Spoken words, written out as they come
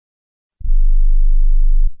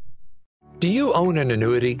Do you own an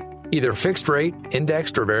annuity, either fixed rate,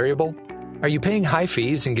 indexed, or variable? Are you paying high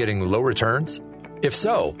fees and getting low returns? If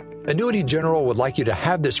so, Annuity General would like you to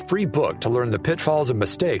have this free book to learn the pitfalls and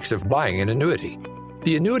mistakes of buying an annuity.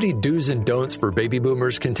 The Annuity Do's and Don'ts for Baby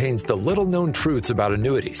Boomers contains the little-known truths about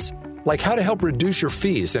annuities, like how to help reduce your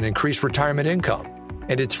fees and increase retirement income.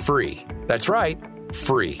 And it's free. That's right,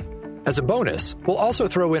 free. As a bonus, we'll also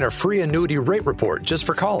throw in a free annuity rate report just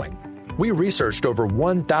for calling. We researched over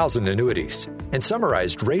 1,000 annuities and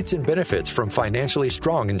summarized rates and benefits from financially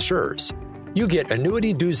strong insurers. You get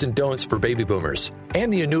Annuity Do's and Don'ts for Baby Boomers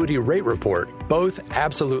and the Annuity Rate Report, both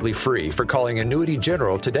absolutely free for calling Annuity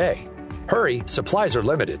General today. Hurry, supplies are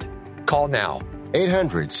limited. Call now.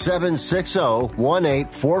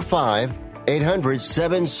 800-760-1845.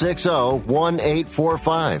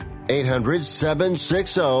 800-760-1845.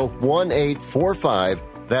 800-760-1845.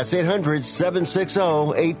 That's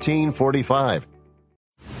 800-760-1845.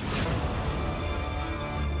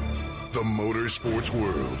 The motorsports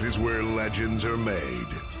world is where legends are made,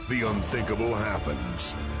 the unthinkable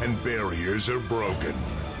happens, and barriers are broken.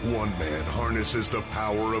 One man harnesses the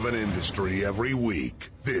power of an industry every week.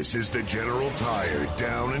 This is the General Tire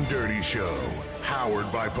Down and Dirty Show, powered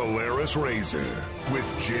by Polaris Razor, with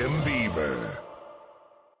Jim Beaver.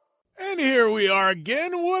 And here we are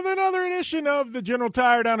again with another edition of the General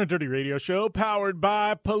Tire Down and Dirty Radio Show, powered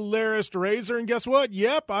by Polaris Razor. And guess what?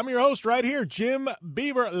 Yep, I'm your host right here, Jim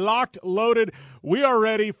Beaver, locked, loaded. We are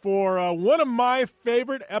ready for one of my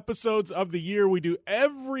favorite episodes of the year we do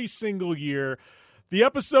every single year. The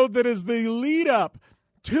episode that is the lead-up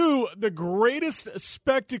to the greatest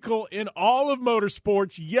spectacle in all of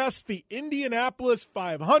motorsports. Yes, the Indianapolis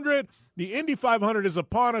 500. The Indy 500 is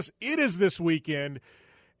upon us. It is this weekend.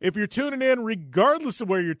 If you're tuning in, regardless of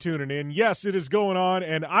where you're tuning in, yes, it is going on,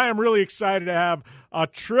 and I am really excited to have a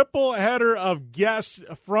triple header of guests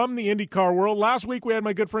from the IndyCar world. Last week, we had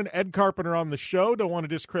my good friend Ed Carpenter on the show. Don't want to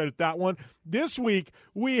discredit that one. This week,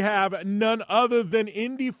 we have none other than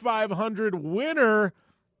Indy 500 winner,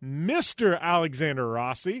 Mr. Alexander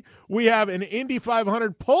Rossi. We have an Indy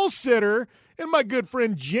 500 pole sitter, and my good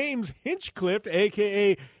friend James Hinchcliffe,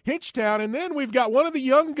 a.k.a. Hinchtown. And then we've got one of the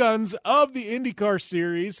young guns of the IndyCar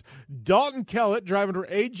series, Dalton Kellett, driving for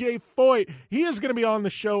A.J. Foyt. He is going to be on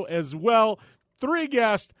the show as well. 3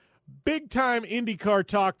 guests, big-time IndyCar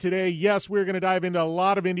talk today. Yes, we're going to dive into a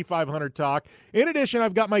lot of Indy 500 talk. In addition,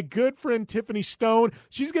 I've got my good friend Tiffany Stone.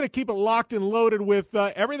 She's going to keep it locked and loaded with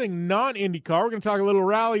everything non-IndyCar. We're going to talk a little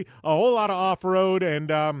rally, a whole lot of off-road,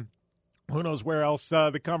 and who knows where else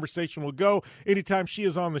the conversation will go anytime she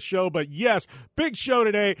is on the show. But, yes, big show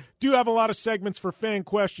today. Do have a lot of segments for fan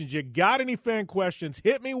questions. You got any fan questions,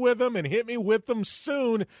 hit me with them, and hit me with them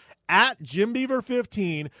soon at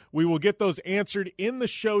JimBeaver15. We will get those answered in the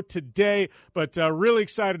show today, but really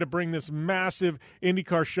excited to bring this massive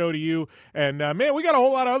IndyCar show to you. And, man, we got a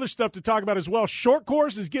whole lot of other stuff to talk about as well. Short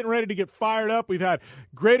Course is getting ready to get fired up. We've had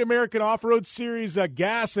Great American Off-Road Series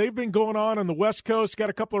gas. They've been going on the West Coast, got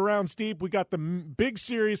a couple of rounds deep. We got the big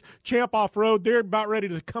series, Champ Off-Road. They're about ready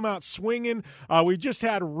to come out swinging. We just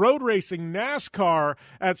had road racing, NASCAR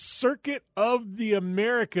at Circuit of the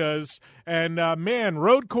Americas. And, man,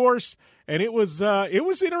 road course. And it was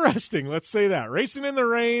interesting, let's say that. Racing in the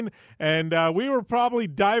rain, and we will probably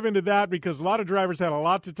dive into that because a lot of drivers had a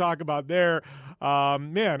lot to talk about there.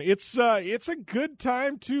 Man, it's a good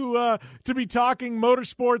time to be talking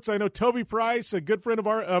motorsports. I know Toby Price, a good friend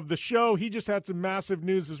of the show, he just had some massive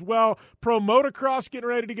news as well. Pro Motocross getting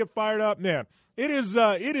ready to get fired up. Man, it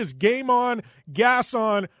is game on, gas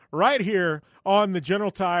on, right here on the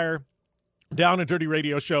General Tire Down and Dirty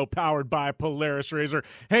Radio Show, powered by Polaris Razor.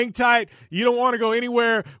 Hang tight. You don't want to go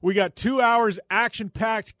anywhere. We got 2 hours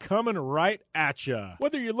action-packed coming right at you.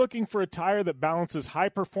 Whether you're looking for a tire that balances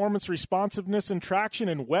high-performance responsiveness and traction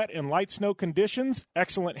in wet and light snow conditions,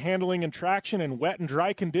 excellent handling and traction in wet and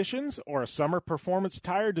dry conditions, or a summer performance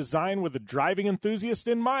tire designed with the driving enthusiast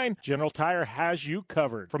in mind, General Tire has you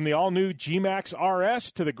covered. From the all-new G-Max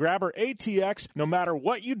RS to the Grabber ATX, no matter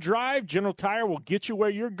what you drive, General Tire will get you where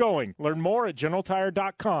you're going. Learn more at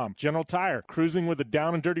GeneralTire.com. General Tire, cruising with the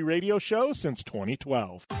Down and Dirty Radio Show since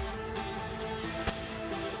 2012.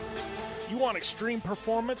 You want extreme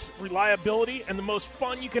performance, reliability, and the most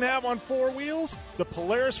fun you can have on 4 wheels? The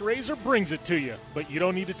Polaris Razor brings it to you. But you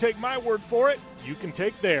don't need to take my word for it. You can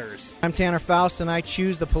take theirs. I'm Tanner Faust, and I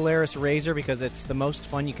choose the Polaris Razor because it's the most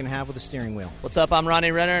fun you can have with a steering wheel. What's up? I'm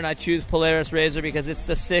Ronnie Renner, and I choose Polaris Razor because it's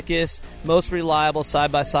the sickest, most reliable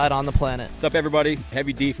side-by-side on the planet. What's up, everybody?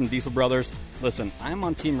 Heavy D from Diesel Brothers. Listen, I'm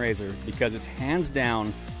on Team Razor because it's hands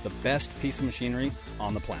down the best piece of machinery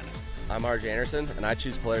on the planet. I'm RJ Anderson, and I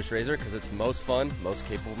choose Polaris RZR because it's the most fun, most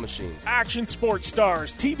capable machine. Action sports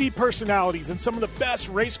stars, TV personalities, and some of the best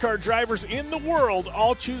race car drivers in the world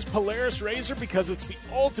all choose Polaris RZR because it's the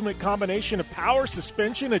ultimate combination of power,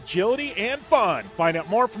 suspension, agility, and fun. Find out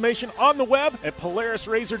more information on the web at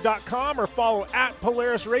PolarisRZR.com or follow at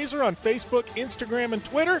Polaris RZR on Facebook, Instagram, and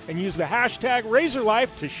Twitter, and use the hashtag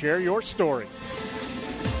RazorLife to share your story.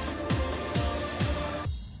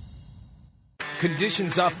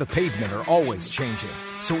 Conditions off the pavement are always changing,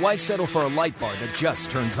 so why settle for a light bar that just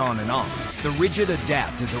turns on and off? The Rigid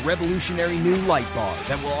Adapt is a revolutionary new light bar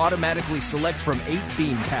that will automatically select from 8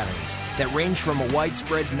 beam patterns that range from a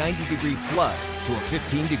widespread 90-degree flood to a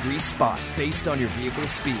 15-degree spot based on your vehicle's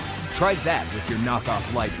speed. Try that with your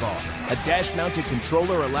knockoff light bar. A dash-mounted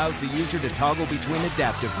controller allows the user to toggle between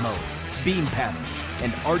adaptive mode, beam patterns,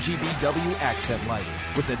 and RGBW accent lighting.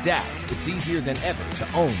 With Adapt, it's easier than ever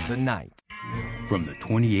to own the night. From the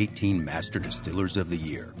 2018 Master Distillers of the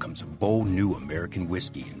Year comes a bold new American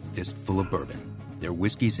whiskey and fistful of bourbon. Their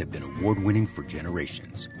whiskeys have been award-winning for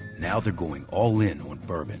generations. Now they're going all in on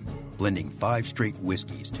bourbon, blending 5 straight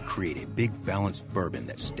whiskeys to create a big balanced bourbon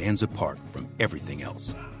that stands apart from everything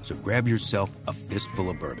else. So grab yourself a fistful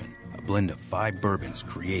of bourbon, a blend of 5 bourbons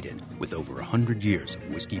created with over 100 years of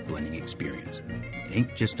whiskey blending experience. It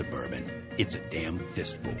ain't just a bourbon, it's a damn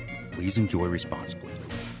fistful. Please enjoy responsibly.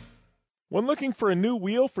 When looking for a new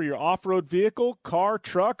wheel for your off-road vehicle, car,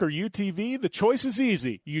 truck, or UTV, the choice is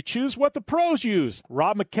easy. You choose what the pros use.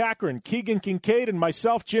 Rob McCachran, Keegan Kincaid, and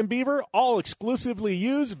myself, Jim Beaver, all exclusively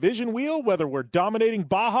use Vision Wheel, whether we're dominating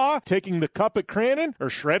Baja, taking the cup at Crandon, or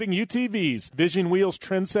shredding UTVs. Vision Wheel's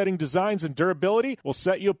trend-setting designs and durability will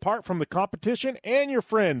set you apart from the competition and your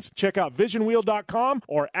friends. Check out visionwheel.com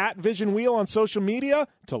or at Vision Wheel on social media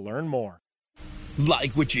to learn more.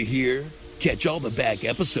 Like what you hear? Catch all the back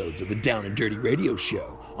episodes of the Down and Dirty Radio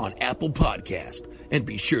Show on Apple Podcast, and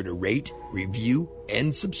be sure to rate, review,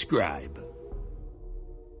 and subscribe.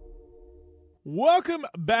 Welcome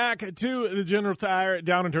back to the General Tire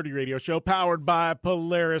Down and Dirty Radio Show, powered by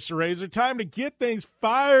Polaris RZR. Time to get things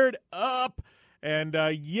fired up. And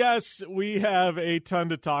yes, we have a ton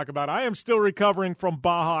to talk about. I am still recovering from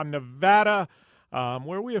Baja, Nevada,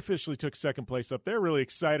 where we officially took second place up there. Really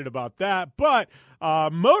excited about that. But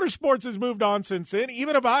motorsports has moved on since then,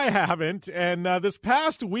 even if I haven't. And this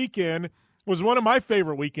past weekend was one of my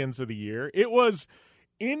favorite weekends of the year. It was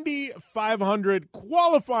Indy 500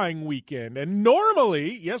 qualifying weekend. And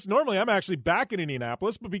normally I'm actually back in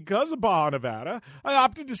Indianapolis, but because of Baja, Nevada, I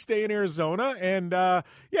opted to stay in Arizona and,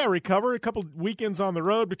 recover a couple weekends on the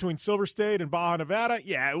road between Silver State and Baja, Nevada.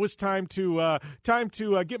 Yeah, it was time to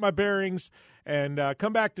get my bearings and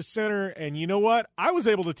come back to center. And you know what? I was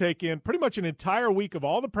able to take in pretty much an entire week of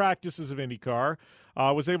all the practices of IndyCar.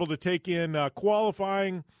 I was able to take in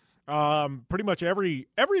qualifying, pretty much every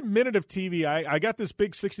minute of TV. I got this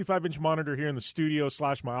big 65-inch monitor here in the studio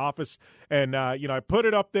 / my office, and I put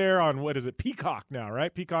it up there on, what is it, Peacock now,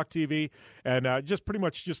 right? Peacock TV, and just pretty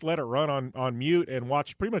much just let it run on mute and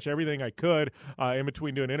watch pretty much everything I could in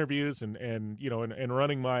between doing interviews and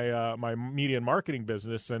running my media and marketing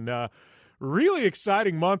business. And really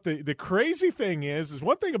exciting month. The crazy thing is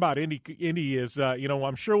one thing about Indy is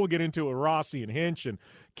I'm sure we'll get into it with Rossi and Hinch and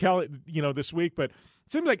Kelly this week, but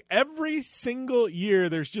it seems like every single year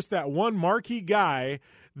there's just that one marquee guy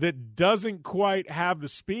that doesn't quite have the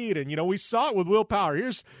speed. And, we saw it with Will Power.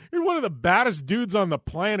 Here's one of the baddest dudes on the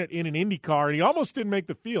planet in an Indy car, and he almost didn't make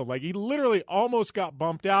the field. Like, he literally almost got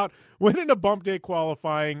bumped out, went into bump day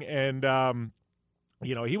qualifying, and,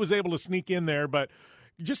 he was able to sneak in there. But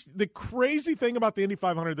just the crazy thing about the Indy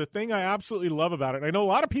 500, the thing I absolutely love about it, and I know a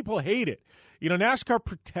lot of people hate it, NASCAR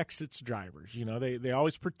protects its drivers. They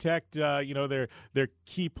always protect, their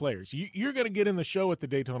key players. You're going to get in the show at the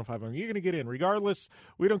Daytona 500. You're going to get in. Regardless,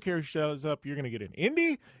 we don't care who shows up. You're going to get in.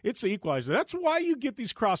 Indy, it's the equalizer. That's why you get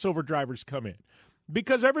these crossover drivers come in,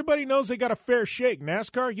 because everybody knows they got a fair shake.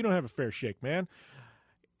 NASCAR, you don't have a fair shake, man.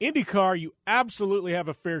 IndyCar, you absolutely have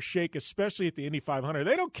a fair shake, especially at the Indy 500.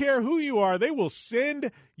 They don't care who you are. They will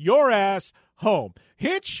send your ass home.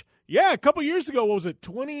 Hitch, a couple years ago, what was it,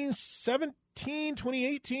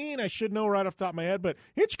 2018? I should know right off the top of my head, but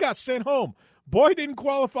Hitch got sent home. Boy didn't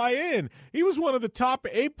qualify in. He was one of the top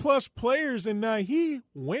A-plus players, and he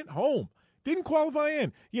went home. Didn't qualify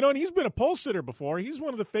in. And he's been a pole sitter before. He's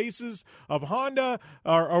one of the faces of Honda,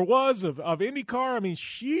 or was of IndyCar. I mean,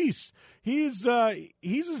 jeez. He's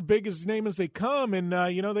as big as name as they come, and,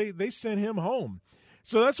 they sent him home.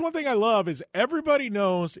 So that's one thing I love is everybody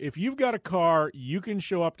knows if you've got a car, you can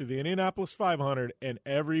show up to the Indianapolis 500, and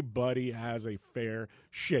everybody has a fair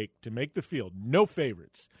shake to make the field. No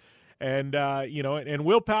favorites. And, and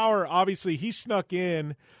Will Power, obviously, he snuck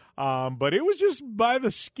in. But it was just by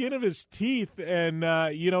the skin of his teeth, and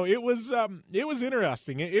it was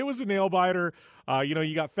interesting. It was a nail biter.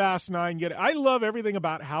 You got Fast 9. I love everything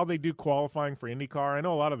about how they do qualifying for IndyCar. I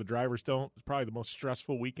know a lot of the drivers don't. It's probably the most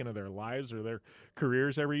stressful weekend of their lives or their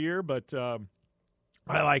careers every year, but I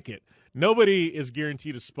like it. Nobody is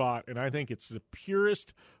guaranteed a spot, and I think it's the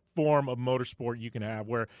purest form of motorsport you can have,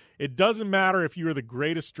 where it doesn't matter if you're the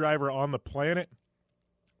greatest driver on the planet.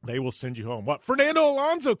 They will send you home. What? Fernando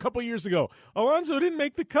Alonso a couple years ago. Alonso didn't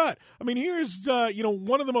make the cut. I mean, here's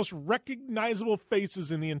one of the most recognizable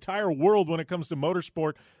faces in the entire world when it comes to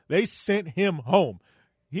motorsport. They sent him home.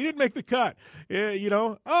 He didn't make the cut.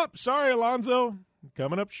 Sorry, Alonso.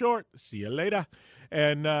 Coming up short. See you later.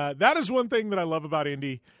 And that is one thing that I love about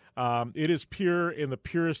Indy. It is pure in the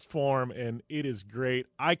purest form, and it is great.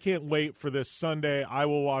 I can't wait for this Sunday. I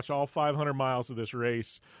will watch all 500 miles of this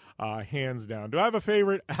race. Hands down. Do I have a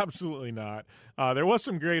favorite? Absolutely not. There was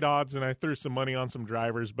some great odds, and I threw some money on some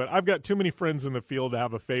drivers, but I've got too many friends in the field to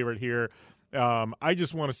have a favorite here. I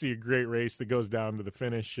just want to see a great race that goes down to the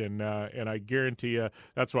finish, and I guarantee you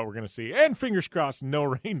that's what we're going to see. And fingers crossed, no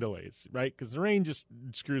rain delays, right? Because the rain just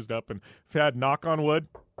screws it up. And if I had knock on wood,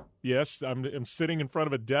 yes, I'm sitting in front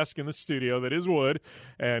of a desk in the studio that is wood,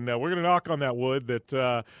 and we're going to knock on that wood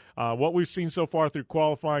that what we've seen so far through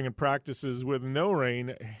qualifying and practices with no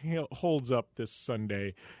rain holds up this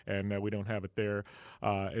Sunday, and we don't have it there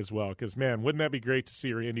as well. Because, man, wouldn't that be great to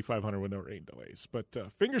see our Indy 500 with no rain delays? But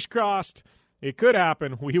fingers crossed. It could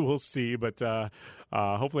happen. We will see, but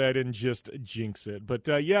hopefully I didn't just jinx it. But,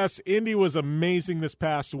 yes, Indy was amazing this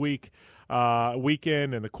past weekend,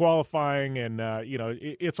 and the qualifying, and,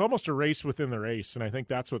 it's almost a race within the race, and I think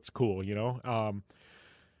that's what's cool,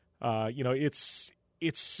 It's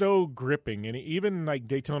so gripping, and even, like,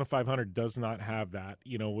 Daytona 500 does not have that,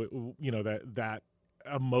 that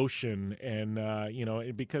emotion, and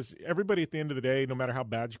because everybody at the end of the day, no matter how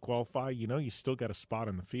bad you qualify, you still got a spot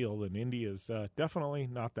in the field, and Indy is definitely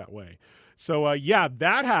not that way. So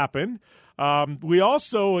that happened. We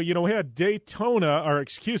also we had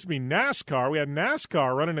NASCAR. We had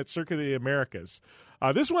NASCAR running at Circuit of the Americas.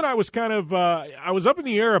 This one I was kind of I was up in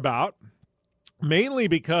the air about, mainly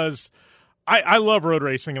because I love road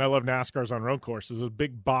racing, and I love NASCARs on road courses. Those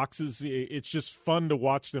big boxes, it's just fun to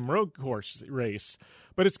watch them road course race.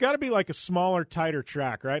 But it's got to be like a smaller, tighter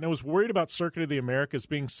track, right? And I was worried about Circuit of the Americas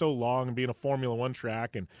being so long and being a Formula One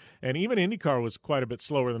track. And even IndyCar was quite a bit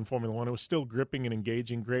slower than Formula One. It was still gripping and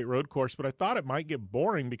engaging, great road course. But I thought it might get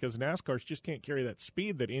boring because NASCARs just can't carry that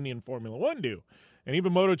speed that Indy and Formula One do. And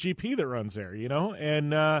even MotoGP that runs there,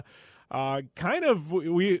 And I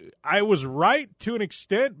was right to an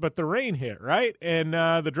extent, but the rain hit, right? And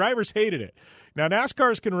the drivers hated it. Now,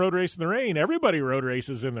 NASCARs can road race in the rain. Everybody road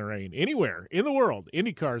races in the rain, anywhere in the world.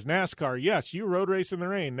 IndyCars, NASCAR, yes, you road race in the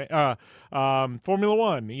rain. Formula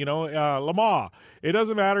One, Le Mans. It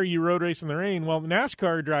doesn't matter, you road race in the rain. Well,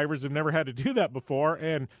 NASCAR drivers have never had to do that before,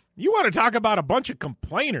 and you want to talk about a bunch of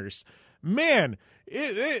complainers. Man,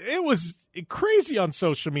 it was crazy on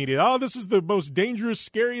social media. Oh, this is the most dangerous,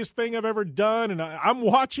 scariest thing I've ever done. And I'm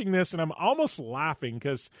watching this, and I'm almost laughing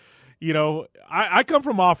because, I come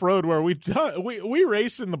from off-road where we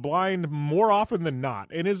race in the blind more often than not.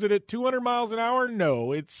 And is it at 200 miles an hour?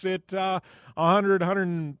 No, it's at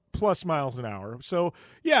 100 plus miles an hour. So,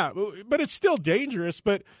 yeah, but it's still dangerous.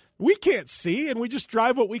 But we can't see, and we just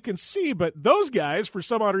drive what we can see. But those guys, for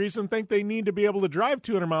some odd reason, think they need to be able to drive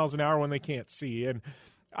 200 miles an hour when they can't see. And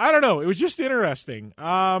I don't know. It was just interesting.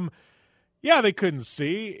 They couldn't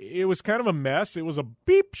see. It was kind of a mess. It was a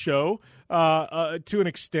beep show to an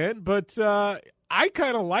extent. But I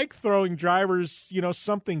kind of like throwing drivers,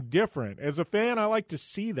 something different. As a fan, I like to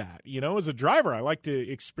see that. As a driver, I like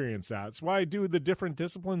to experience that. That's why I do the different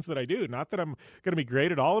disciplines that I do. Not that I'm going to be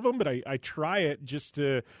great at all of them, but I try it just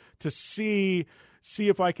to see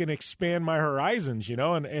if I can expand my horizons,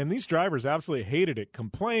 And these drivers absolutely hated it,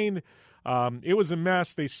 complained. It was a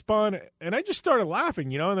mess. They spun, and I just started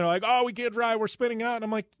laughing, and they're like, oh, we can't drive, we're spinning out. And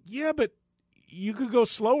I'm like, yeah, but you could go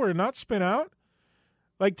slower and not spin out.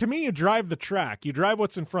 Like, to me, you drive the track. You drive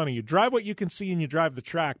what's in front of you. Drive what you can see, and you drive the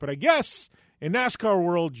track. But I guess in NASCAR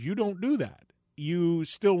world, you don't do that. You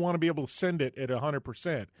still want to be able to send it at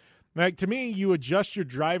 100%. Like, to me, you adjust your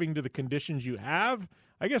driving to the conditions you have.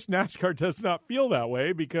 I guess NASCAR does not feel that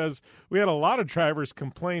way because we had a lot of drivers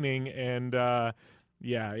complaining, and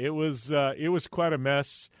it was quite a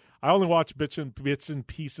mess. I only watched bits and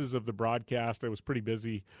pieces of the broadcast. I was pretty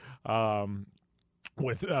busy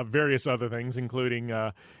with various other things, including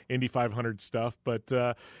Indy 500 stuff. But,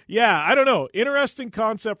 yeah, I don't know. Interesting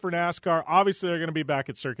concept for NASCAR. Obviously, they're going to be back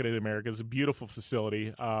at Circuit of the Americas. It's a beautiful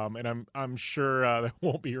facility, and I'm sure there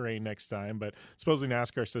won't be rain next time. But supposedly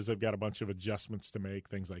NASCAR says they've got a bunch of adjustments to make,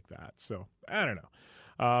 things like that. So, I don't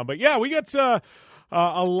know. But, yeah, we got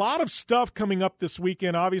a lot of stuff coming up this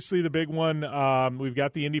weekend. Obviously, the big one, we've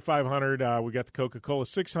got the Indy 500. We got the Coca-Cola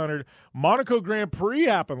 600. Monaco Grand Prix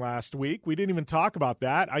happened last week. We didn't even talk about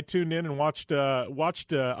that. I tuned in and watched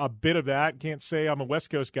a bit of that. Can't say I'm a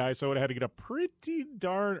West Coast guy, so I would have had to get up pretty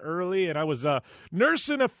darn early, and I was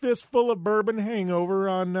nursing a fistful of bourbon hangover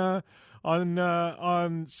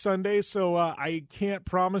on Sunday, so I can't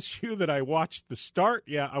promise you that I watched the start.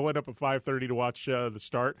 Yeah, I went up at 5:30 to watch the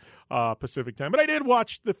start Pacific time, but I did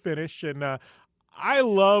watch the finish, and I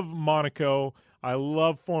love Monaco. I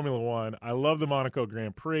love Formula One. I love the Monaco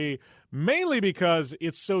Grand Prix, mainly because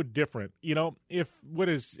it's so different. You know,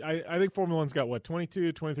 I think Formula One's got,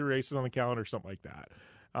 22, 23 races on the calendar, something like that.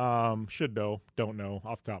 Should know, don't know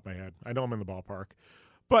off the top of my head. I know I'm in the ballpark.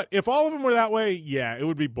 But if all of them were that way, yeah, it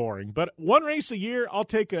would be boring. But one race a year, I'll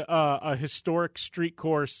take a historic street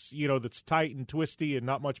course, that's tight and twisty and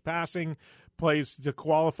not much passing, plays to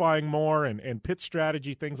qualifying more and pit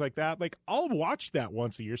strategy, things like that. Like, I'll watch that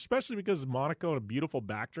once a year, especially because of Monaco and a beautiful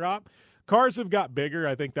backdrop. Cars have got bigger.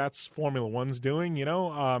 I think that's Formula One's doing,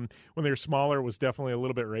 when they were smaller, it was definitely a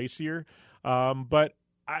little bit racier. But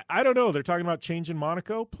I don't know. They're talking about changing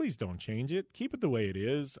Monaco. Please don't change it. Keep it the way it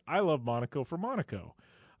is. I love Monaco for Monaco.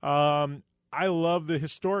 I love the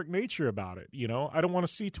historic nature about it. I don't want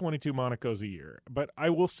to see 22 Monacos a year, but I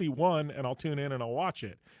will see one, and I'll tune in and I'll watch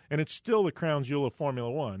it. And it's still the crown jewel of Formula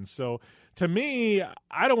One. So to me,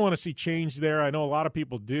 I don't want to see change there. I know a lot of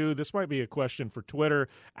people do. This might be a question for Twitter,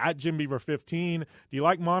 @JimBeaver15. Do you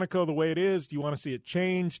like Monaco the way it is? Do you want to see it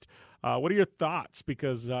changed? What are your thoughts?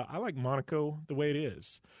 Because I like Monaco the way it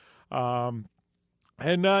is.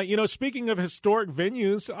 And, speaking of historic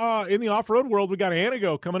venues, in the off-road world, we got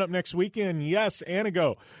Anago coming up next weekend. Yes,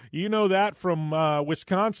 Anago. You know that from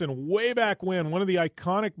Wisconsin way back when, one of the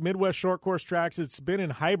iconic Midwest short course tracks. It's been in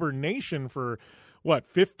hibernation for,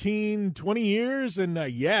 15, 20 years? And,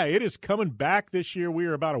 it is coming back this year. We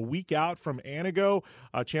are about a week out from Anago.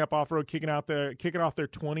 Champ Off-Road kicking off their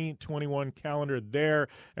 2021 calendar there.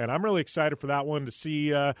 And I'm really excited for that one to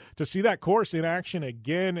see that course in action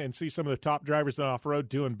again and see some of the top drivers in off-road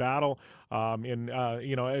doing battle.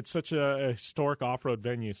 It's such a historic off-road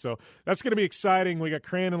venue. So that's going to be exciting. We got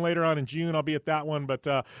Crandon later on in June. I'll be at that one. But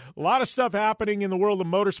a lot of stuff happening in the world of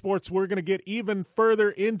motorsports. We're going to get even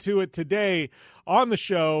further into it today on the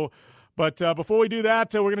show. But before we do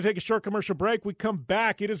that, we're going to take a short commercial break. We come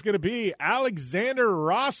back. It is going to be Alexander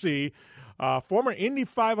Rossi, former Indy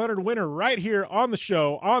 500 winner, right here on the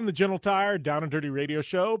show, on the General Tire Down and Dirty Radio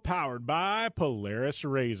Show, powered by Polaris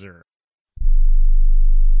RZR.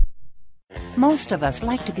 Most of us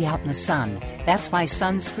like to be out in the sun. That's why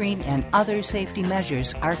sunscreen and other safety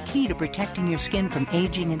measures are key to protecting your skin from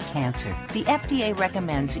aging and cancer. The FDA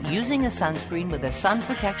recommends using a sunscreen with a sun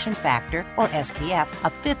protection factor, or SPF,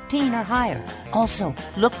 of 15 or higher. Also,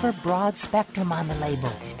 look for broad spectrum on the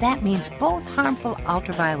label. That means both harmful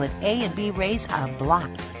ultraviolet A and B rays are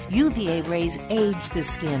blocked. UVA rays age the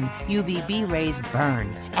skin, UVB rays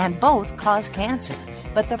burn, and both cause cancer.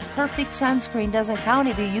 But the perfect sunscreen doesn't count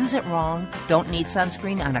if you use it wrong. Don't need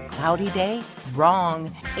sunscreen on a cloudy day?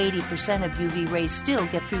 Wrong. 80% of UV rays still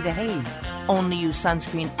get through the haze. Only use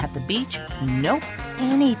sunscreen at the beach? Nope.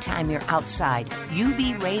 Anytime you're outside,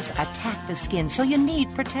 UV rays attack the skin, so you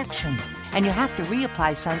need protection. And you have to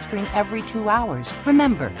reapply sunscreen every 2 hours.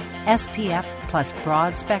 Remember, SPF plus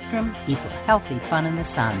broad spectrum equal healthy fun in the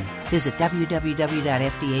sun. Visit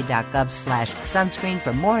www.fda.gov/sunscreen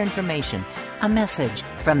for more information. A message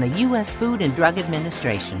from the U.S. Food and Drug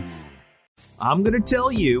Administration. I'm going to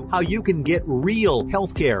tell you how you can get real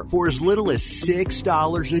health care for as little as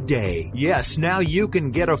 $6 a day. Yes, now you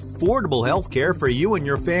can get affordable health care for you and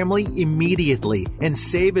your family immediately and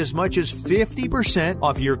save as much as 50%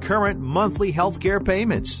 off your current monthly health care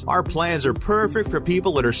payments. Our plans are perfect for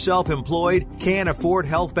people that are self-employed, can't afford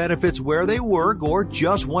health benefits where they work, or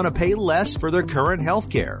just want to pay less for their current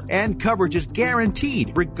health care. And coverage is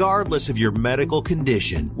guaranteed regardless of your medical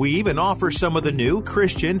condition. We even offer some of the new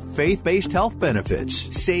Christian faith-based health health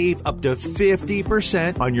benefits. Save up to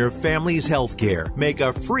 50% on your family's health care. Make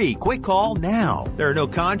a free quick call now. There are no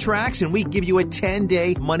contracts, and we give you a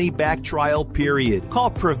 10-day money-back trial period.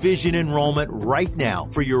 Call Provision Enrollment right now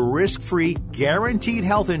for your risk-free, guaranteed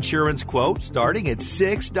health insurance quote starting at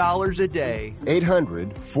 $6 a day.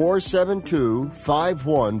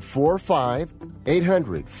 800-472-5145.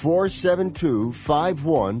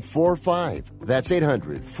 800-472-5145. That's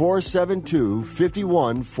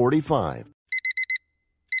 800-472-5145.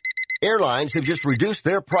 Airlines have just reduced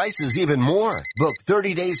their prices even more. Book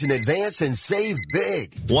 30 days in advance and save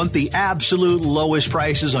big. Want the absolute lowest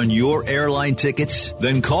prices on your airline tickets?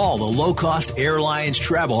 Then call the Low Cost Airlines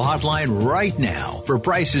Travel Hotline right now. For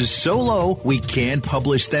prices so low, we can't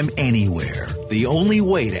publish them anywhere. The only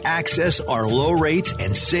way to access our low rates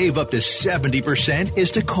and save up to 70% is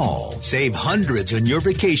to call. Save hundreds on your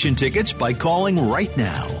vacation tickets by calling right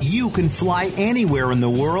now. You can fly anywhere in the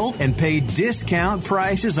world and pay discount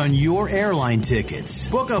prices on your airline tickets.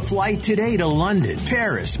 Book a flight today to London,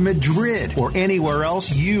 Paris, Madrid, or anywhere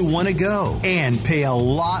else you want to go. And pay a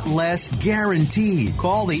lot less guaranteed.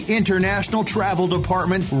 Call the International Travel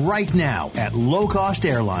Department right now at Low Cost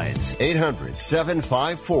Airlines.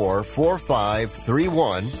 800-754-4531.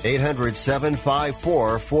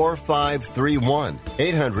 800-754-4531.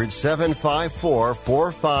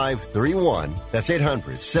 800-754-4531. That's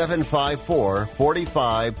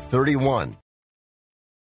 800-754-4531.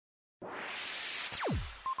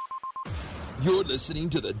 You're listening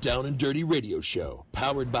to the Down and Dirty Radio Show,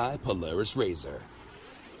 powered by Polaris Razor.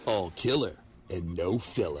 All killer and no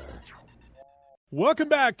filler. Welcome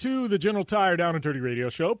back to the General Tire Down and Dirty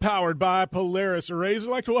Radio Show, powered by Polaris Razor.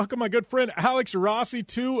 I'd like to welcome my good friend Alex Rossi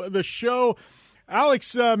to the show.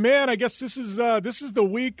 Alex, man, I guess this is the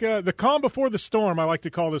week, the calm before the storm, I like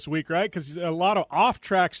to call this week, right? Because a lot of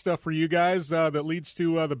off-track stuff for you guys that leads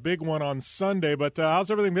to the big one on Sunday. But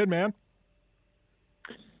how's everything been, man?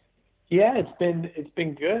 Yeah, it's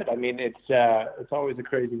been good. I mean, it's always a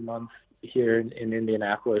crazy month here in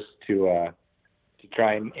Indianapolis to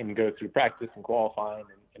try and go through practice and qualifying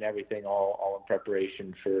and everything, all in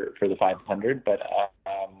preparation for the 500. But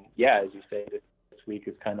yeah, as you say, this week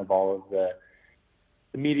is kind of all of the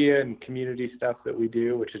media and community stuff that we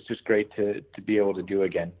do, which is just great to be able to do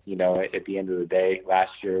again. You know, at the end of the day,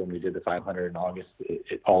 last year when we did the 500 in August,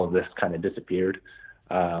 all of this kind of disappeared.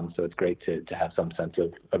 So it's great to have some sense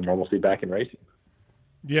of normalcy back in racing.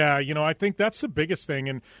 Yeah, you know, I think that's the biggest thing.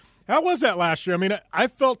 And how was that last year? I mean, I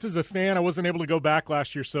felt as a fan, I wasn't able to go back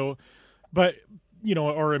last year, but, you know,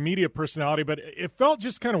 or a media personality, but it felt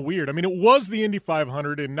just kind of weird. I mean, it was the Indy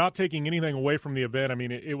 500 and not taking anything away from the event. I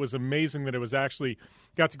mean, it was amazing that it was actually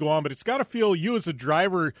got to go on, but it's got to feel you as a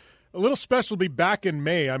driver a little special to be back in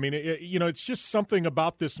May. I mean, you know, it's just something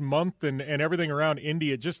about this month and everything around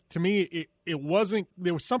Indy. It just, to me, it wasn't,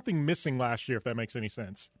 there was something missing last year, if that makes any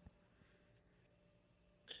sense.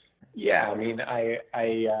 Yeah, I mean, I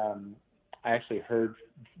actually heard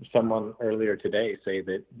someone earlier today say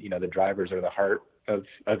that, you know, the drivers are the heart of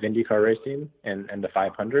IndyCar racing and the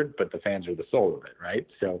 500, but the fans are the soul of it, right?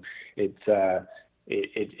 So it's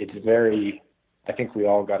very, I think we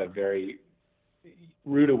all got a very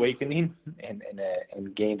rude awakening and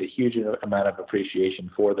gained a huge amount of appreciation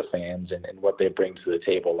for the fans and what they bring to the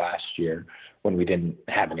table last year when we didn't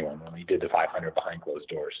have anyone, when we did the 500 behind closed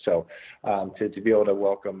doors. So to be able to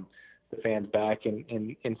welcome the fans back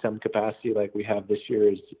in some capacity like we have this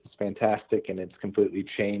year is fantastic, and it's completely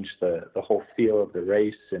changed the whole feel of the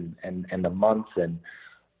race and the month. And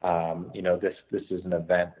you know, this is an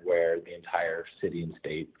event where the entire city and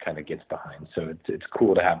state kind of gets behind. So it's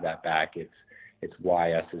cool to have that back. It's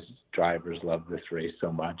why us as drivers love this race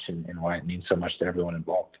so much and why it means so much to everyone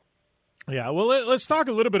involved. Yeah, well, let's talk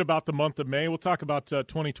a little bit about the month of May. We'll talk about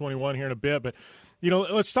 2021 here in a bit, but you know,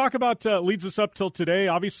 let's talk about leads us up till today.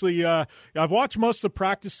 Obviously, I've watched most of the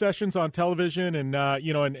practice sessions on television, and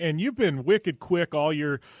you know, and you've been wicked quick all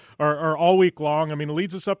year or all week long. I mean, it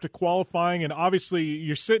leads us up to qualifying, and obviously,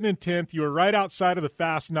 you're sitting in 10th. You were right outside of the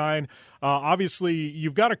Fast 9. Obviously,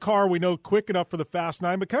 you've got a car we know quick enough for the Fast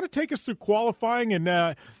 9, but kind of take us through qualifying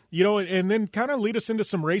and you know, and then kind of lead us into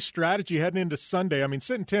some race strategy heading into Sunday. I mean,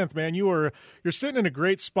 sitting 10th, man, you're sitting in a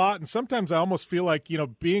great spot, and sometimes I almost feel like, you know,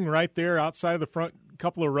 being right there outside of the front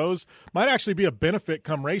couple of rows might actually be a benefit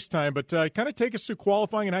come race time. But kind of take us through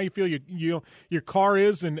qualifying and how you feel your car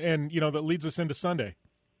is, and you know, that leads us into Sunday.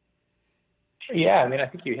 Yeah, I mean, I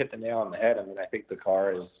think you hit the nail on the head. I mean, I think the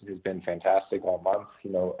car has been fantastic all month.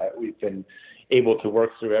 You know, we've been able to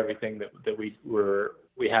work through everything that we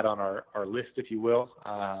had on our list, if you will,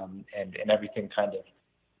 and everything kind of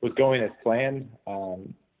was going as planned.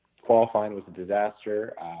 Qualifying was a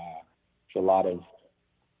disaster. a lot of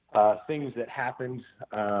things that happened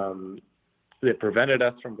that prevented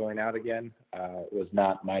us from going out again. It was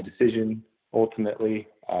not my decision ultimately.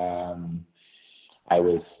 I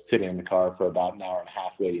was sitting in the car for about an hour and a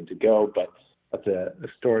half waiting to go, but that's a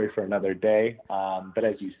story for another day. But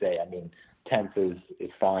as you say, I mean, 10th is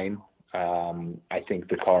fine. I think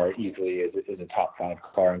the car easily is a top 5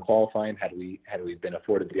 car in qualifying had we been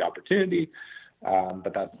afforded the opportunity.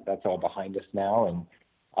 But that's all behind us now.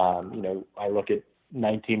 And, you know, I look at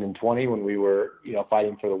 19 and 20 when we were, you know,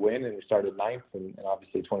 fighting for the win, and we started 9th, and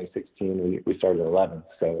obviously 2016 we started 11th.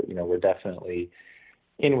 So, you know, we're definitely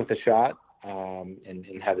in with a shot. And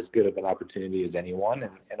have as good of an opportunity as anyone.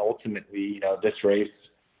 And ultimately, you know, this race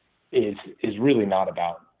is really not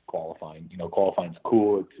about qualifying. You know, qualifying's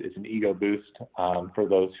cool. It's an ego boost for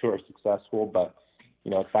those who are successful. But, you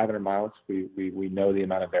know, at 500 miles, we know the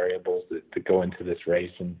amount of variables that go into this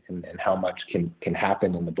race and how much can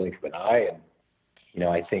happen in the blink of an eye. And, you know,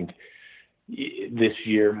 I think this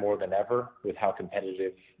year more than ever, with how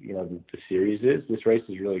competitive, you know, the series is, this race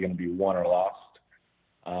is really going to be won or lost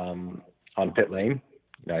on pit lane.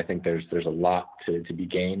 You know, I think there's a lot to be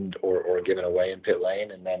gained or given away in pit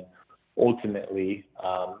lane, and then ultimately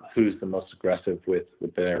who's the most aggressive with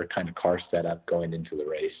their kind of car setup going into the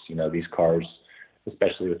race. You know, these cars,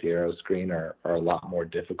 especially with the aero screen, are a lot more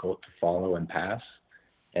difficult to follow and pass,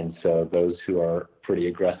 and so those who are pretty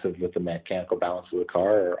aggressive with the mechanical balance of the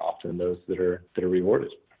car are often those that are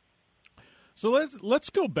rewarded. So let's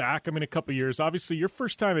go back. I mean, a couple of years. Obviously, your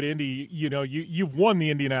first time at Indy, you know, you've won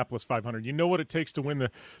the Indianapolis 500. You know what it takes to win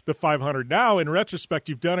the 500. Now, in retrospect,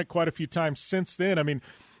 you've done it quite a few times since then. I mean,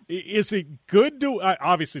 is it good to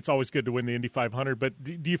obviously it's always good to win the Indy 500, but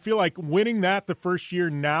do you feel like winning that the first year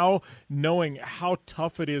now, knowing how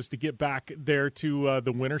tough it is to get back there to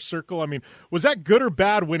the winner's circle? I mean, was that good or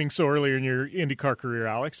bad winning so early in your IndyCar career,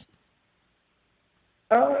 Alex?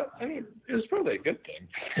 I mean, it was probably a good thing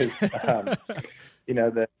because, you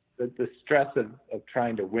know, the stress of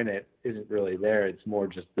trying to win it isn't really there. It's more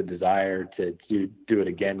just the desire to do it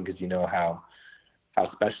again because you know how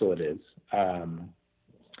special it is.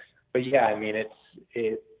 But yeah, I mean,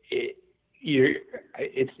 it's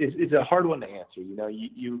a hard one to answer. You know,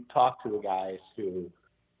 you talk to the guys who,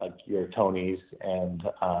 like your Tonys and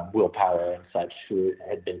Will Power and such, who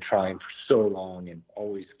had been trying for so long and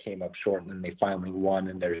always came up short, and then they finally won,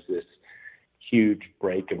 and there's this huge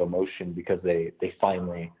break of emotion because they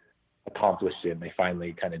finally accomplished it and they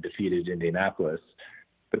finally kind of defeated Indianapolis.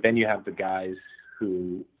 But then you have the guys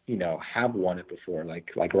who, you know, have won it before,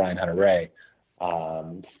 like Ryan Hunter-Reay,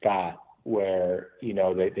 Scott, where, you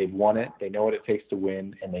know, they've won it, they know what it takes to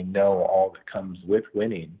win, and they know all that comes with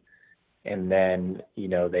winning. And then, you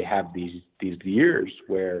know, they have these years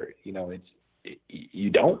where, you know,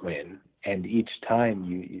 you don't win, and each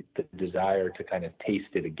time the desire to kind of taste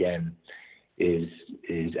it again is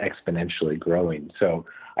exponentially growing. So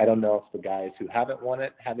I don't know if the guys who haven't won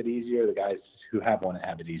it have it easier, the guys who have won it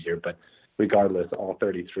have it easier, but regardless, all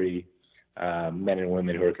 33 men and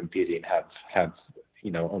women who are competing have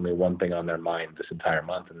you know, only one thing on their mind this entire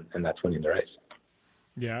month, and that's winning the race.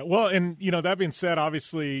 Yeah, well, and, you know, that being said,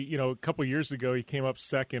 obviously, you know, a couple of years ago, he came up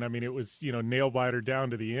second. I mean, it was, you know, nail-biter down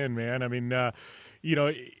to the end, man. I mean, you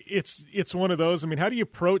know, it's one of those. I mean, how do you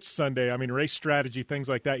approach Sunday? I mean, race strategy, things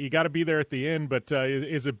like that. You got to be there at the end, but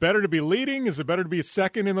is it better to be leading? Is it better to be a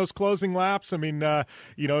second in those closing laps? I mean,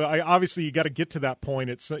 you know, obviously you got to get to that point.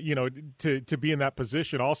 It's, you know, to be in that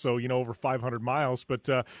position also, you know, over 500 miles. But,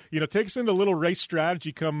 you know, take us into a little race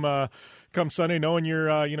strategy come Sunday, knowing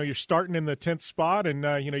you're, you know, you're starting in the 10th spot, and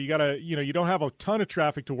you know, you gotta, you know, you don't have a ton of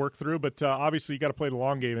traffic to work through, but obviously you got to play the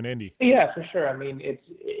long game in Indy. Yeah, for sure. I mean,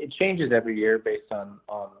 it changes every year based on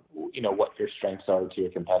you know, what your strengths are to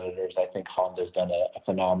your competitors. I think Honda's done a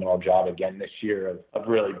phenomenal job again this year of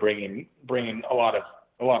really bringing a lot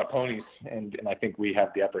of ponies, and I think we have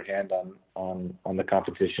the upper hand on the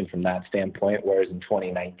competition from that standpoint. Whereas in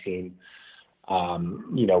 2019,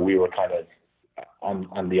 you know, we were kind of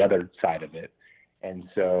on the other side of it. And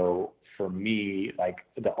so for me, like,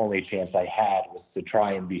 the only chance I had was to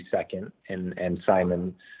try and be second, and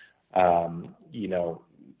Simon, you know,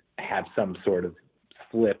 have some sort of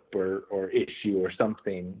flip or issue or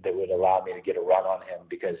something that would allow me to get a run on him,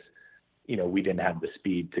 because, you know, we didn't have the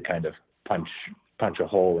speed to kind of punch a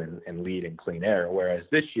hole and lead in clean air. Whereas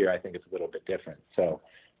this year, I think it's a little bit different. So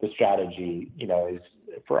the strategy, you know, is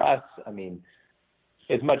for us, I mean,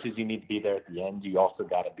 as much as you need to be there at the end, you also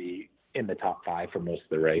got to be in the top 5 for most of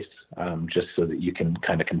the race, just so that you can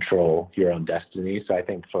kind of control your own destiny. So I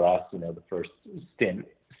think for us, you know, the first stint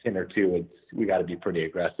or two, we got to be pretty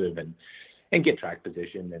aggressive and get track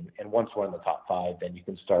position. And once we're in the top 5, then you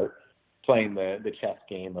can start playing the chess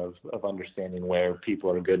game of understanding where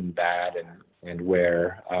people are good and bad, and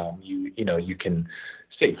where you can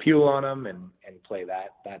save fuel on them and play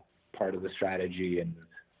that part of the strategy. And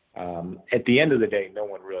at the end of the day, no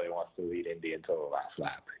one really wants to lead Indy until the last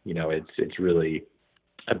lap. It's really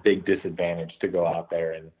a big disadvantage to go out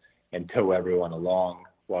there and tow everyone along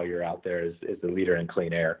while you're out there as the leader in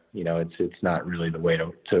clean air. It's not really the way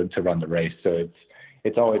to run the race. So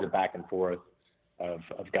it's always a back and forth of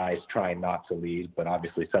guys trying not to lead, but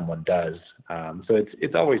obviously someone does. So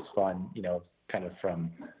it's always fun, kind of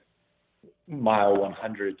from mile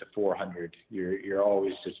 100 to 400, you're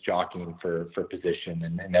always just jockeying for position,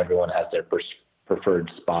 and everyone has their preferred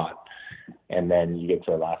spot. And then you get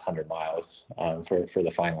to the last 100 miles for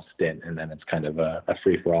the final stint, and then it's kind of a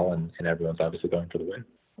free-for-all, and everyone's obviously going for the win.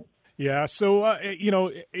 Yeah, so,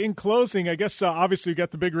 in closing, I guess obviously we've got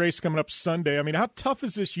the big race coming up Sunday. I mean, how tough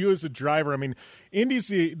is this you as a driver? I mean, Indy's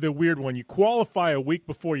the weird one. You qualify a week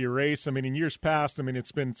before you race. I mean, in years past,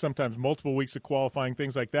 it's been sometimes multiple weeks of qualifying,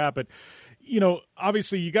 things like that. But,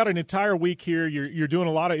 obviously you got an entire week here. You're doing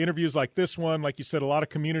a lot of interviews like this one, like you said, a lot of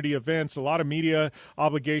community events, a lot of media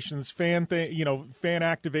obligations, fan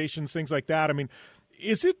activations, things like that. I mean,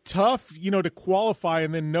 is it tough, to qualify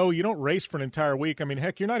and then you don't race for an entire week? I mean,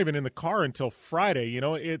 heck, you're not even in the car until Friday.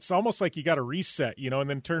 It's almost like you got to reset, and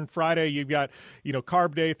then turn Friday, you've got,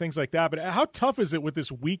 carb day, things like that. But how tough is it with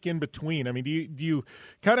this week in between? I mean, do you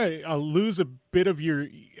kind of lose a bit of your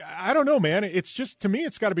 – I don't know, man. It's just, to me,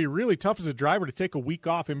 it's got to be really tough as a driver to take a week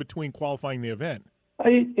off in between qualifying the event.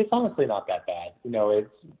 It's honestly not that bad.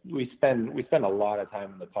 We spend a lot of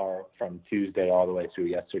time in the car from Tuesday all the way through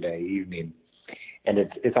yesterday evening. And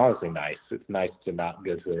it's honestly nice. It's nice to not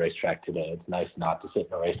go to the racetrack today. It's nice not to sit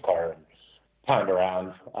in a race car and pound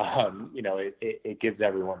around. It gives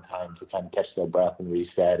everyone time to kind of catch their breath and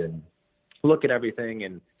reset and look at everything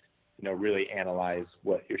and, really analyze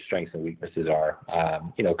what your strengths and weaknesses are.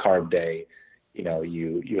 Carb day,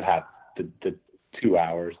 you have the 2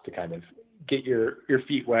 hours to kind of get your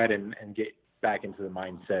feet wet and get back into the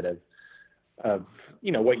mindset of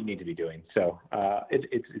what you need to be doing. So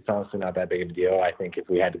it's honestly not that big of a deal. I think if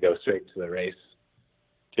we had to go straight to the race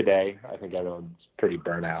today, I think everyone's pretty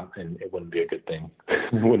burnt out, and it wouldn't be a good thing.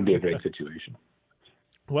 It wouldn't be a great situation.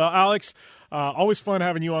 Well, Alex, always fun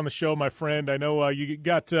having you on the show, my friend. I know you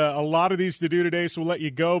got a lot of these to do today, so we'll let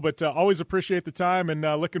you go, but always appreciate the time, and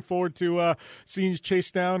looking forward to seeing you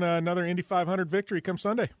chase down another Indy 500 victory come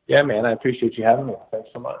Sunday. Yeah, man, I appreciate you having me. Thanks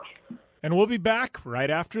so much. And we'll be back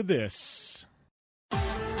right after this.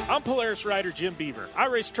 I'm Polaris rider Jim Beaver. I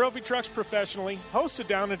race trophy trucks professionally, host a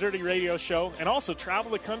Down and Dirty radio show, and also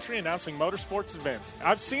travel the country announcing motorsports events.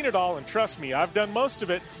 I've seen it all, and trust me, I've done most of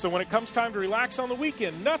it. So when it comes time to relax on the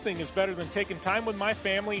weekend, nothing is better than taking time with my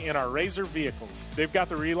family in our RZR vehicles. They've got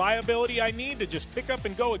the reliability I need to just pick up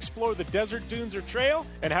and go explore the desert, dunes, or trail,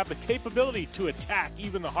 and have the capability to attack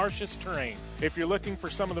even the harshest terrain. If you're looking for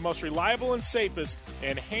some of the most reliable and safest,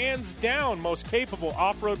 and hands down most capable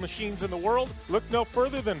off-road machines in the world, look no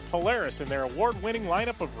further than Polaris and their award-winning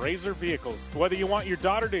lineup of RZR vehicles. Whether you want your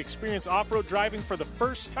daughter to experience off-road driving for the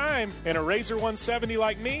first time in a RZR 170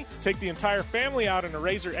 like me, take the entire family out in a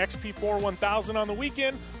RZR XP4 1000 on the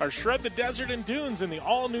weekend, or shred the desert and dunes in the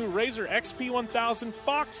all-new RZR XP 1000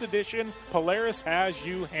 Fox Edition, Polaris has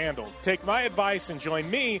you handled. Take my advice and join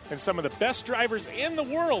me and some of the best drivers in the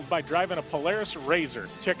world by driving a Polaris RZR.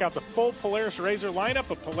 Check out the full Polaris RZR lineup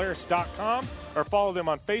at Polaris.com or follow them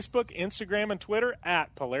on Facebook, Instagram, and Twitter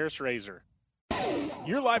at Polaris RZR.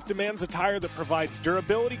 Your life demands a tire that provides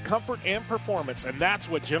durability, comfort, and performance, and that's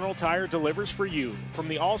what General Tire delivers for you. From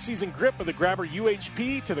the all-season grip of the Grabber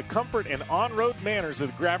UHP to the comfort and on-road manners of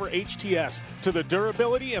the Grabber HTS to the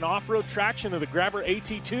durability and off-road traction of the Grabber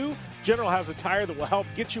AT2, General has a tire that will help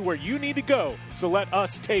get you where you need to go. So let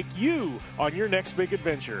us take you on your next big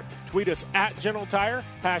adventure. Tweet us at General Tire,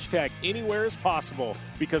 hashtag anywhere is possible,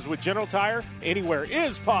 because with General Tire, anywhere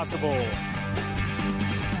is possible.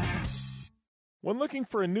 When looking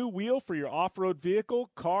for a new wheel for your off-road vehicle,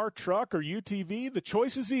 car, truck, or UTV, the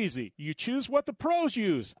choice is easy. You choose what the pros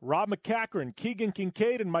use. Rob McCachran, Keegan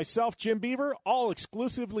Kincaid, and myself, Jim Beaver, all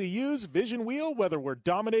exclusively use Vision Wheel, whether we're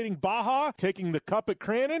dominating Baja, taking the cup at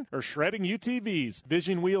Crandon, or shredding UTVs.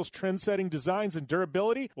 Vision Wheel's trend-setting designs and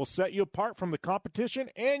durability will set you apart from the competition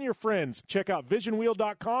and your friends. Check out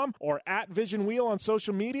visionwheel.com or at Vision Wheel on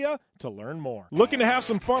social media to learn more. Looking to have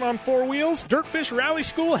some fun on four wheels? Dirtfish Rally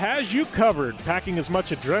School has you covered. Packing as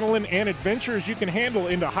much adrenaline and adventure as you can handle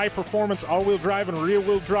into high-performance all-wheel drive and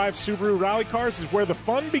rear-wheel drive Subaru rally cars is where the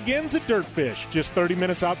fun begins at Dirtfish. Just 30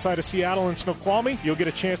 minutes outside of Seattle and Snoqualmie, you'll get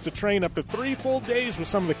a chance to train up to 3 full days with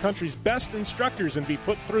some of the country's best instructors and be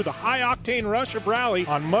put through the high-octane rush of rally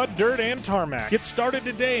on mud, dirt, and tarmac. Get started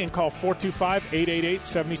today and call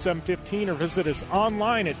 425-888-7715 or visit us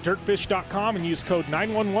online at dirtfish.com and use code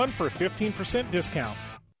 911 for a 15% discount.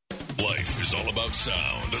 Life is all about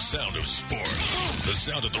sound, the sound of sports, the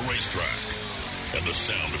sound at the racetrack, and the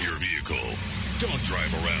sound of your vehicle. Don't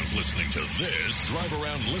drive around listening to this. Drive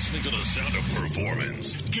around listening to the sound of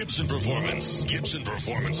performance. Gibson Performance. Gibson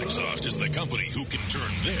Performance Exhaust is the company who can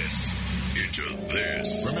turn this into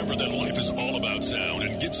this. Remember that life is all about sound,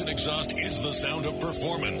 and Gibson Exhaust is the sound of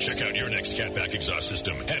performance. Check out your next catback exhaust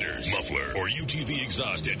system, headers, muffler, or UTV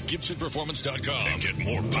exhaust at GibsonPerformance.com and get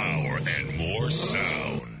more power and more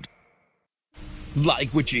sound. Like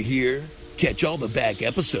what you hear? Catch all the back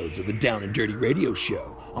episodes of the Down and Dirty Radio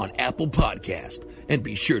Show on Apple Podcast, and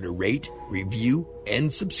be sure to rate, review,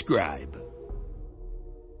 and subscribe.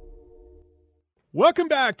 Welcome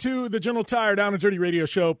back to the General Tire Down and Dirty Radio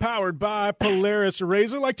Show, powered by Polaris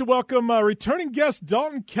Razor. I'd like to welcome returning guest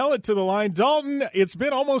Dalton Kellett to the line. Dalton, it's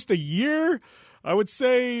been almost a year, I would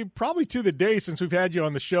say probably to the day, since we've had you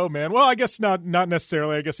on the show, man. Well, I guess not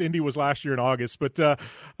necessarily. I guess Indy was last year in August. But,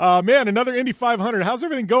 man, another Indy 500. How's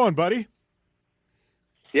everything going, buddy?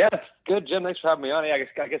 Yeah, it's good, Jim. Thanks for having me on. Yeah,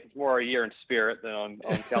 I guess it's more a year in spirit than on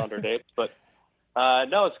calendar dates. But,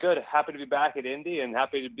 no, it's good. Happy to be back at Indy and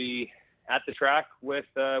happy to be at the track with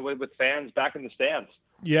fans back in the stands.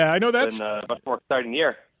 Yeah, I know that's been a much more exciting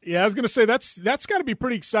year. Yeah, I was going to say that's got to be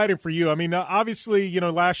pretty exciting for you. I mean, obviously,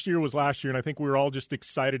 last year was last year, and I think we were all just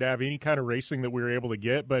excited to have any kind of racing that we were able to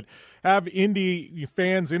get. But have Indy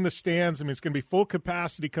fans in the stands. I mean, it's going to be full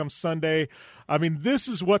capacity come Sunday. I mean, this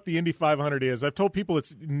is what the Indy 500 is. I've told people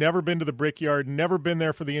it's never been to the Brickyard, never been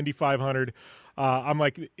there for the Indy 500. I'm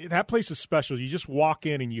like, that place is special. You just walk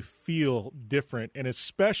in and you feel different, and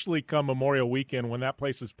especially come Memorial Weekend when that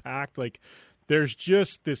place is packed, like, there's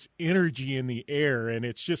just this energy in the air, and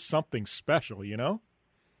it's just something special, Yeah.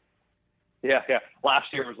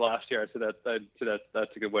 Last year was last year. So that's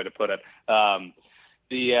a good way to put it.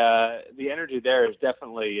 The energy there is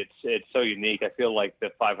definitely it's so unique. I feel like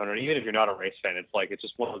the 500, even if you're not a race fan, it's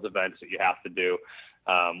just one of those events that you have to do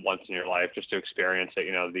once in your life just to experience it.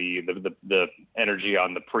 The energy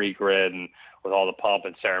on the pre-grid and with all the pomp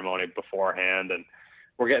and ceremony beforehand. And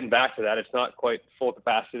we're getting back to that. It's not quite full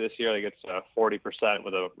capacity this year. Like it's 40%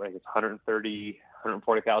 with it's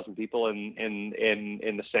 140,000 people in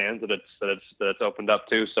the stands that it's opened up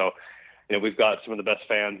to. So, we've got some of the best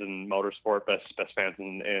fans in motorsport, best fans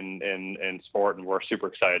in sport, and we're super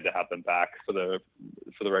excited to have them back for the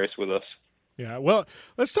race with us. Yeah. Well,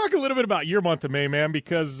 let's talk a little bit about your month of May, man,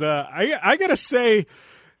 because I got to say,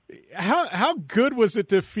 How good was it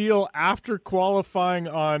to feel after qualifying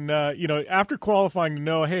to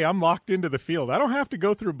know, hey, I'm locked into the field. I don't have to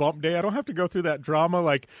go through bump day. I don't have to go through that drama.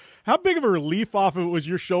 Like, how big of a relief off of it was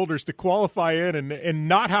your shoulders to qualify in and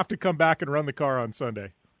not have to come back and run the car on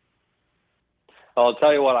Sunday? I'll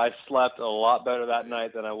tell you what, I slept a lot better that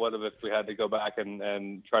night than I would have if we had to go back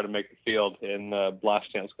and try to make the field in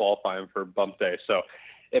last chance qualifying for bump day. So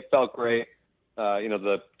it felt great.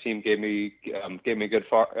 The team gave me a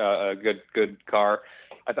good car.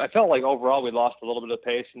 I felt like overall we lost a little bit of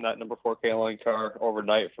pace in that number 4 K-Line car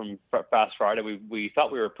overnight from Fast Friday. We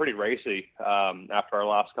thought we were pretty racy after our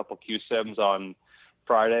last couple Q sims on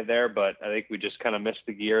Friday there, but I think we just kind of missed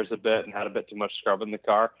the gears a bit and had a bit too much scrub in the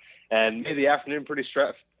car, and made the afternoon pretty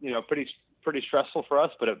stressful for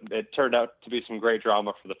us. But it turned out to be some great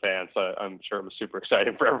drama for the fans. So I'm sure it was super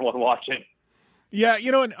exciting for everyone watching. Yeah,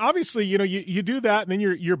 and obviously, you do that, and then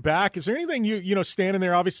you're back. Is there anything you standing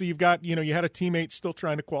there? Obviously, you've got you had a teammate still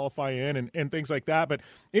trying to qualify in and things like that. But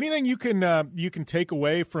anything you can take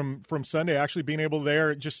away from Sunday, actually being able to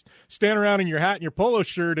there just stand around in your hat and your polo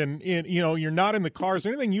shirt, and you're not in the car. Is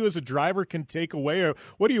there anything you as a driver can take away, or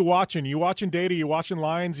what are you watching? Are you watching data? Are you watching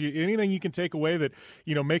lines? Anything you can take away that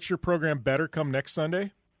makes your program better come next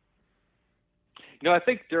Sunday? I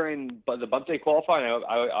think during the bump day qualifying,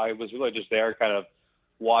 I was really just there kind of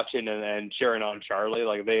watching and cheering on Charlie.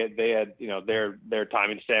 Like they had, their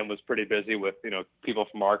timing stand was pretty busy with, people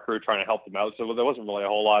from our crew trying to help them out. So there wasn't really a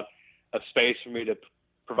whole lot of space for me to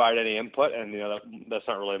provide any input. And, that's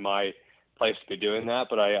not really my place to be doing that.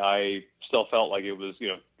 But I still felt like it was,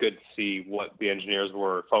 good to see what the engineers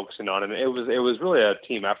were focusing on. And it was really a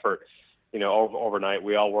team effort. overnight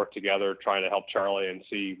we all worked together trying to help Charlie and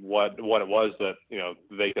see what it was that,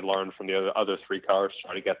 they could learn from the other 3 cars,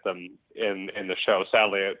 try to get them in the show.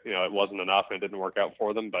 Sadly, it wasn't enough and it didn't work out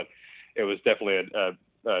for them, but it was definitely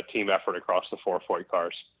a team effort across the 4 Foyt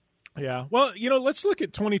cars. Yeah. Well, let's look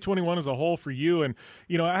at 2021 as a whole for you. And,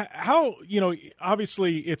 how,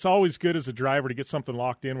 obviously it's always good as a driver to get something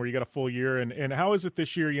locked in where you got a full year. And how is it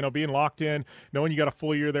this year, being locked in, knowing you got a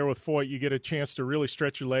full year there with Foyt, you get a chance to really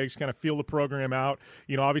stretch your legs, kind of feel the program out.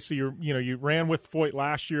 Obviously you ran with Foyt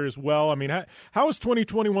last year as well. I mean, how is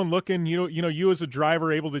 2021 looking? You as a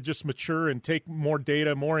driver able to just mature and take more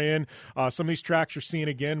data, more in some of these tracks you're seeing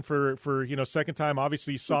again for second time.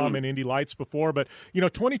 Obviously you saw them in Indy Lights before, but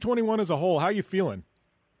 2021 as a whole, how are you feeling?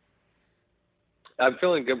 I'm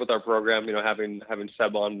feeling good with our program. Having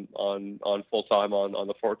Seb on full time on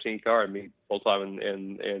the 14 car and me full time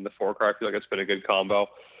in the 4 car, I feel like it's been a good combo.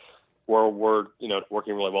 We're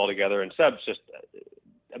working really well together, and Seb's just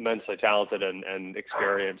immensely talented and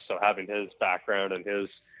experienced. So having his background and his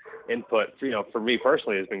input, for me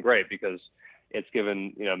personally, has been great because it's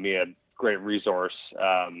given me a great resource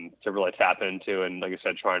to really tap into. And like I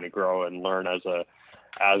said, trying to grow and learn as a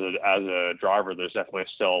driver, there's definitely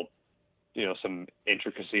still, some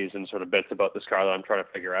intricacies and sort of bits about this car that I'm trying to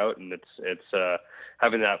figure out. And it's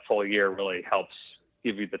having that full year really helps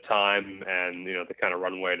give you the time and, the kind of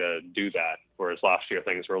runway to do that. Whereas last year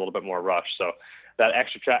things were a little bit more rushed. So that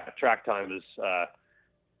extra track time is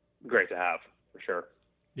great to have for sure.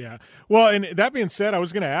 Yeah. Well, and that being said, I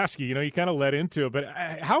was going to ask you, you kind of led into it, but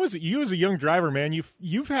how is it you as a young driver, man,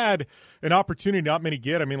 you've had an opportunity not many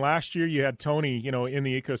get. I mean, last year you had Tony, in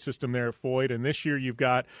the ecosystem there at Foyt, and this year you've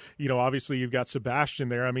got, obviously you've got Sebastian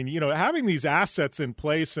there. I mean, having these assets in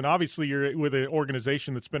place, and obviously you're with an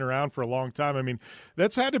organization that's been around for a long time. I mean,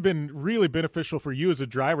 that's had to have been really beneficial for you as a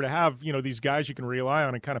driver to have, these guys you can rely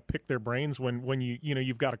on and kind of pick their brains when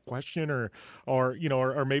you've got a question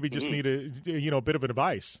or maybe just need a bit of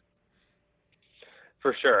advice.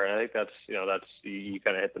 For sure. And I think that's you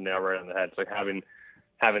kind of hit the nail right on the head. It's like having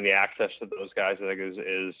the access to those guys, I think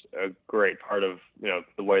is a great part of,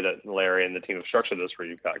 the way that Larry and the team have structured this, where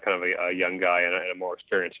you've got kind of a young guy and a more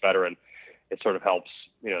experienced veteran. It sort of helps,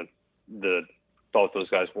 both those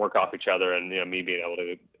guys work off each other, and, me being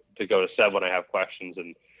able to go to Seb when I have questions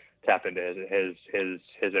and tap into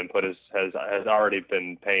his input has already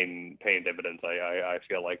been paying dividends. I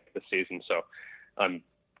feel like this season. So I'm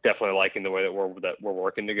definitely liking the way that we're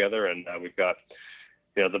working together, and we've got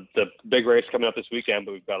the big race coming up this weekend,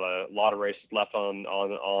 but we've got a lot of races left on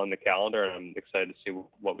the calendar, and I'm excited to see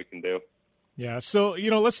what we can do. Yeah, so,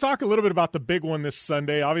 let's talk a little bit about the big one this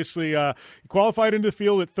Sunday. Obviously, you qualified into the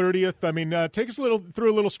field at 30th. I mean, take us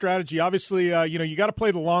through a little strategy. Obviously, you got to play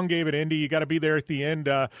the long game at Indy. You got to be there at the end.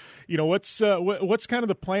 What's kind of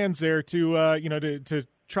the plans there to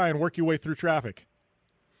try and work your way through traffic?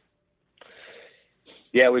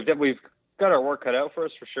 Yeah, we've got our work cut out for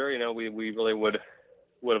us for sure. We really would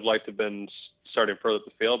have liked to have been starting further up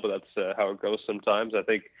the field, but that's how it goes sometimes. I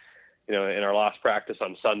think, in our last practice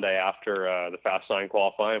on Sunday after the Fast 9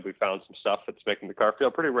 qualifying, we found some stuff that's making the car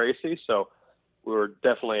feel pretty racy. So we were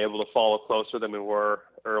definitely able to follow closer than we were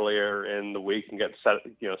earlier in the week and get set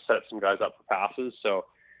some guys up for passes. So,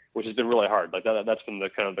 which has been really hard. Like that's been the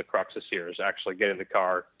kind of the crux this year, is actually getting the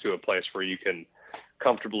car to a place where you can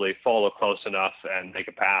comfortably follow close enough and make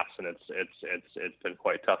a pass, and it's been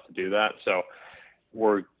quite tough to do that. So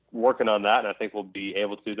we're working on that, and I think we'll be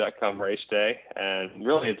able to do that come race day. And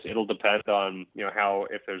really, it'll depend on how,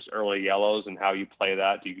 if there's early yellows and how you play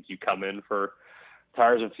that. Do you come in for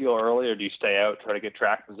tires and fuel early, or do you stay out, try to get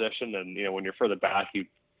track position? And when you're further back, you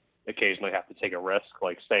occasionally have to take a risk,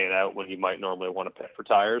 like staying out when you might normally want to pit for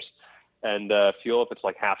tires and fuel if it's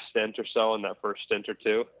like half stint or so in that first stint or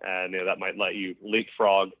two, and that might let you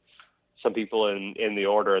leapfrog some people in the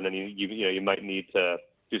order, and then you might need to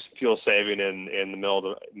do some fuel saving in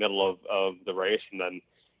the middle of the race, and then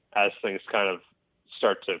as things kind of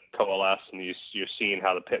start to coalesce and you're seeing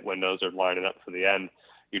how the pit windows are lining up for the end,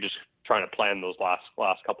 you're just trying to plan those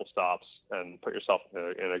last couple stops and put yourself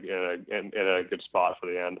in a good spot for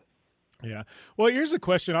the end. Yeah. Well, here's a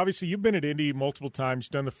question. Obviously, you've been at Indy multiple times.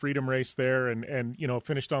 You've done the Freedom race there and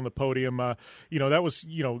finished on the podium. That was,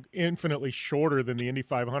 infinitely shorter than the Indy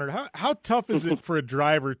 500. How tough is it for a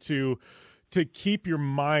driver to keep your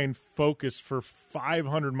mind focused for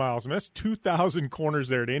 500 miles? I mean, that's 2,000 corners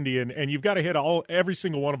there at Indy, and you've got to hit every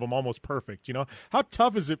single one of them almost perfect. How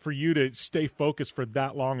tough is it for you to stay focused for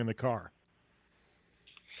that long in the car?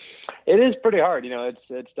 It is pretty hard.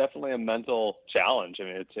 It's definitely a mental challenge. I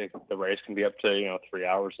mean, the race can be up to 3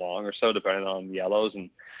 hours long or so, depending on the yellows, and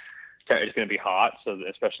it's going to be hot. So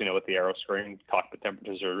especially, with the aero screen, cockpit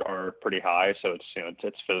temperatures are pretty high. So it's,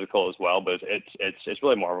 it's physical as well, but it's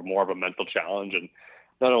really more of a mental challenge. And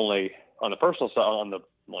not only on the personal side, on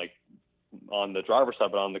the driver's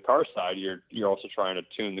side, but on the car side, you're also trying to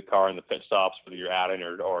tune the car in the pit stops, whether you're adding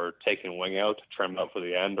or taking wing out to trim out for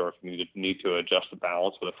the end, or if you need to adjust the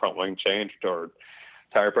balance with a front wing change or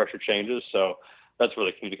tire pressure changes. So that's where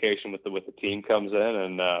the communication with the team comes in.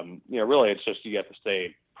 And, really it's just, you have to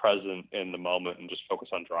stay present in the moment and just focus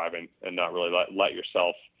on driving and not really let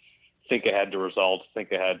yourself think ahead to results,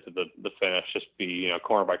 think ahead to the finish, just be,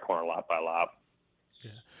 corner by corner, lap by lap.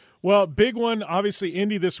 Yeah. Well, big one, obviously,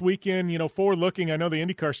 Indy this weekend. Forward-looking, I know the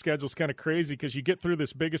IndyCar schedule is kind of crazy because you get through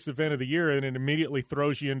this biggest event of the year and it immediately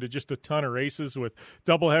throws you into just a ton of races with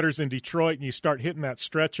doubleheaders in Detroit, and you start hitting that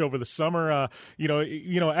stretch over the summer.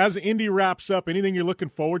 As Indy wraps up, anything you're looking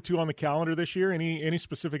forward to on the calendar this year? Any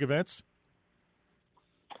specific events?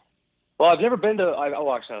 Well, I've never been to.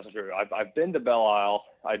 Actually, that's not true. I've been to Belle Isle.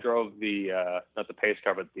 I drove the not the pace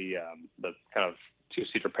car, but the kind of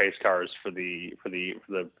two-seater pace cars for the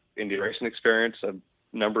Indy racing experience a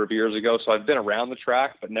number of years ago. So I've been around the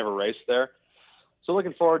track, but never raced there. So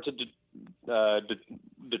looking forward to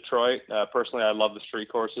Detroit. Personally, I love the street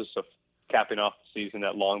courses. So capping off the season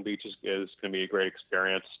at Long Beach is going to be a great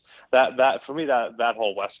experience. That for me, that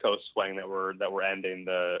whole West Coast swing that we're ending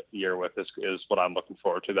the year with is what I'm looking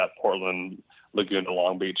forward to. That Portland, Laguna,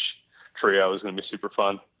 Long Beach trio is going to be super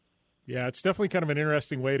fun. Yeah, it's definitely kind of an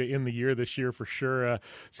interesting way to end the year this year for sure.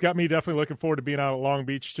 It's got me definitely looking forward to being out at Long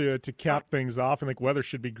Beach to cap things off. I think weather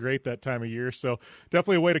should be great that time of year, so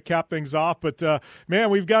definitely a way to cap things off. But, man,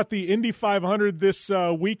 we've got the Indy 500 this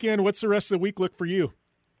weekend. What's the rest of the week look for you?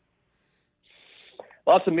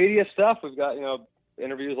 Lots of media stuff. We've got,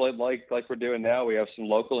 interviews like we're doing now. We have some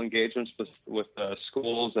local engagements with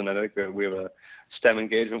schools, and I think we have a STEM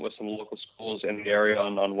engagement with some local schools in the area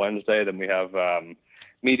on Wednesday. Then we have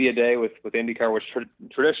media day with IndyCar, which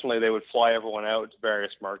traditionally they would fly everyone out to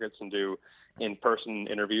various markets and do in-person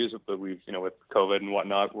interviews, but we've, with COVID and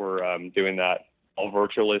whatnot, we're doing that all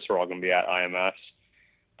virtually, so we're all going to be at IMS.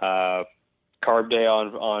 Carb day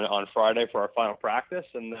on Friday for our final practice,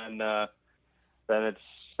 and then it's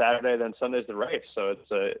Saturday, then Sunday's the race. So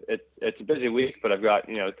it's a busy week, but I've got,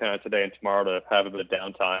 kind of today and tomorrow to have a bit of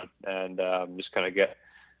downtime and just kind of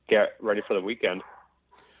get ready for the weekend.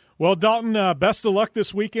 Well, Dalton, best of luck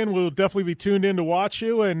this weekend. We'll definitely be tuned in to watch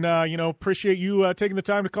you, and appreciate you taking the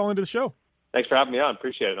time to call into the show. Thanks for having me on.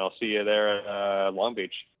 Appreciate it. And I'll see you there at Long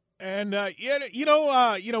Beach. And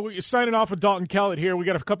we're signing off with Dalton Kellett here. We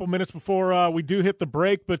got a couple minutes before we do hit the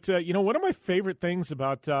break. But one of my favorite things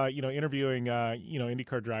about interviewing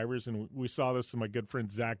IndyCar drivers, and we saw this with my good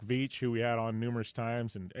friend Zach Veach, who we had on numerous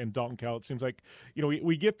times, and Dalton Kellett. Seems like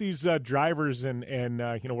we get these drivers, and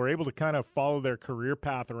we're able to kind of follow their career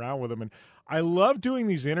path around with them. And I love doing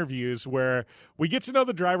these interviews where we get to know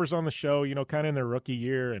the drivers on the show, kind of in their rookie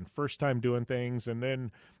year and first time doing things, and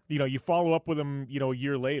then you follow up with them, a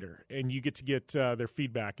year later, and you get to get their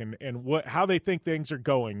feedback and how they think things are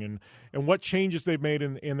going and what changes they've made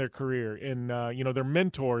in their career and, their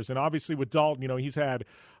mentors. And obviously with Dalton, he's had,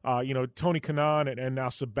 Tony Kanaan and now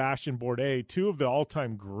Sebastian Bourdais, two of the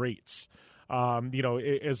all-time greats,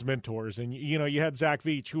 as mentors. And, you had Zach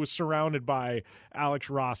Veach, who was surrounded by Alex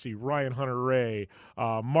Rossi, Ryan Hunter-Reay,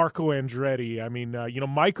 Marco Andretti,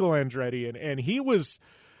 Michael Andretti, and he was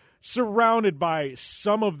surrounded by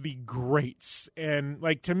some of the greats. And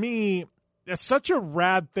to me, that's such a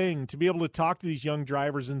rad thing to be able to talk to these young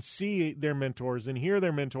drivers and see their mentors and hear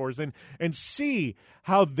their mentors and see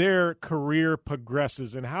how their career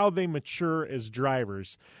progresses and how they mature as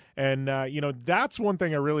drivers. And, that's one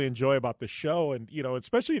thing I really enjoy about the show. And,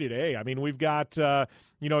 especially today, we've got, a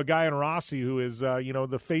guy in Rossi who is,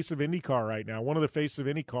 the face of IndyCar right now, one of the faces of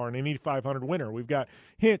IndyCar, an Indy 500 winner. We've got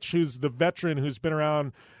Hinch, who's the veteran who's been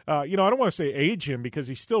around, I don't want to say age him because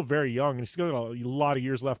he's still very young and he's still got a lot of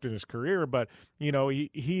years left in his career, but,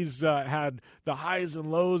 he's had the highs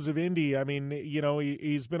and lows of Indy.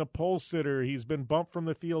 He's been a pole sitter. He's been bumped from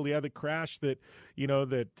the field. He had the crash that,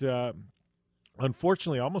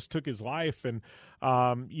 unfortunately almost took his life. And,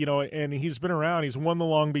 and he's been around. He's won the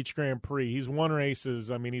Long Beach Grand Prix. He's won races.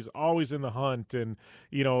 He's always in the hunt. And,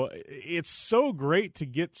 it's so great to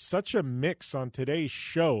get such a mix on today's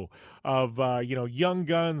show of, young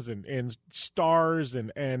guns and stars.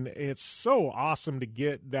 And it's so awesome to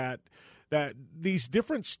get that these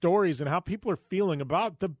different stories and how people are feeling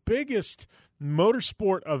about the biggest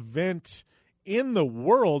motorsport event in the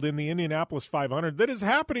world in the Indianapolis 500 that is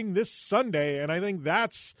happening this Sunday. And I think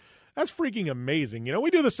that's That's freaking amazing. You know,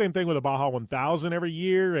 we do the same thing with the Baja 1000 every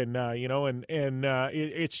year, and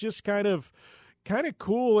it's just kind of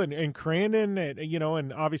cool. And Crandon,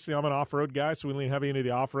 and obviously I'm an off-road guy, so we lean heavy into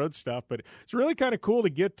the off-road stuff. But it's really kind of cool to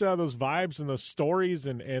get those vibes and those stories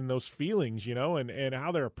and those feelings, and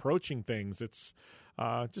how they're approaching things. It's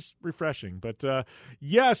just refreshing. But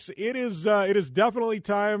yes, it is definitely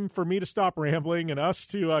time for me to stop rambling and us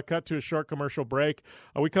to cut to a short commercial break.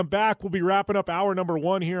 We come back, we'll be wrapping up hour number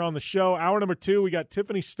 1 here on the show. Hour number 2, we got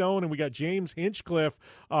Tiffany Stone and we got James Hinchcliffe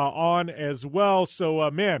on as well. So,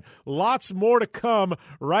 man, lots more to come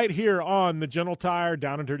right here on the General Tire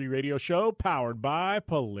Down and Dirty Radio Show, powered by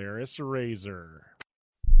Polaris Razor.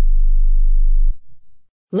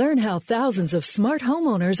 Learn how thousands of smart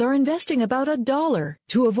homeowners are investing about $1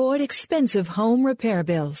 to avoid expensive home repair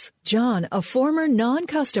bills. John, a former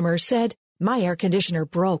non-customer, said, "My air conditioner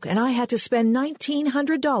broke and I had to spend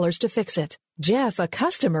 $1,900 to fix it." Jeff, a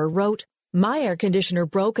customer, wrote, "My air conditioner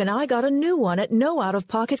broke and I got a new one at no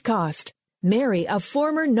out-of-pocket cost." Mary, a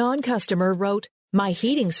former non-customer, wrote, "My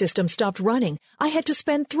heating system stopped running. I had to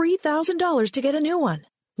spend $3,000 to get a new one."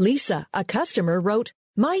 Lisa, a customer, wrote,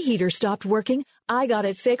 "My heater stopped working. I got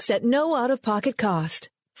it fixed at no out-of-pocket cost."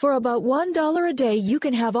 For about $1 a day, you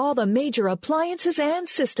can have all the major appliances and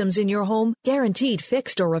systems in your home guaranteed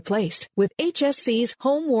fixed or replaced with HSC's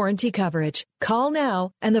home warranty coverage. Call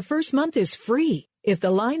now, and the first month is free. If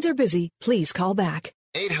the lines are busy, please call back.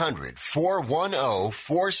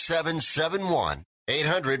 800-410-4771.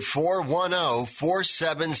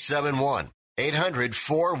 800-410-4771.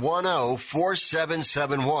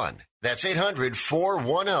 800-410-4771. That's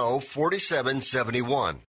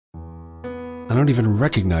 800-410-4771. I don't even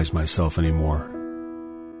recognize myself anymore.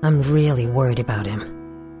 I'm really worried about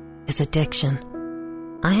him. His addiction.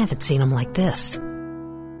 I haven't seen him like this.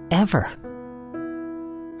 Ever.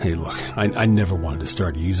 Hey, look, I never wanted to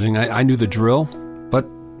start using. I knew the drill, but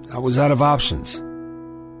I was out of options.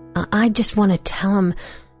 I just want to tell him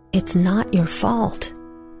it's not your fault.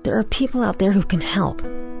 There are people out there who can help.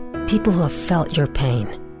 People who have felt your pain.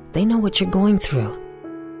 They know what you're going through.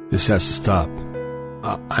 This has to stop.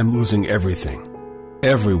 I'm losing everything.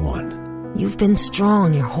 Everyone. You've been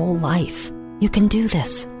strong your whole life. You can do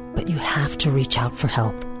this, but you have to reach out for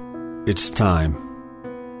help. It's time.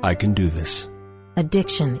 I can do this.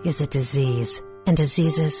 Addiction is a disease, and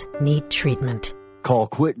diseases need treatment. Call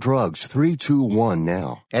Quit Drugs 321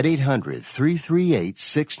 now at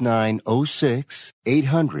 800-338-6906.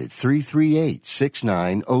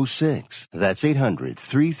 800-338-6906. That's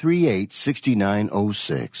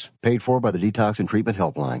 800-338-6906. Paid for by the Detox and Treatment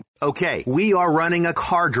Helpline. Okay, we are running a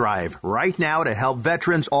car drive right now to help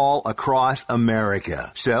veterans all across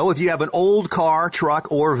America. So if you have an old car,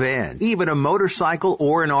 truck, or van, even a motorcycle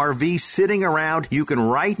or an RV sitting around, you can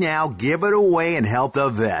right now give it away and help the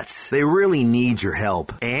vets. They really need your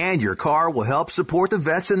help. And your car will help support the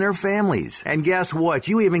vets and their families. And guess what?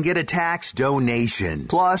 You even get a tax donation.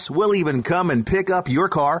 Plus, we'll even come and pick up your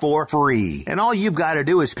car for free. And all you've got to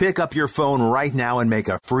do is pick up your phone right now and make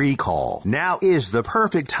a free call. Now is the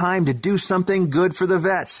perfect time to do something good for the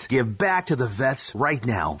vets. Give back to the vets right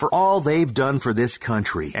now for all they've done for this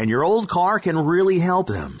country. And your old car can really help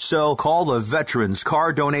them. So call the Veterans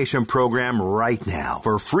Car Donation Program right now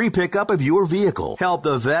for free pickup of your vehicle. Help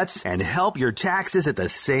the vets and help your taxes at the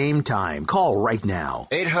same time. Call right now.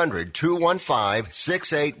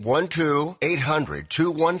 800-215-6812.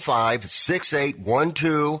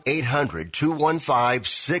 800-215-6812.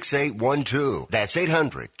 800-215-6812. That's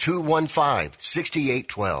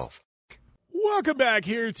 800-215-6812. Welcome back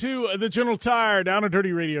here to the General Tire Down and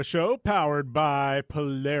Dirty Radio Show, powered by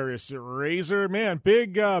Polaris Razor. Man,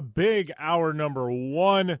 big hour number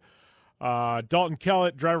 1. Dalton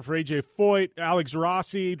Kellett, driver for AJ Foyt, Alex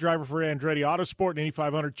Rossi, driver for Andretti Autosport, and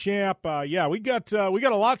 8500 champ. We got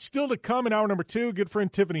a lot still to come in hour number 2. Good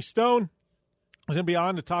friend Tiffany Stone is going to be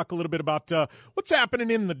on to talk a little bit about what's happening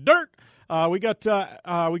in the dirt. We got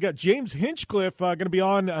James Hinchcliffe going to be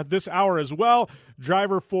on this hour as well,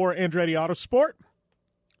 driver for Andretti Autosport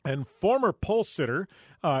and former pole sitter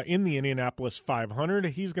in the Indianapolis 500.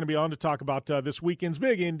 He's going to be on to talk about this weekend's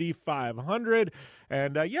big Indy 500.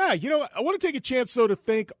 And, I want to take a chance, though, to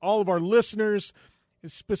thank all of our listeners.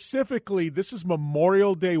 Specifically, this is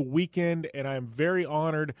Memorial Day weekend, and I'm very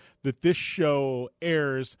honored that this show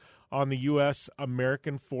airs on the U.S.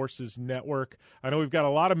 American Forces Network. I know we've got a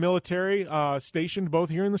lot of military stationed both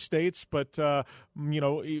here in the States, but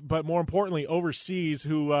more importantly overseas,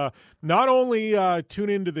 who not only tune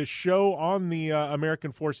into this show on the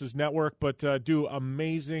American Forces Network, but do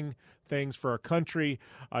amazing things for our country.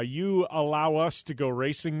 You allow us to go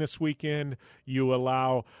racing this weekend. You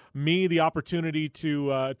allow me the opportunity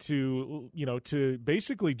to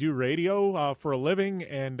basically do radio for a living.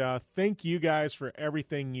 And thank you guys for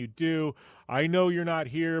everything you do. I know you're not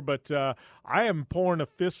here, but I am pouring a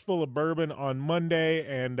fistful of bourbon on Monday,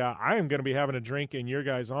 and I am going to be having a drink in your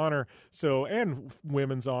guys' honor, and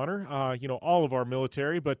women's honor, all of our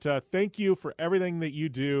military. But thank you for everything that you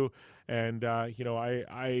do. And I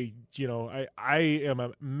am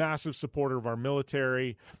a massive supporter of our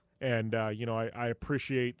military. And, I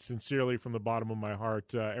appreciate sincerely from the bottom of my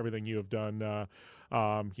heart everything you have done,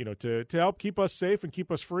 to help keep us safe and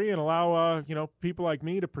keep us free and allow, people like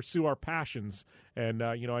me to pursue our passions. And,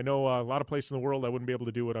 I know a lot of places in the world I wouldn't be able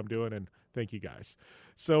to do what I'm doing, and thank you guys.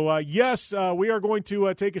 So, yes, we are going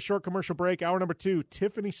to take a short commercial break. Hour number 2,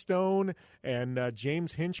 Tiffany Stone and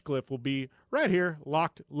James Hinchcliffe will be right here,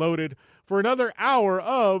 locked, loaded, for another hour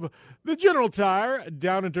of the General Tire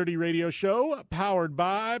Down and Dirty Radio Show, powered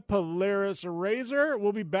by Polaris Razor.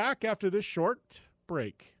 We'll be back after this short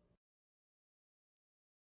break.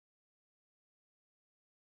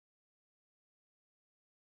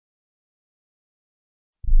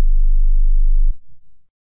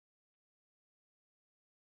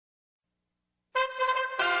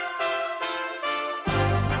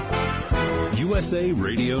 USA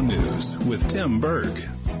Radio News with Tim Berg.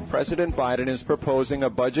 President Biden is proposing a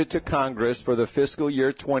budget to Congress for the fiscal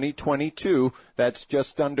year 2022 that's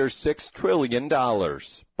just under $6 trillion.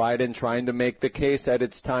 Biden trying to make the case that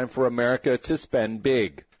it's time for America to spend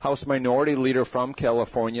big. House Minority Leader from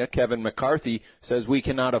California, Kevin McCarthy, says we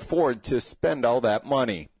cannot afford to spend all that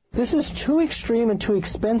money. This is too extreme and too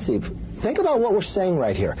expensive. Think about what we're saying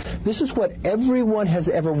right here. This is what everyone has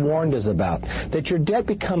ever warned us about, that your debt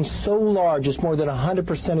becomes so large it's more than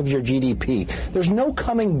 100% of your GDP. There's no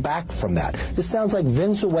coming back from that. This sounds like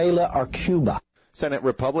Venezuela or Cuba. Senate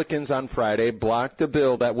Republicans on Friday blocked a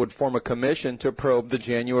bill that would form a commission to probe the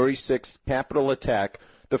January 6th Capitol attack,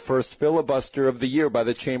 the first filibuster of the year by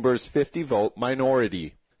the chamber's 50-vote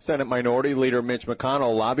minority. Senate Minority Leader Mitch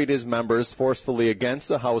McConnell lobbied his members forcefully against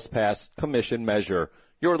the House-passed commission measure.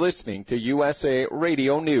 You're listening to USA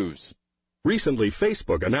Radio News. Recently,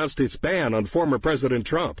 Facebook announced its ban on former President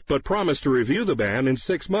Trump, but promised to review the ban in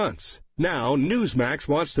 6 months. Now, Newsmax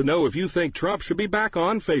wants to know if you think Trump should be back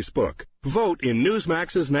on Facebook. Vote in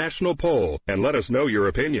Newsmax's national poll and let us know your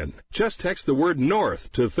opinion. Just text the word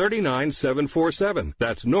NORTH to 39747.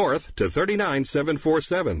 That's NORTH to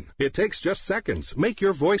 39747. It takes just seconds. Make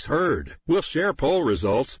your voice heard. We'll share poll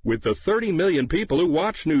results with the 30 million people who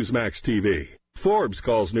watch Newsmax TV. Forbes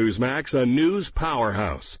calls Newsmax a news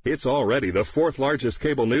powerhouse. It's already the 4th largest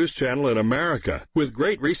cable news channel in America, with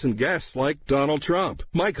great recent guests like Donald Trump,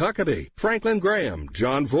 Mike Huckabee, Franklin Graham,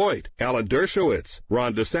 John Voight, Alan Dershowitz,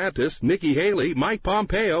 Ron DeSantis, Nikki Haley, Mike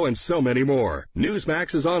Pompeo, and so many more.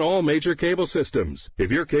 Newsmax is on all major cable systems. If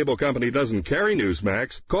your cable company doesn't carry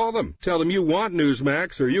Newsmax, call them. Tell them you want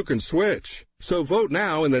Newsmax or you can switch. So vote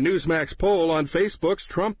now in the Newsmax poll on Facebook's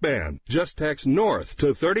Trump ban. Just text NORTH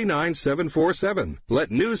to 39747.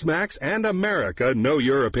 Let Newsmax and America know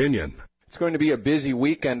your opinion. It's going to be a busy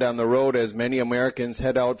weekend on the road as many Americans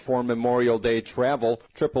head out for Memorial Day travel.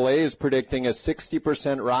 AAA is predicting a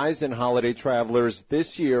 60% rise in holiday travelers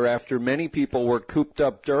this year after many people were cooped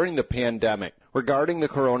up during the pandemic. Regarding the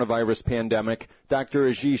coronavirus pandemic, Dr.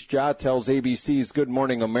 Ashish Jha tells ABC's Good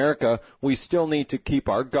Morning America we still need to keep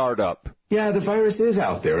our guard up. Yeah, the virus is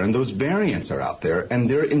out there, and those variants are out there, and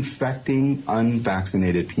they're infecting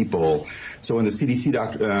unvaccinated people. So when the CDC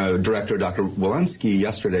director, Dr. Walensky,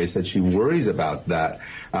 yesterday said she worries about that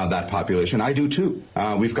population, I do too.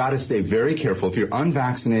 We've got to stay very careful. If you're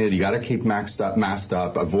unvaccinated, you got to keep masked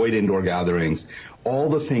up, avoid indoor gatherings, all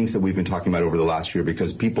the things that we've been talking about over the last year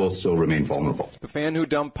because people still remain vulnerable. The fan who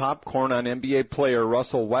dumped popcorn on NBA player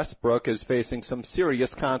Russell Westbrook is facing some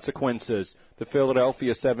serious consequences. The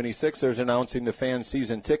Philadelphia 76ers announcing the fan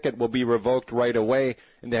season ticket will be revoked right away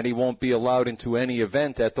and that he won't be allowed into any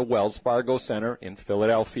event at the Wells Fargo Center in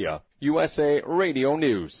Philadelphia. USA Radio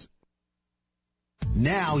News.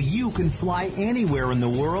 Now you can fly anywhere in the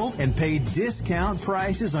world and pay discount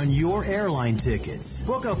prices on your airline tickets.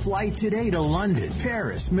 Book a flight today to London,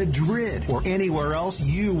 Paris, Madrid, or anywhere else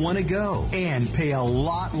you want to go and pay a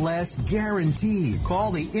lot less guaranteed.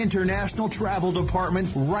 Call the International Travel Department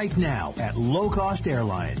right now at Low Cost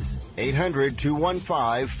Airlines.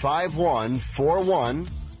 800-215-5141.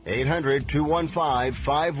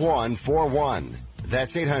 800-215-5141.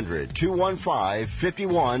 That's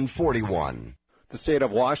 800-215-5141. The state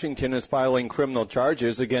of Washington is filing criminal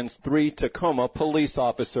charges against 3 Tacoma police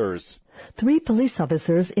officers. 3 police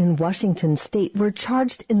officers in Washington state were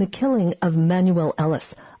charged in the killing of Manuel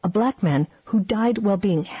Ellis, a black man who died while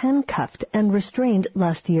being handcuffed and restrained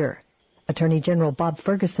last year. Attorney General Bob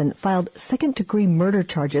Ferguson filed second-degree murder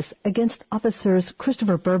charges against officers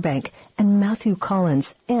Christopher Burbank and Matthew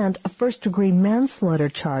Collins and a first-degree manslaughter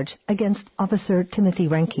charge against Officer Timothy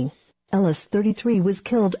Ranking. Ellis, 33, was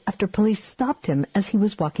killed after police stopped him as he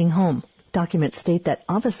was walking home. Documents state that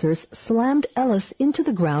officers slammed Ellis into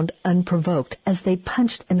the ground unprovoked as they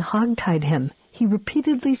punched and hogtied him. He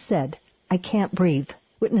repeatedly said, "I can't breathe."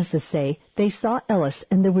 Witnesses say they saw Ellis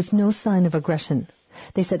and there was no sign of aggression.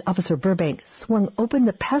 They said Officer Burbank swung open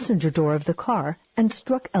the passenger door of the car and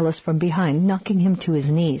struck Ellis from behind, knocking him to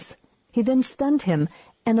his knees. He then stunned him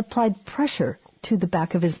and applied pressure to the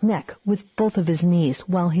back of his neck with both of his knees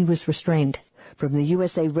while he was restrained. From the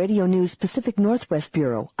USA Radio News Pacific Northwest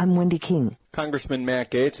Bureau, I'm Wendy King. Congressman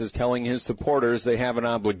Matt Gaetz is telling his supporters they have an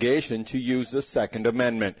obligation to use the Second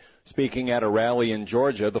Amendment. Speaking at a rally in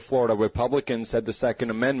Georgia, the Florida Republican said the Second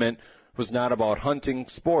Amendment was not about hunting,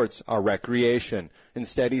 sports, or recreation.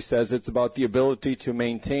 Instead, he says it's about the ability to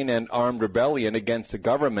maintain an armed rebellion against the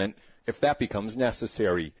government if that becomes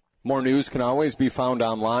necessary. More news can always be found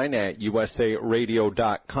online at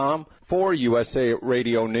usaradio.com. For USA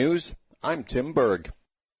Radio News, I'm Tim Berg.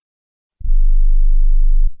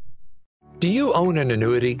 Do you own an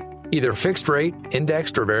annuity, either fixed rate,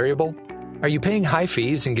 indexed, or variable? Are you paying high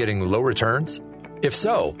fees and getting low returns? If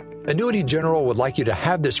so, Annuity General would like you to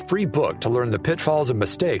have this free book to learn the pitfalls and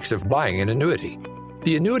mistakes of buying an annuity.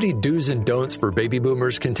 The Annuity Do's and Don'ts for Baby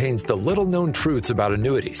Boomers contains the little-known truths about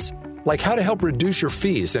annuities, like how to help reduce your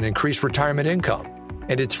fees and increase retirement income.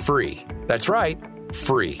 And it's free. That's right,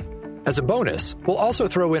 free. As a bonus, we'll also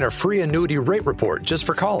throw in a free annuity rate report just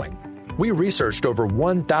for calling. We researched over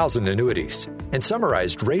 1,000 annuities and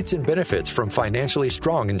summarized rates and benefits from financially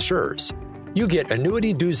strong insurers. You get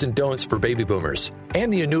Annuity Do's and Don'ts for Baby Boomers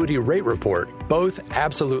and the Annuity Rate Report, both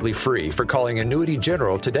absolutely free for calling Annuity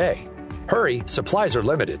General today. Hurry, supplies are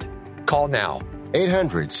limited. Call now.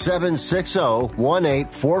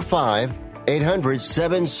 800-760-1845.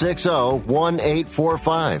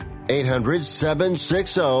 800-760-1845.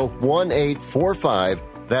 800-760-1845.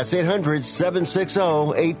 That's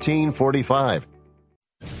 800-760-1845.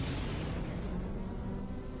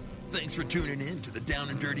 Thanks for tuning in to the Down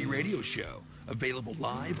and Dirty Radio Show, available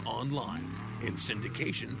live online in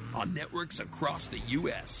syndication on networks across the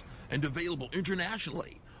U.S. and available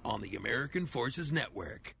internationally on the American Forces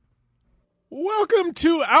Network. Welcome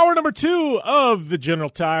to hour number 2 of the General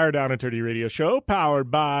Tire Down and Dirty Radio Show,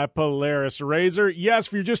 powered by Polaris Razor. Yes,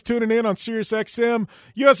 if you're just tuning in on SiriusXM,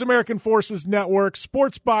 U.S. American Forces Network,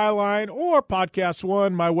 Sports Byline, or Podcast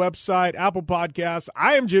One, my website, Apple Podcasts,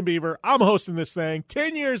 I am Jim Beaver. I'm hosting this thing.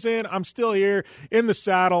 10 years in, I'm still here in the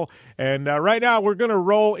saddle. And right now, we're going to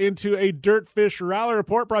roll into a Dirtfish Rally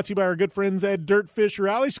Report brought to you by our good friends at Dirtfish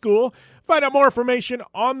Rally School. Find out more information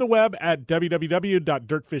on the web at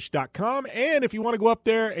www.dirtfish.com. And if you want to go up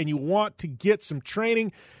there and you want to get some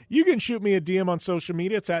training, you can shoot me a DM on social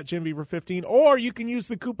media. It's at JimBeaver15. Or you can use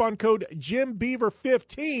the coupon code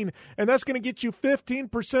JimBeaver15, and that's going to get you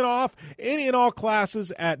 15% off any and all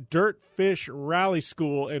classes at Dirtfish Rally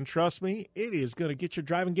School. And trust me, it is going to get your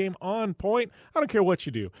driving game on point. I don't care what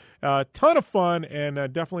you do. Ton of fun and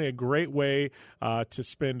definitely a great way to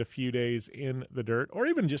spend a few days in the dirt, or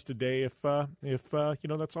even just a day if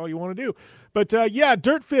that's all you want to do. But yeah,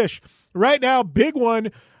 Dirtfish right now, big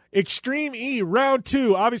one. Extreme E, round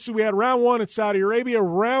 2. Obviously, we had round 1 in Saudi Arabia.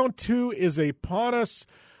 Round 2 is upon us,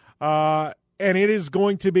 and it is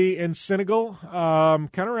going to be in Senegal. Kind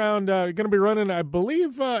of around, going to be running, I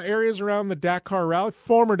believe, areas around the Dakar Rally,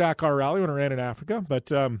 former Dakar Rally when I ran in Africa.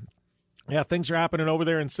 But yeah, things are happening over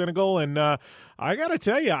there in Senegal, and I got to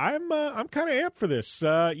tell you, I'm kind of amped for this.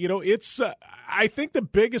 It's I think the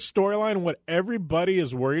biggest storyline, what everybody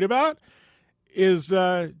is worried about, is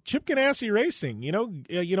Chip Ganassi Racing.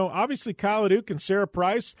 Obviously Kyle LeDuc and Sarah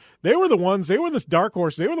Price, they were the dark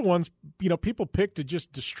horse. They were the ones, people picked to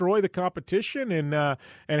just destroy the competition and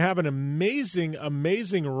have an amazing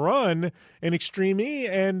run in Extreme E.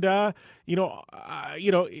 And,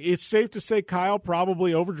 it's safe to say Kyle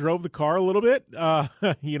probably overdrove the car a little bit.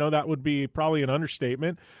 That would be probably an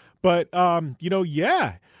understatement. But,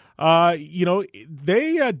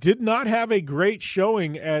 they did not have a great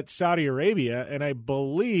showing at Saudi Arabia, and I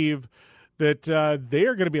believe that they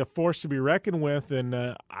are going to be a force to be reckoned with,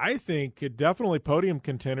 and I think definitely podium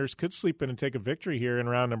contenders could sleep in and take a victory here in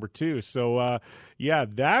round number 2. So,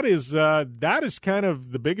 that is kind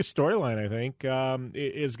of the biggest storyline, I think,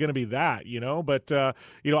 is going to be that, But,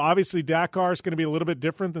 obviously Dakar is going to be a little bit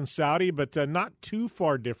different than Saudi, but not too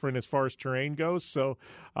far different as far as terrain goes. So,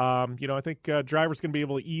 I think drivers going to be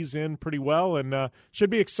able to ease in pretty well and should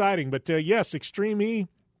be exciting. But, yes, Extreme E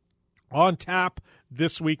on tap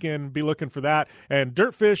this weekend. Be looking for that. And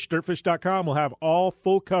dirtfish.com will have all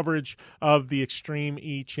full coverage of the Extreme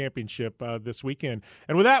E Championship this weekend.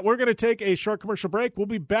 And with that, we're going to take a short commercial break. We'll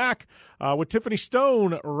be back with Tiffany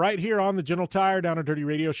Stone right here on the General Tire Down and Dirty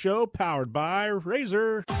Radio Show, powered by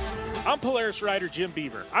Razor. I'm Polaris rider Jim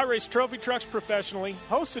Beaver. I race trophy trucks professionally,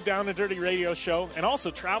 host a Down and Dirty Radio Show, and also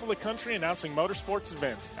travel the country announcing motorsports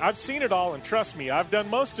events. I've seen it all, and trust me, I've done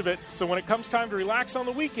most of it. So when it comes time to relax on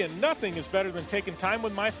the weekend, nothing is better than taking time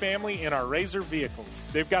with my family in our Razor vehicles.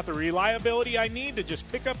 They've got the reliability I need to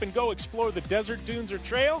just pick up and go explore the desert, dunes, or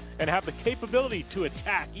trail, and have the capability to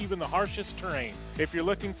attack even the harshest terrain. If you're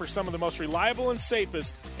looking for some of the most reliable and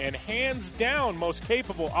safest, and hands down most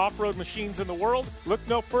capable off-road machines in the world, look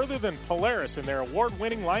no further than Polaris and their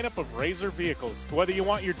award-winning lineup of Razor vehicles. Whether you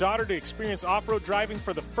want your daughter to experience off-road driving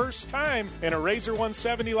for the first time in a Razor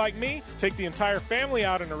 170 like me, take the entire family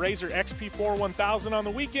out in a Razor XP4 1000 on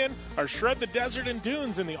the weekend, or shred the desert and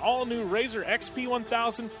dunes in the all-new Razor XP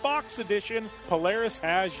 1000 Fox Edition, Polaris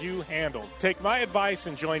has you handled. Take my advice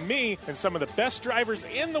and join me and some of the best drivers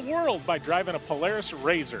in the world by driving a Polaris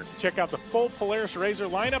Razor. Check out the full Polaris Razor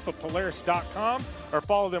lineup at Polaris.com or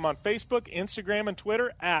follow them on Facebook, Instagram, and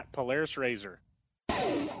Twitter at Polaris Razor.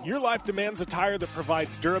 Your life demands a tire that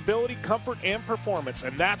provides durability, comfort, and performance,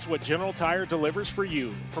 and that's what General Tire delivers for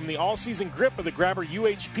you. From the all-season grip of the Grabber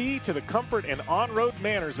UHP to the comfort and on-road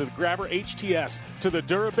manners of the Grabber HTS to the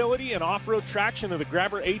durability and off-road traction of the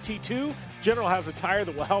Grabber AT2, General has a tire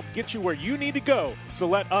that will help get you where you need to go. So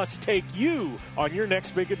let us take you on your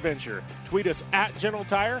next big adventure. Tweet us at General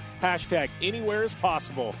Tire, hashtag anywhere is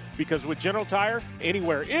possible, because with General Tire,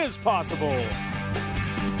 anywhere is possible.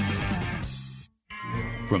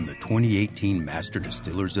 From the 2018 Master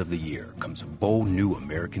Distillers of the Year comes a bold new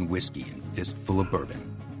American whiskey and fistful of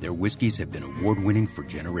bourbon. Their whiskeys have been award-winning for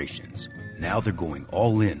generations. Now they're going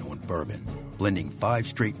all in on bourbon, blending 5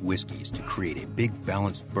 straight whiskeys to create a big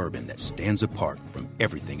balanced bourbon that stands apart from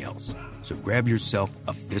everything else. So grab yourself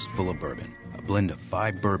a fistful of bourbon, a blend of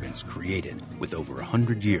 5 bourbons created with over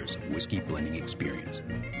 100 years of whiskey blending experience.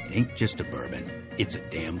 It ain't just a bourbon, it's a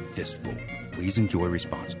damn fistful. Please enjoy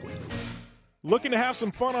responsibly. Looking to have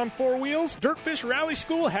some fun on 4 wheels? Dirtfish Rally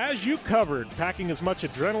School has you covered. Packing as much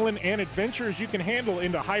adrenaline and adventure as you can handle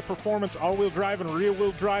into high-performance all-wheel drive and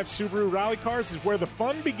rear-wheel drive Subaru rally cars is where the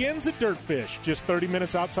fun begins at Dirtfish. Just 30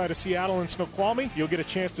 minutes outside of Seattle in Snoqualmie, you'll get a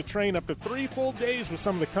chance to train up to 3 full days with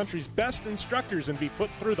some of the country's best instructors and be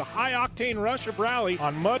put through the high-octane rush of rally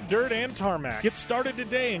on mud, dirt, and tarmac. Get started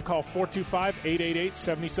today and call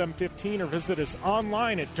 425-888-7715 or visit us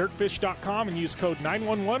online at dirtfish.com and use code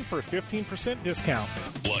 911 for a 15% discount.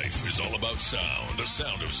 Life is all about sound, the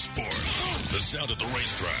sound of sports, the sound at the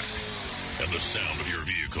racetrack, and the sound of your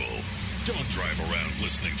vehicle. Don't drive around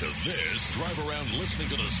listening to this. Drive around listening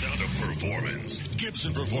to the sound of performance.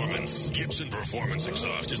 Gibson Performance. Gibson Performance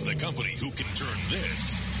Exhaust is the company who can turn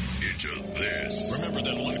this into this. Remember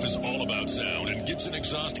that life is all about sound, and Gibson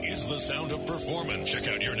Exhaust is the sound of performance. Check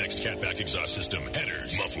out your next catback exhaust system,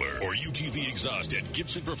 headers, muffler, or UTV exhaust at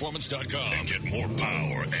GibsonPerformance.com and get more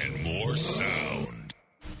power and more sound.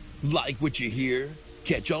 Like what you hear?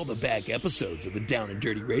 Catch all the back episodes of the Down and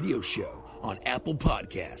Dirty Radio Show on Apple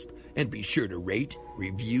Podcast, and be sure to rate,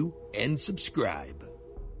 review, and subscribe.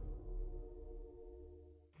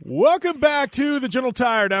 Welcome back to the General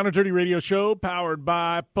Tire Down and Dirty Radio Show, powered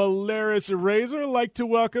by Polaris Razor. I'd like to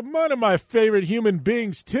welcome one of my favorite human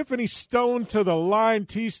beings, Tiffany Stone, to the line.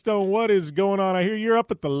 T-Stone, what is going on? I hear you're up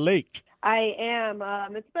at the lake. I am.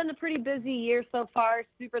 It's been a pretty busy year so far.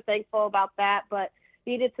 Super thankful about that, but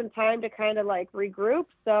needed some time to kind of like regroup.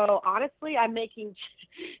 So honestly, I'm making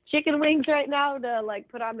chicken wings right now to like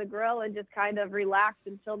put on the grill and just kind of relax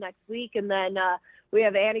until next week. And then we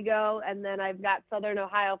have Antigo, and then I've got Southern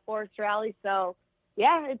Ohio Forest Rally. So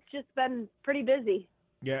yeah, it's just been pretty busy.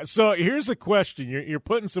 Yeah, so here's a question. You're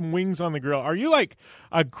putting some wings on the grill. Are you like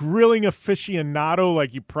a grilling aficionado,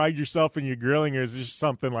 like you pride yourself in your grilling, or is this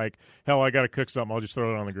something like, hell, I got to cook something, I'll just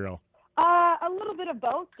throw it on the grill? A little bit of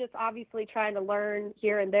both, just obviously trying to learn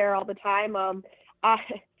here and there all the time.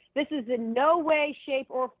 This is in no way, shape,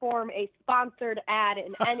 or form a sponsored ad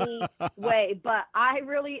in any way, but I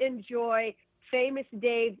really enjoy Famous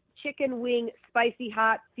Dave's chicken wing, spicy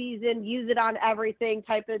hot, seasoned, use it on everything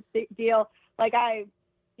type of deal. Like I've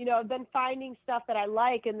been finding stuff that I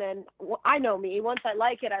like, and then I know me. Once I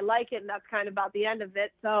like it, and that's kind of about the end of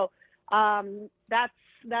it. So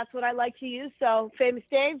that's what I like to use. So Famous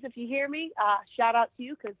Dave's, if you hear me, shout out to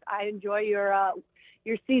you because I enjoy your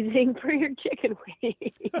seasoning for your chicken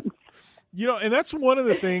wings. And that's one of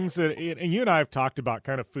the things that, and you and I have talked about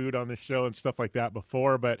kind of food on this show and stuff like that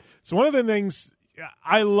before, but so one of the things,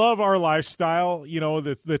 I love our lifestyle,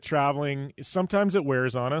 the traveling, sometimes it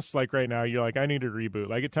wears on us. Like right now, you're like, I need a reboot.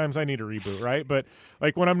 Like at times I need a reboot, right? But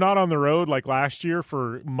like when I'm not on the road, like last year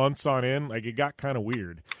for months on end, like it got kind of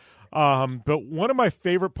weird. But one of my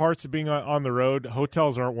favorite parts of being on the road,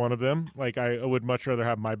 hotels aren't one of them. Like I would much rather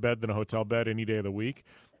have my bed than a hotel bed any day of the week.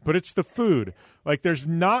 But it's the food. Like there's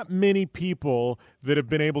not many people that have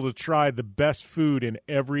been able to try the best food in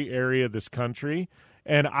every area of this country.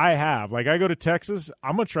 And I have. Like I go to Texas,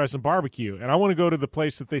 I'm going to try some barbecue. And I want to go to the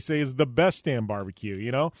place that they say is the best damn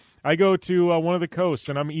barbecue, I go to one of the coasts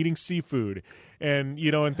and I'm eating seafood and,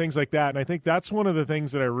 and things like that. And I think that's one of the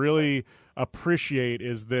things that I really appreciate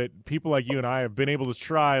is that people like you and I have been able to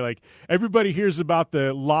try. Like everybody hears about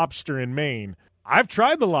the lobster in Maine. I've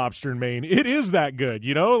tried the lobster in Maine. It is that good,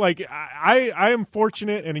 Like I am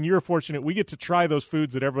fortunate, and you're fortunate. We get to try those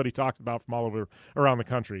foods that everybody talks about from all over around the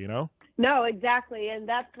country, No, exactly, and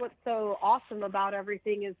that's what's so awesome about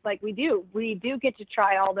everything is like we do get to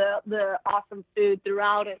try all the awesome food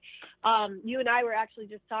throughout it. You and I were actually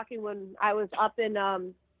just talking when I was up in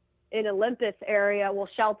Olympus area,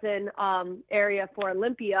 Shelton area for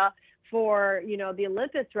Olympia for the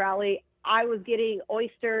Olympus rally. I was getting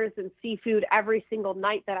oysters and seafood every single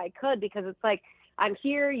night that I could because it's like, I'm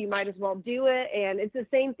here, you might as well do it. And it's the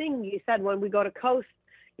same thing you said when we go to coast,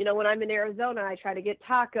 when I'm in Arizona, I try to get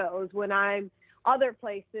tacos. When I'm other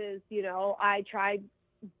places, I try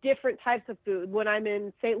different types of food. When I'm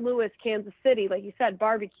in St. Louis, Kansas City, like you said,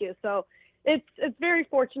 barbecue. So it's very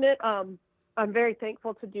fortunate. I'm very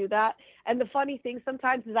thankful to do that. And the funny thing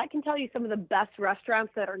sometimes is I can tell you some of the best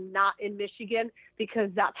restaurants that are not in Michigan because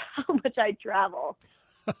that's how much I travel.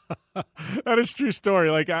 That is a true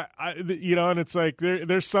story. Like I and it's like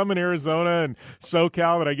there's some in Arizona and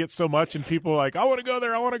SoCal that I get so much, and people are like, I want to go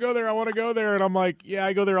there, I want to go there, I want to go there, and I'm like, yeah,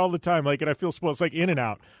 I go there all the time. Like, and I feel spoiled. It's like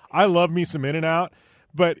In-N-Out. I love me some In-N-Out.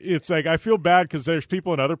 But it's like I feel bad because there's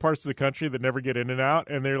people in other parts of the country that never get In-N-Out,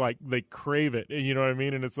 and they're like they crave it, and you know what I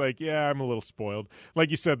mean? And it's like, yeah, I'm a little spoiled.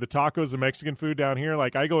 Like you said, the tacos and Mexican food down here.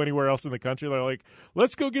 Like I go anywhere else in the country, they're like,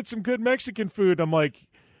 let's go get some good Mexican food. I'm like,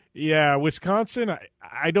 yeah, Wisconsin,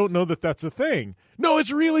 I don't know that that's a thing. No,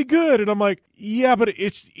 it's really good. And I'm like, yeah, but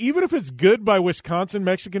it's even if it's good by Wisconsin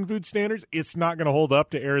Mexican food standards, it's not going to hold up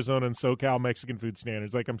to Arizona and SoCal Mexican food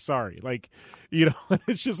standards. Like, I'm sorry. Like,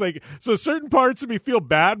 it's just like, so certain parts of me feel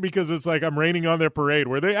bad because it's like I'm raining on their parade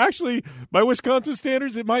where they actually, by Wisconsin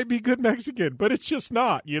standards, it might be good Mexican, but it's just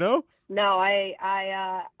not, No,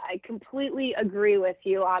 I completely agree with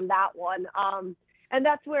you on that one. And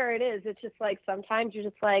that's where it is. It's just like sometimes you're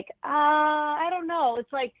just like, I don't know.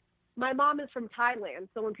 It's like my mom is from Thailand.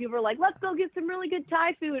 So when people are like, let's go get some really good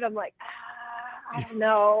Thai food, I'm like, I don't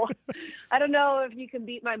know. I don't know if you can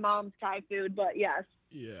beat my mom's Thai food, but yes.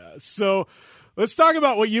 Yeah. So let's talk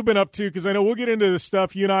about what you've been up to because I know we'll get into this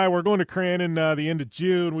stuff. You and I, we're going to Crandon the end of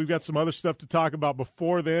June. We've got some other stuff to talk about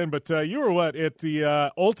before then. But you were at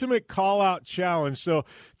the Ultimate Call-Out Challenge. So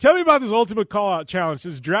tell me about this Ultimate Call-Out Challenge.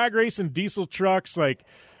 This drag race and diesel trucks. Like,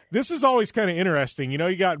 this is always kind of interesting.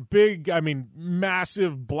 You got big,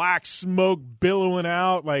 massive black smoke billowing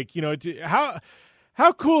out. Like,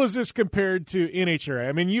 how cool is this compared to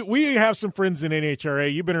NHRA? We have some friends in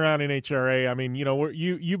NHRA. You've been around NHRA.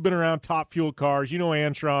 You've been around Top Fuel Cars.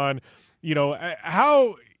 Antron.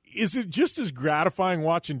 How is it just as gratifying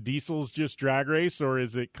watching diesels just drag race, or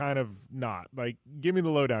is it kind of not? Like, give me the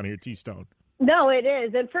lowdown here, T-Stone. No, it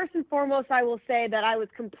is. And first and foremost, I will say that I was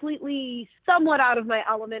completely somewhat out of my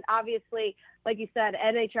element. Obviously, like you said,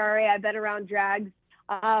 NHRA, I've been around drags.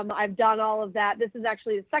 I've done all of that. This is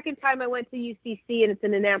actually the second time I went to UCC, and it's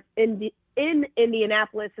in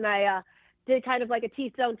Indianapolis, and I did kind of like a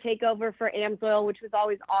T-Stone takeover for AMSOIL, which was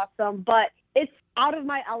always awesome. But it's out of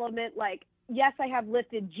my element. Like, yes, I have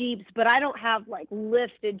lifted Jeeps, but I don't have like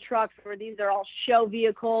lifted trucks where these are all show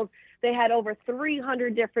vehicles. They had over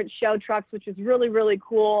 300 different show trucks, which is really, really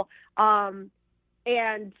cool. And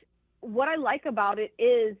what I like about it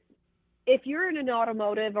is if you're in an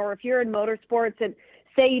automotive or if you're in motorsports and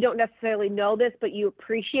say you don't necessarily know this, but you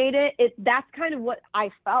appreciate it, that's kind of what I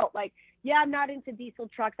felt like. Yeah, I'm not into diesel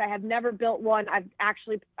trucks. I have never built one. I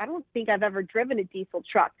don't think I've ever driven a diesel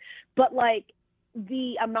truck, but like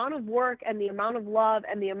the amount of work and the amount of love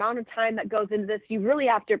and the amount of time that goes into this, you really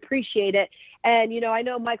have to appreciate it. And, I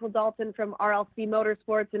know Michael Dalton from RLC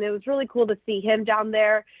Motorsports, and it was really cool to see him down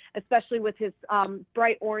there, especially with his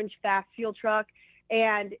bright orange fast fuel truck.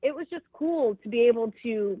 And it was just cool to be able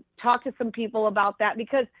to talk to some people about that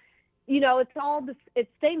because, it's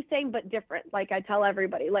same, but different. Like I tell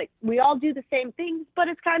everybody, like we all do the same things, but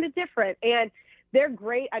it's kind of different. And they're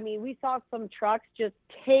great. I mean, we saw some trucks just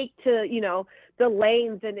take to, the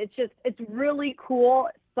lanes, and it's really cool,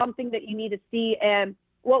 something that you need to see. And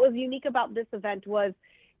what was unique about this event was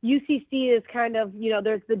UCC is kind of,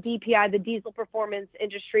 there's the DPI, the Diesel Performance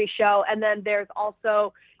Industry Show, and then there's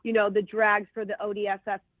also, the drags for the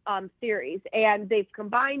ODSS series. And they've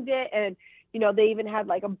combined it, and they even had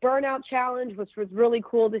like a burnout challenge, which was really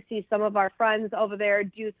cool to see some of our friends over there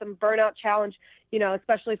do some burnout challenge,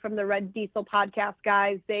 especially from the Red Diesel podcast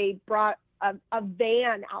guys. They brought a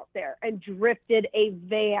van out there and drifted a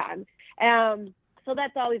van. So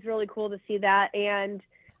that's always really cool to see that. And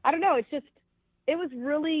I don't know, it was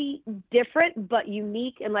really different, but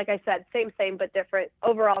unique. And like I said, same, but different.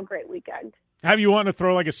 Overall, great weekend. Have you wanted to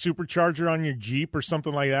throw like a supercharger on your Jeep or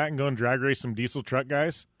something like that and go and drag race some diesel truck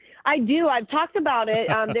guys? I do. I've talked about it.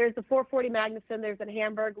 There's the 440 Magnuson. There's a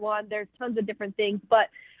Hamburg one. There's tons of different things, but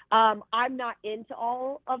I'm not into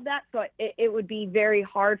all of that, so it would be very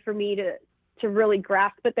hard for me to really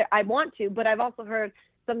grasp it. I want to, but I've also heard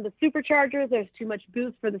some of the superchargers, there's too much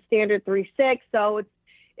boost for the standard 3.6, so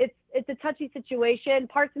it's a touchy situation.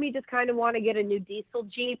 Parts of me just kind of want to get a new diesel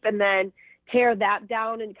Jeep and then tear that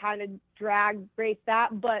down and kind of drag race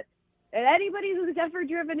that, but anybody who's ever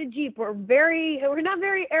driven a Jeep, we're not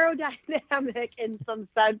very aerodynamic in some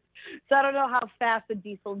sense. So I don't know how fast a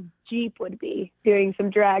diesel Jeep would be doing some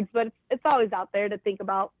drags, but it's always out there to think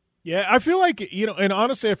about. Yeah, I feel like, and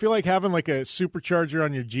honestly, I feel like having like a supercharger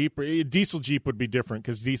on your Jeep, or a diesel Jeep would be different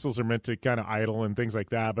because diesels are meant to kind of idle and things like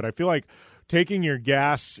that. But I feel like taking your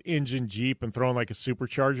gas engine Jeep and throwing like a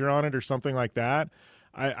supercharger on it or something like that,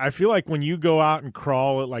 I feel like when you go out and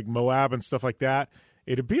crawl at like Moab and stuff like that,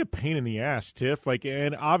 it'd be a pain in the ass, Tiff. Like,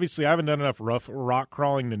 and obviously I haven't done enough rough rock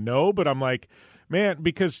crawling to know, but I'm like, man,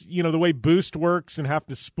 because, the way boost works and have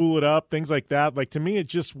to spool it up, things like that, like, to me, it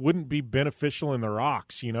just wouldn't be beneficial in the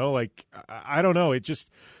rocks, like, I don't know. It just,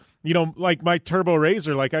 like my Turbo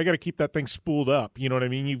Razor, like, I got to keep that thing spooled up. You know what I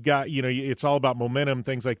mean? You've got, it's all about momentum,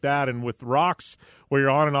 things like that. And with rocks where you're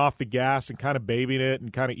on and off the gas and kind of babying it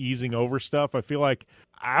and kind of easing over stuff, I feel like,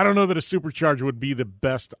 I don't know that a supercharger would be the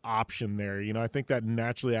best option there. I think that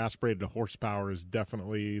naturally aspirated horsepower is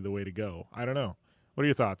definitely the way to go. I don't know. What are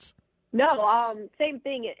your thoughts? No, same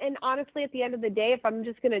thing. And honestly, at the end of the day, if I'm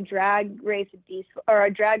just going to drag race a diesel or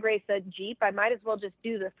drag race a Jeep, I might as well just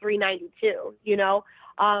do the 392.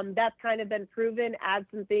 That's kind of been proven. Add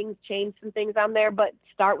some things, change some things on there, but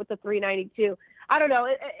start with the 392. I don't know.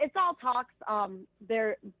 It's all talks.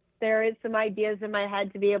 There is some ideas in my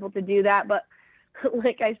head to be able to do that, but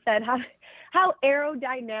like I said, how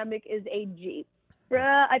aerodynamic is a Jeep?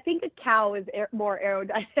 I think a cow is more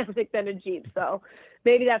aerodynamic than a Jeep, so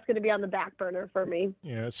maybe that's going to be on the back burner for me.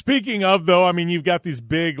 Yeah. Speaking of, though, I mean, you've got these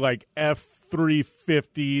big like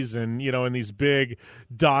F350s and and these big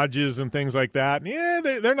Dodges and things like that. Yeah,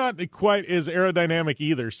 they're not quite as aerodynamic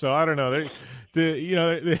either. So I don't know.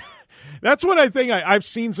 That's what I think. I've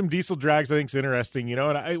seen some diesel drags I think is interesting,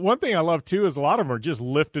 and one thing I love, too, is a lot of them are just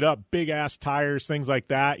lifted up, big-ass tires, things like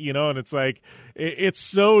that, and it's like it's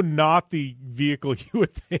so not the vehicle you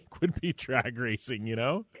would think would be drag racing,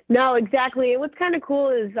 No, exactly. And what's kind of cool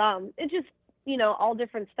is it's just, all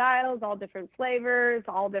different styles, all different flavors,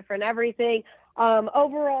 all different everything.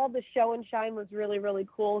 Overall, the show and shine was really, really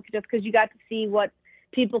cool just because you got to see what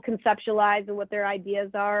people conceptualize and what their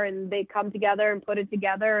ideas are, and they come together and put it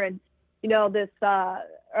together. And this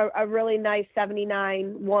a really nice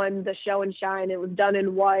 79 won the show and shine. It was done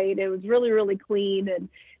in white. It was really, really clean. And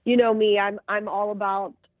me, I'm all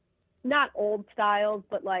about not old styles,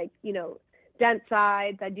 but like dent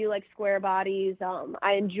sides. I do like square bodies.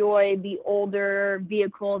 I enjoy the older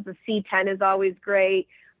vehicles. The C10 is always great.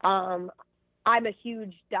 I'm a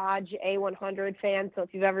huge Dodge A100 fan, so if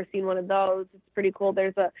you've ever seen one of those, it's pretty cool.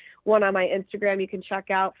 There's one on my Instagram you can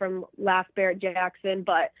check out from Last Barrett Jackson,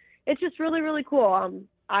 but it's just really, really cool.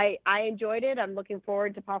 I enjoyed it. I'm looking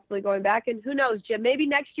forward to possibly going back, and who knows, Jim, maybe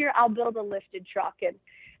next year I'll build a lifted truck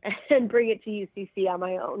and bring it to UCC on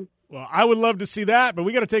my own. Well, I would love to see that, but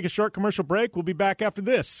we got to take a short commercial break. We'll be back after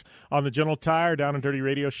this on the General Tire Down and Dirty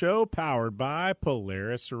Radio Show, powered by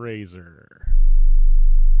Polaris Razor.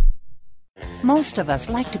 Most of us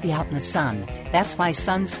like to be out in the sun. That's why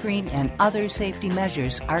sunscreen and other safety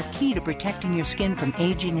measures are key to protecting your skin from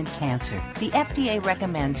aging and cancer. The FDA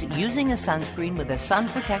recommends using a sunscreen with a sun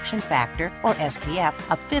protection factor, or SPF,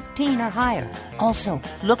 of 15 or higher. Also,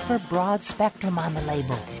 look for broad spectrum on the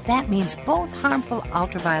label. That means both harmful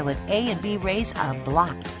ultraviolet A and B rays are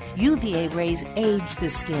blocked. UVA rays age the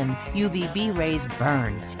skin, UVB rays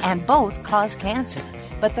burn, and both cause cancer.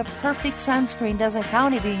 But the perfect sunscreen doesn't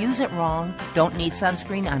count if you use it wrong. Don't need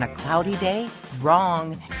sunscreen on a cloudy day?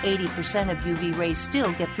 Wrong. 80% of UV rays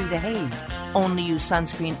still get through the haze. Only use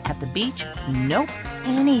sunscreen at the beach? Nope.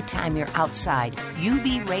 Anytime you're outside,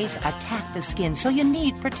 UV rays attack the skin, so you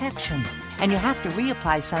need protection. And you have to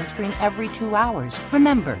reapply sunscreen every 2 hours.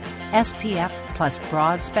 Remember, SPF plus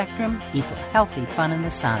broad spectrum equal healthy fun in the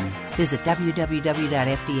sun. Visit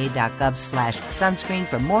www.fda.gov/sunscreen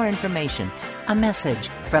for more information. A message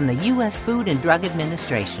from the U.S. Food and Drug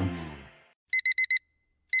Administration.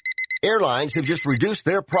 Airlines have just reduced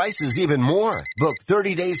their prices even more. Book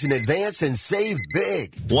 30 days in advance and save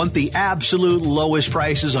big. Want the absolute lowest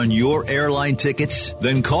prices on your airline tickets?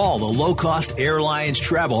 Then call the Low Cost Airlines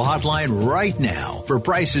Travel Hotline right now. For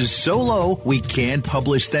prices so low, we can't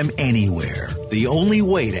publish them anywhere. The only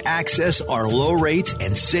way to access our low rates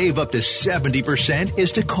and save up to 70%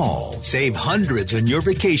 is to call. Save hundreds on your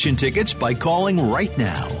vacation tickets by calling right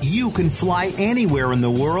now. You can fly anywhere in the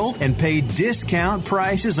world and pay discount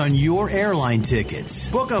prices on your airline tickets.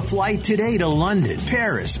 Book a flight today to London,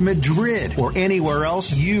 Paris, Madrid, or anywhere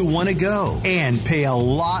else you want to go. And pay a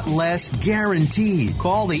lot less guaranteed.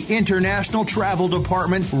 Call the International Travel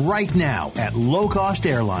Department right now at Low Cost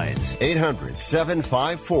Airlines.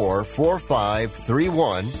 800-754-4531.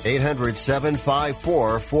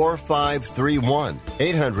 800-754-4531.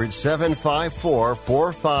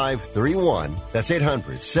 800-754-4531. That's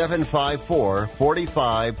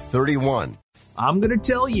 800-754-4531. I'm going to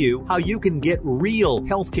tell you how you can get real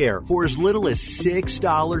health care for as little as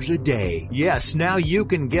 $6 a day. Yes, now you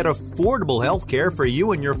can get affordable health care for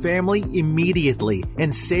you and your family immediately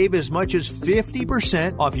and save as much as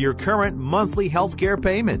 50% off your current monthly health care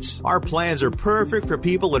payments. Our plans are perfect for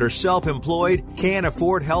people that are self-employed, can't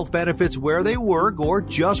afford health benefits where they work, or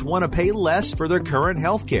just want to pay less for their current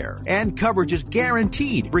health care. And coverage is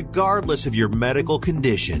guaranteed regardless of your medical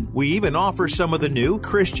condition. We even offer some of the new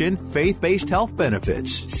Christian faith-based health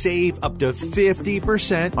benefits. Save up to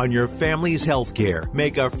 50% on your family's health care.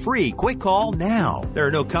 Make a free quick call now. There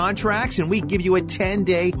are no contracts, and we give you a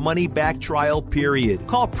 10-day money-back trial period.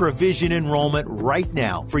 Call Provision Enrollment right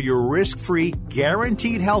now for your risk-free,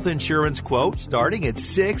 guaranteed health insurance quote starting at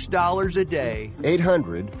 $6 a day.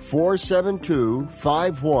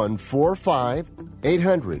 800-472-5145.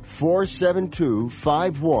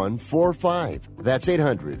 800-472-5145. That's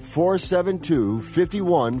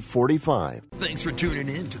 800-472-5145. Thanks for tuning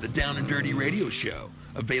in to the Down and Dirty Radio Show.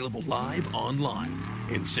 Available live online,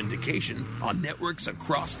 in syndication on networks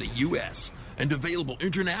across the U.S., and available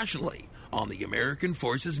internationally on the American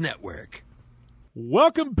Forces Network.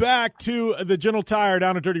 Welcome back to the General Tire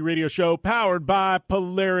Down and Dirty Radio Show, powered by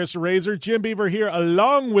Polaris Razor. Jim Beaver here,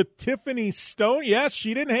 along with Tiffany Stone. Yes,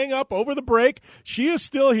 she didn't hang up over the break. She is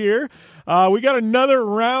still here. We got another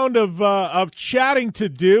round of chatting to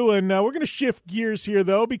do, and we're going to shift gears here,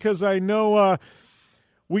 though, because I know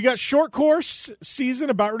we got short course season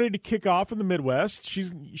about ready to kick off in the Midwest.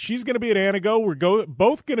 She's going to be at Antigo. We're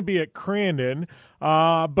both going to be at Crandon.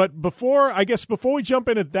 But before we jump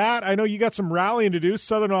into that, I know you got some rallying to do,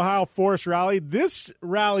 Southern Ohio Forest Rally. This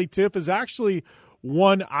rally, Tiff, is actually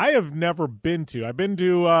one I have never been to. I've been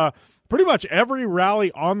to pretty much every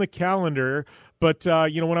rally on the calendar, but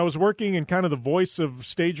when I was working in kind of the voice of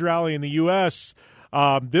stage rally in the U.S.,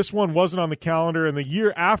 this one wasn't on the calendar, and the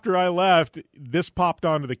year after I left, this popped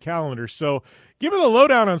onto the calendar. So give me the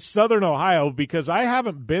lowdown on Southern Ohio, because I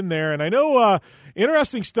haven't been there, and I know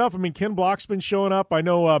interesting stuff. I mean, Ken Block's been showing up. I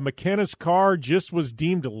know McKenna's car just was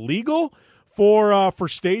deemed legal for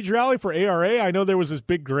stage rally for ARA. I know there was this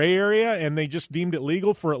big gray area, and they just deemed it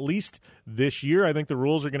legal for at least this year. I think the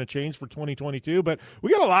rules are going to change for 2022, but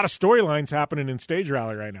we got a lot of storylines happening in stage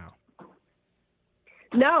rally right now.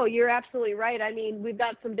 No, you're absolutely right. I mean, we've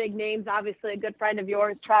got some big names. Obviously, a good friend of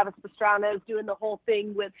yours, Travis Pastrana, is doing the whole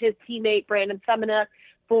thing with his teammate, Brandon Semina,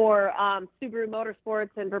 for Subaru Motorsports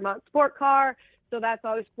and Vermont Sport Car. So that's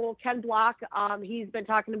always cool. Ken Block, he's been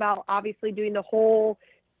talking about obviously doing the whole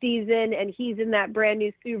season, and he's in that brand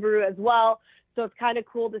new Subaru as well. So it's kind of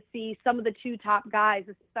cool to see some of the two top guys,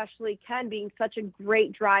 especially Ken being such a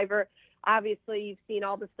great driver. Obviously, you've seen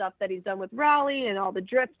all the stuff that he's done with rally and all the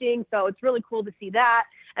drifting, so it's really cool to see that.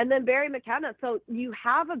 And then Barry McKenna. So you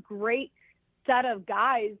have a great set of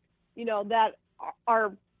guys that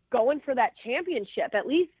are going for that championship. At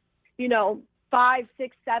least, 5,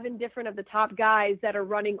 6, 7 different of the top guys that are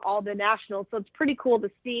running all the nationals. So it's pretty cool to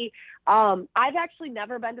see. I've actually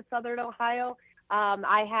never been to Southern Ohio.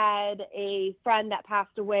 I had a friend that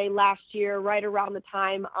passed away last year right around the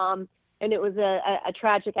time, and it was a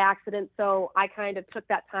tragic accident. So I kind of took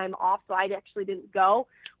that time off, so I actually didn't go.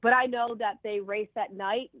 But I know that they race at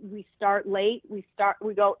night. We start late. We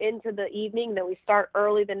go into the evening, then we start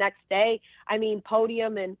early the next day. I mean,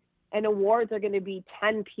 podium and awards are going to be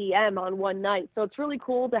 10 p.m. on one night. So it's really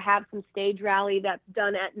cool to have some stage rally that's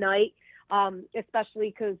done at night, especially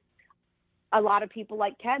because a lot of people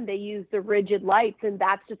like Ken, they use the rigid lights, and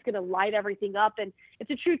that's just going to light everything up. And it's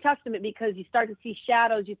a true testament because you start to see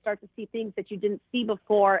shadows, you start to see things that you didn't see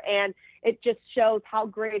before, and it just shows how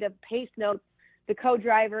great of pace notes the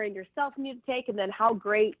co-driver and yourself need to take, and then how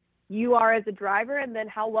great you are as a driver, and then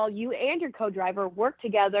how well you and your co-driver work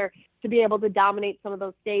together to be able to dominate some of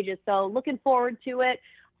those stages. So looking forward to it.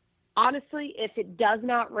 Honestly, if it does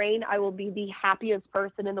not rain, I will be the happiest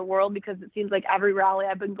person in the world because it seems like every rally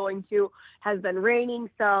I've been going to has been raining.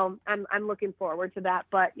 So I'm looking forward to that.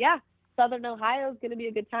 But yeah, Southern Ohio is going to be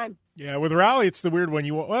a good time. Yeah, with rally, it's the weird one.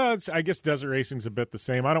 I guess desert racing's a bit the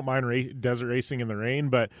same. I don't mind desert racing in the rain,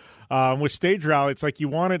 but with stage rally, it's like you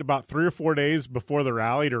want it about 3 or 4 days before the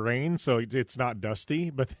rally to rain, so it's not dusty.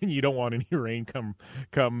 But then you don't want any rain come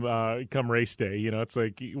race day. It's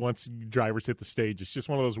like once drivers hit the stage, it's just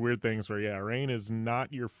one of those weird things where rain is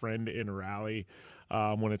not your friend in rally.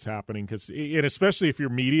 When it's happening, and especially if you're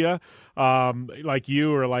media, like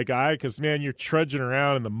you or like I, because man, you're trudging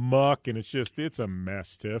around in the muck, and it's a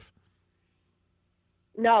mess, Tiff.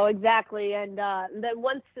 No, exactly. And then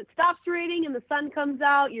once it stops raining and the sun comes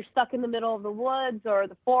out, you're stuck in the middle of the woods or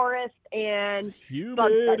the forest, and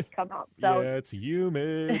bugs start to come out. So yeah, it's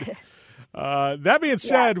humid. That being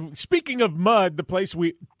said, Speaking of mud, the place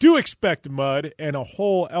we do expect mud, and a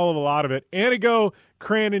whole hell of a lot of it, Antigo,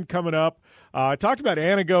 Crandon coming up. I talked about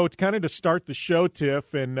Antigo kind of to start the show,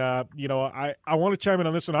 Tiff, and, I want to chime in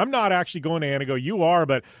on this one. I'm not actually going to Antigo. You are,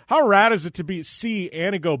 but how rad is it to see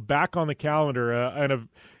Antigo back on the calendar?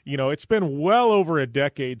 It's been well over a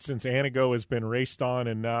decade since Antigo has been raced on,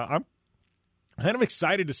 and I'm kind of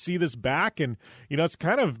excited to see this back, and, it's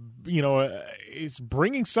kind of, it's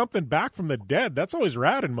bringing something back from the dead. That's always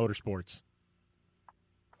rad in motorsports.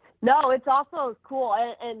 No, it's also cool.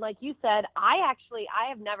 And like you said, I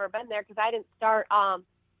have never been there because I didn't start,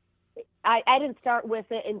 I didn't start with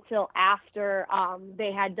it until after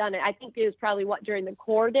they had done it. I think it was probably during the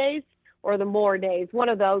core days or the more days, one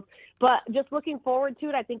of those. But just looking forward to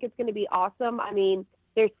it, I think it's going to be awesome. I mean,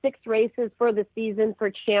 there's 6 races for the season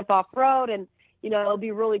for Champ Off-Road, and, it'll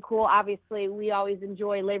be really cool. Obviously, we always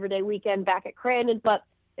enjoy Labor Day weekend back at Crandon, but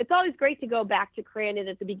it's always great to go back to Crandon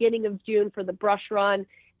at the beginning of June for the brush run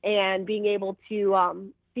and being able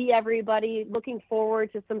to see everybody, looking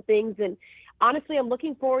forward to some things. And honestly, I'm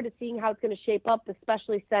looking forward to seeing how it's going to shape up,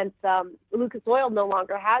 especially since Lucas Oil no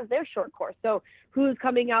longer has their short course. So who's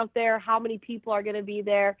coming out there? How many people are going to be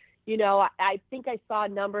there? I think I saw a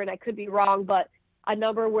number, and I could be wrong, but a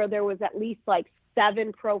number where there was at least like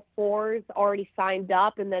 7 Pro 4s already signed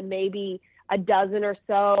up, and then maybe a dozen or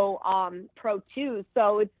so Pro 2s.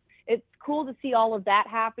 So it's cool to see all of that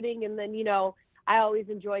happening. And then, I always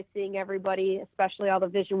enjoy seeing everybody, especially all the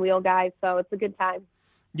Vision Wheel guys. So it's a good time.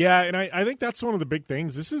 Yeah, and I think that's one of the big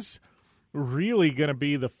things. This is really going to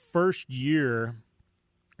be the first year.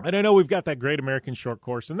 And I know we've got that Great American Short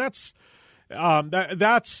Course, and that's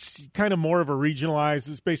kind of more of a regionalized.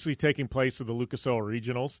 It's basically taking place of the Lucas Oil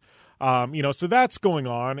Regionals. So that's going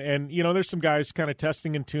on, and there's some guys kind of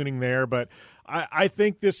testing and tuning there. But I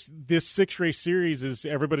think this 6-race series is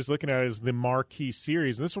everybody's looking at it as the marquee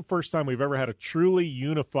series, and this is the first time we've ever had a truly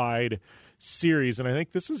unified series. And I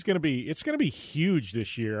think this is going to be huge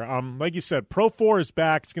this year. Like you said, Pro 4 is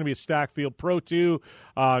back. It's going to be a stack field. Pro 2,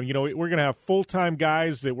 we're going to have full-time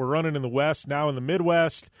guys that we're running in the West now in the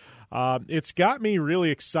Midwest. It's got me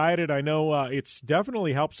really excited. I know it's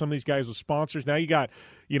definitely helped some of these guys with sponsors. Now you got,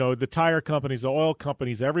 the tire companies, the oil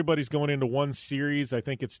companies, everybody's going into one series. I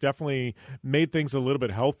think it's definitely made things a little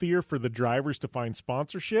bit healthier for the drivers to find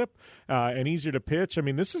sponsorship and easier to pitch. I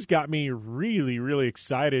mean, this has got me really, really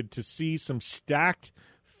excited to see some stacked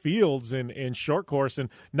fields in short course. And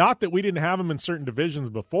not that we didn't have them in certain divisions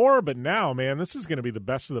before, but now, man, this is going to be the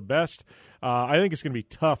best of the best. I think it's going to be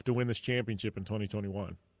tough to win this championship in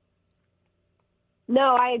 2021.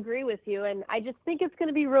 No, I agree with you, and I just think it's going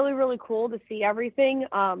to be really, really cool to see everything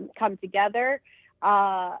come together.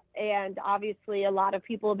 And obviously, a lot of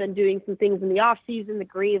people have been doing some things in the off season. The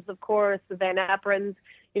Greaves, of course, the Van Eprens,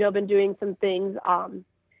 been doing some things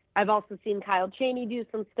I've also seen Kyle Chaney do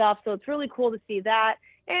some stuff, so it's really cool to see that.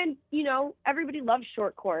 And, you know, everybody loves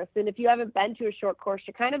short course, and if you haven't been to a short course,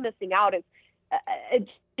 you're kind of missing out. It's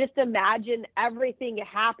just imagine everything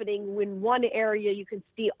happening in one area. You can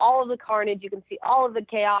see all of the carnage, you can see all of the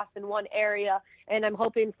chaos in one area, and I'm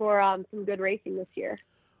hoping for some good racing this year.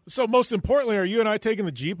 So most importantly, are you and I taking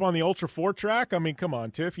the Jeep on the Ultra 4 track? I mean, come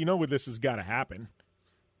on, Tiff, you know where this has got to happen.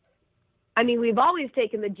 I mean, we've always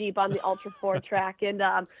taken the Jeep on the Ultra 4 track, and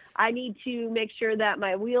I need to make sure that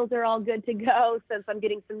my wheels are all good to go since I'm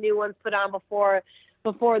getting some new ones put on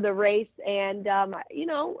before the race. And, you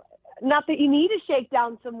know, not that you need to shake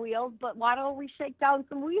down some wheels, but why don't we shake down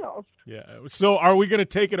some wheels? Yeah. So are we going to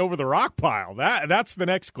take it over the rock pile? That's the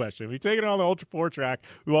next question. If we take it on the Ultra 4 track,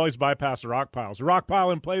 we always bypass the rock piles. The rock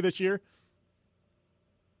pile in play this year?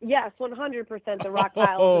 Yes, 100% the rock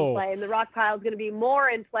pile is in play, and the rock pile is going to be more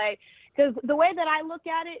in play. Because the way that I look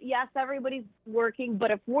at it, yes, everybody's working,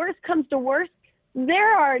 but if worse comes to worse,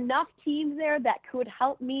 there are enough teams there that could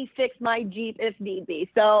help me fix my Jeep if need be.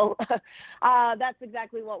 So that's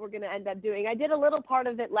exactly what we're going to end up doing. I did a little part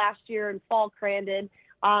of it last year in Fall Crandon.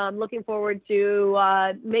 Looking forward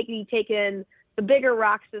to maybe taking the bigger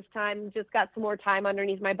rocks this time. Just got some more time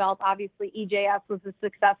underneath my belt. Obviously, EJS was a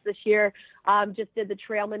success this year. Just did the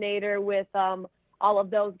Trailminator with all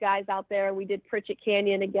of those guys out there. We did Pritchett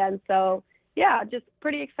Canyon again. So, yeah, just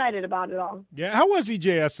pretty excited about it all. Yeah, how was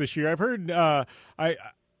EJS this year? I've heard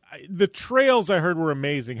the trails I heard were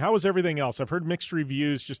amazing. How was everything else? I've heard mixed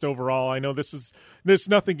reviews just overall. I know there's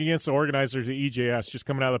nothing against the organizers of EJS just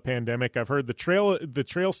coming out of the pandemic. I've heard the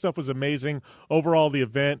trail stuff was amazing. Overall, the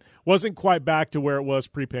event wasn't quite back to where it was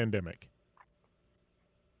pre-pandemic.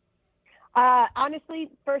 Honestly,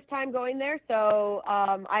 first time going there, so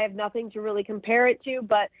I have nothing to really compare it to,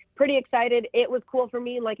 but pretty excited. It was cool for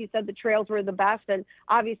me. Like you said, the trails were the best, and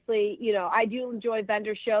obviously, you know, I do enjoy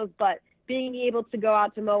vendor shows, but being able to go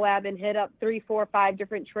out to Moab and hit up 3, 4, 5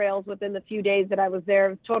 different trails within the few days that I was there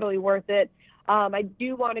was totally worth it. I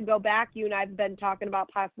do want to go back. You and I have been talking about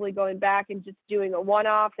possibly going back and just doing a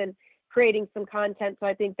one-off and creating some content, so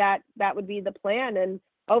I think that would be the plan, and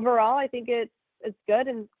overall, I think it's good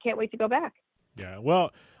and can't wait to go back. Yeah,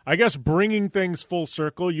 well, I guess bringing things full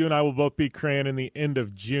circle, you and I will both be Crandon the end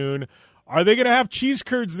of June. Are they going to have cheese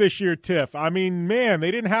curds this year, Tiff? I mean, man, they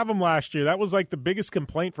didn't have them last year. That was like the biggest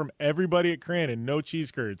complaint from everybody at Crandon, no cheese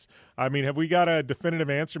curds. I mean, have we got a definitive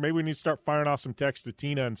answer? Maybe we need to start firing off some texts to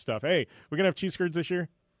Tina and stuff. Hey, we're going to have cheese curds this year?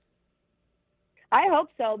 I hope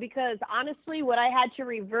so, because honestly, what I had to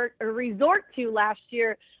resort to last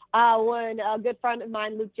year when a good friend of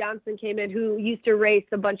mine, Luke Johnson, came in, who used to race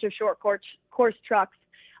a bunch of short course trucks,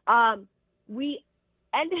 we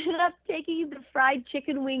ended up taking the fried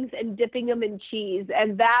chicken wings and dipping them in cheese,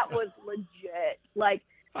 and that was legit, like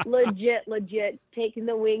legit, taking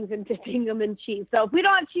the wings and dipping them in cheese. So if we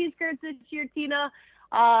don't have cheese curds this year, Tina,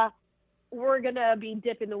 we're going to be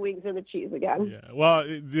dipping the wings in the cheese again. Yeah. Well,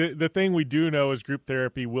 the thing we do know is Group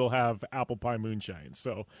Therapy will have apple pie moonshine.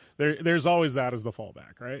 So there's always that as the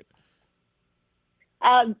fallback, right?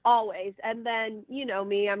 Always. And then, you know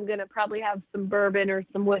me, I'm going to probably have some bourbon or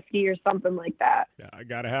some whiskey or something like that. Yeah, I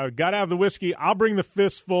gotta have the whiskey. I'll bring the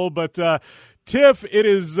fistful, but Tiff, it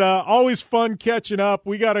is always fun catching up.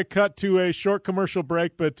 We got to cut to a short commercial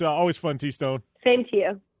break, but always fun, T-Stone. Same to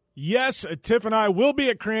you. Yes, Tiff and I will be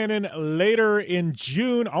at Crandon later in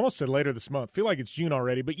June. I almost said later this month. Feel like it's June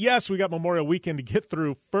already. But yes, we got Memorial Weekend to get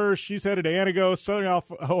through first. She's headed to Antigo, Southern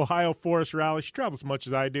Ohio Forest Rally. She travels as much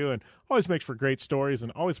as I do and always makes for great stories,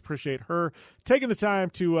 and always appreciate her taking the time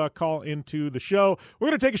to call into the show. We're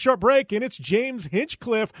going to take a short break, and it's James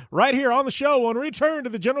Hinchcliffe right here on the show when we return to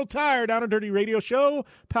the General Tire Down and Dirty Radio Show,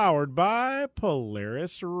 powered by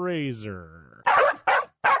Polaris Razor.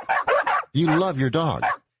 You love your dog.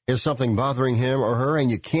 Is something bothering him or her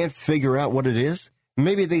and you can't figure out what it is?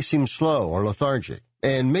 Maybe they seem slow or lethargic,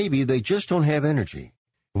 and maybe they just don't have energy.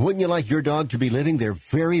 Wouldn't you like your dog to be living their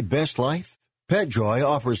very best life? PetJoy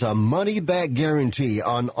offers a money-back guarantee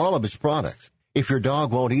on all of its products. If your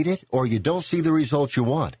dog won't eat it or you don't see the results you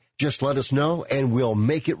want, just let us know and we'll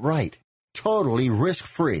make it right. Totally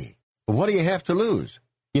risk-free. What do you have to lose?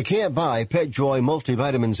 You can't buy PetJoy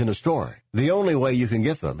multivitamins in a store. The only way you can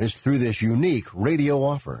get them is through this unique radio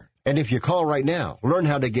offer. And if you call right now, learn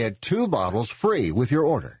how to get 2 bottles free with your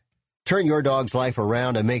order. Turn your dog's life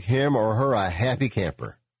around and make him or her a happy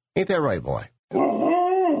camper. Ain't that right, boy?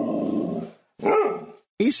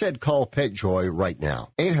 He said call PetJoy right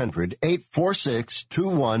now.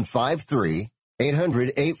 800-846-2153.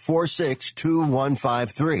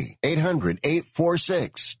 800-846-2153.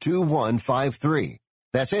 800-846-2153.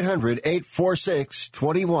 That's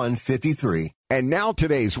 800-846-2153. And now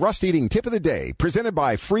today's rust-eating tip of the day, presented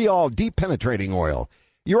by Freol Deep Penetrating Oil.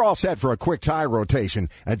 You're all set for a quick tire rotation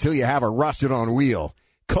until you have a rusted-on wheel.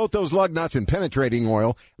 Coat those lug nuts in penetrating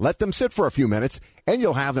oil, let them sit for a few minutes, and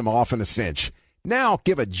you'll have them off in a cinch. Now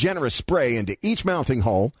give a generous spray into each mounting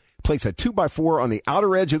hole, place a 2x4 on the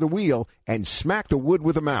outer edge of the wheel, and smack the wood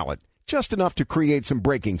with a mallet, just enough to create some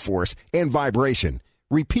braking force and vibration.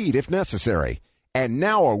 Repeat if necessary. And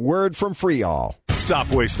now a word from Freol. Stop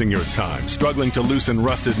wasting your time struggling to loosen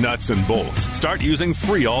rusted nuts and bolts. Start using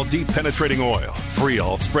Freol Deep Penetrating Oil.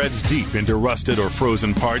 Freol spreads deep into rusted or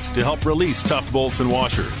frozen parts to help release tough bolts and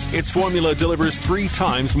washers. Its formula delivers 3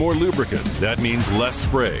 times more lubricant. That means less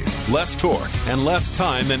sprays, less torque, and less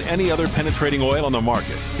time than any other penetrating oil on the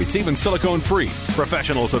market. It's even silicone-free.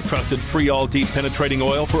 Professionals have trusted Freol Deep Penetrating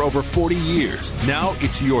Oil for over 40 years. Now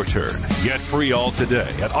it's your turn. Get Freol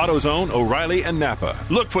today at AutoZone, O'Reilly, and Napa.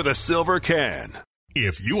 Look for the silver can.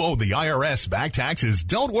 If you owe the IRS back taxes,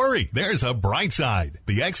 don't worry. There's a bright side.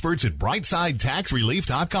 The experts at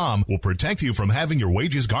BrightSideTaxRelief.com will protect you from having your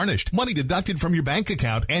wages garnished, money deducted from your bank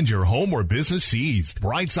account, and your home or business seized.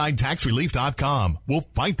 BrightSideTaxRelief.com will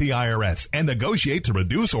fight the IRS and negotiate to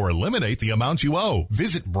reduce or eliminate the amount you owe.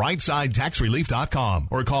 Visit BrightSideTaxRelief.com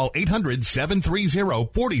or call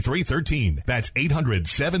 800-730-4313. That's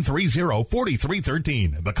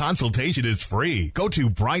 800-730-4313. The consultation is free. Go to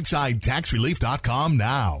BrightSideTaxRelief.com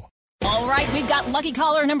now. All right, we've got lucky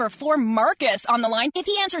caller number 4, Marcus, on the line. If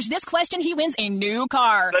he answers this question, he wins a new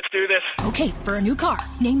car. Let's do this. Okay, for a new car,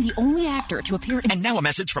 name the only actor to appear in... And now a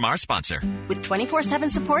message from our sponsor. With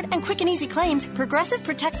 24/7 support and quick and easy claims, Progressive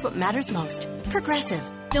protects what matters most. Progressive.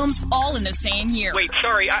 Films all in the same year. Wait,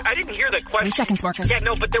 sorry, I didn't hear the question. 3 seconds, Marcus. Yeah,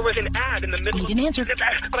 no, but there was an ad in the middle. You didn't answer.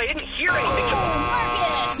 But I didn't hear anything.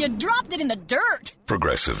 Marcus, you dropped it in the dirt.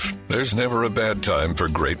 Progressive. There's never a bad time for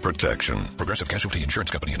great protection. Progressive Casualty Insurance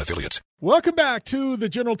Company and Affiliates. Welcome back to the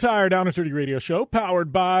General Tire Down and Dirty Radio Show,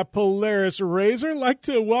 powered by Polaris Razor. I'd like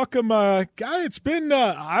to welcome a guy. It's been,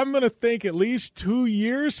 I'm going to think, at least 2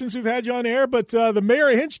 years since we've had you on air, but the mayor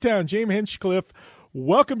of Hinchtown, James Hinchcliffe.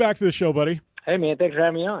 Welcome back to the show, buddy. Hey, man, thanks for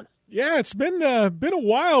having me on. Yeah, it's been a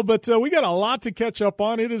while, but we got a lot to catch up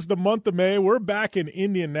on. It is the month of May. We're back in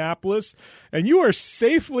Indianapolis, and you are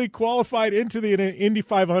safely qualified into the Indy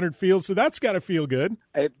 500 field, so that's got to feel good.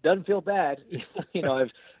 It doesn't feel bad. You know,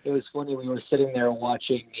 it was funny. We were sitting there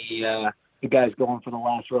watching the guys going for the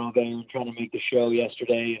last row game, trying to make the show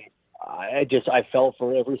yesterday, and I felt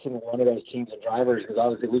for every single one of those teams and drivers, because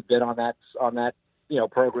obviously we've been on that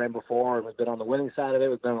program before, and we've been on the winning side of it,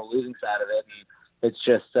 we've been on the losing side of it, and it's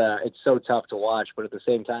just it's so tough to watch, but at the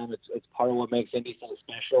same time, it's part of what makes Indy so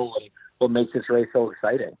special and what makes this race so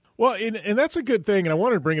exciting. Well, and that's a good thing, and I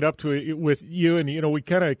wanted to bring it up with you, and we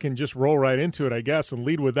kind of can just roll right into it, I guess, and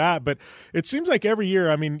lead with that. But it seems like every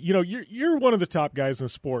year, I mean, you're one of the top guys in the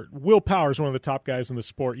sport. Will Power's one of the top guys in the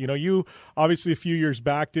sport. You obviously a few years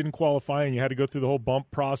back didn't qualify, and you had to go through the whole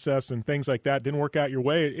bump process and things like that. Didn't work out your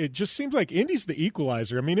way. It just seems like Indy's the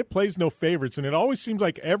equalizer. I mean, it plays no favorites, and it always seems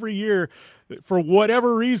like every year, for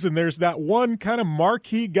whatever reason, there's that one kind of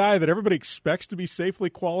marquee guy that everybody expects to be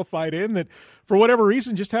safely qualified in that, for whatever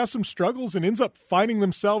reason, just has some struggles and ends up finding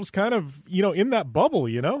themselves kind of, in that bubble,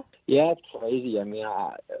 Yeah, it's crazy. I mean,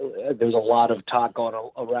 there's a lot of talk going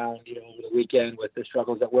around, over the weekend with the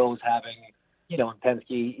struggles that Will is having, in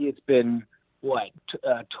Penske. It's been,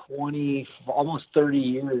 20, almost 30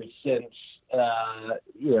 years since,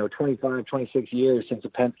 25, 26 years since a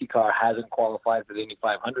Penske car hasn't qualified for the Indy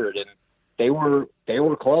 500, and they were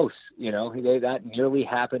close, that nearly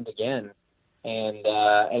happened again. And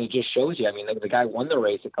it just shows you, I mean, the guy won the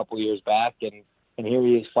race a couple years back, and here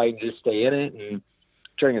he is fighting to stay in it. And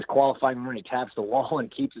during his qualifying run, he taps the wall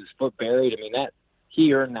and keeps his foot buried. I mean,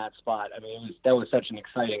 he earned that spot. I mean, that was such an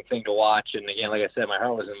exciting thing to watch. And again, like I said, my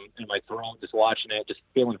heart was in my throat just watching it, just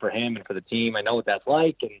feeling for him and for the team. I know what that's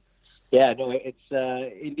like. And yeah, no, it's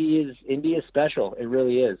Indy is special. It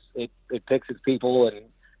really is. It picks its people, and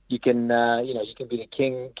you can you can be the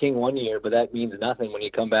king one year, but that means nothing when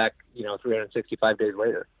you come back 365 days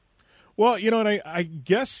later. Well, and I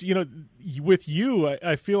guess, with you,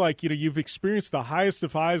 I feel like, you've experienced the highest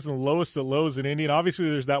of highs and the lowest of lows in Indy. And obviously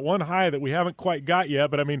there's that one high that we haven't quite got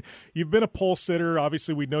yet. But, I mean, you've been a pole sitter.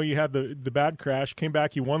 Obviously, we know you had the bad crash, came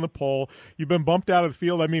back, you won the pole. You've been bumped out of the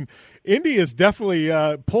field. I mean, Indy has definitely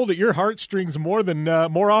pulled at your heartstrings more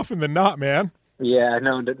often than not, man. Yeah,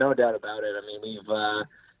 no doubt about it. I mean,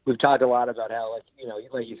 we've talked a lot about how, like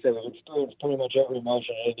you said, we've experienced pretty much every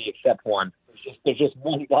emotion in Indy except one. There's just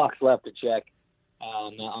one box left to check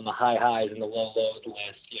on the high highs and the low lows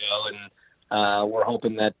list, and we're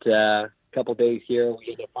hoping that a couple days here we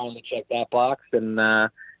get to finally check that box and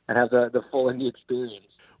have the full Indy experience.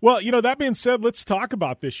 Well, that being said, let's talk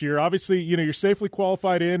about this year. Obviously, you're safely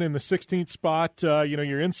qualified in the 16th spot.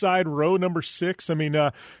 You're inside row number 6. I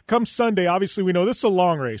mean, come Sunday, obviously we know this is a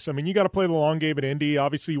long race. I mean, you got to play the long game at Indy.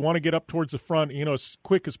 Obviously, you want to get up towards the front, as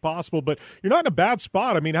quick as possible, but you're not in a bad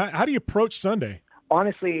spot. I mean, how do you approach Sunday?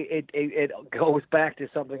 Honestly, it goes back to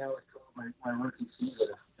something I was told my rookie season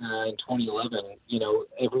in 2011.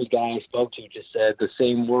 Every guy I spoke to just said the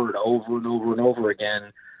same word over and over and over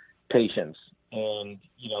again, patience. And,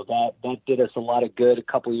 that did us a lot of good a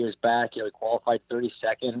couple of years back. We qualified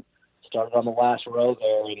 32nd, started on the last row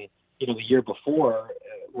there. And, the year before,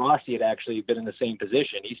 Rossi had actually been in the same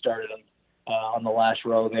position. He started on the last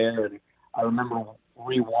row there. And I remember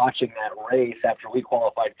rewatching that race after we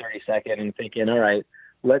qualified 32nd and thinking, all right,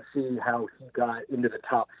 let's see how he got into the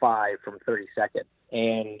top 5 from 32nd.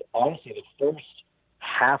 And honestly, the first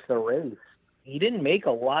half of the race, he didn't make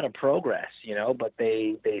a lot of progress, but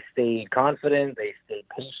they stayed confident, they stayed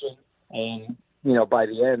patient, and, by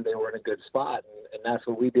the end, they were in a good spot. And that's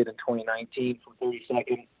what we did in 2019 from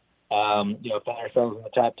 32nd. Found ourselves in the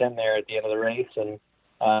top 10 there at the end of the race, and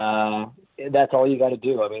that's all you got to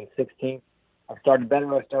do. I mean, 16th, I started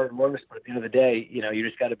better, I started worse, but at the end of the day, you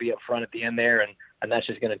just got to be up front at the end there, and that's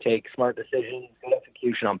just going to take smart decisions, good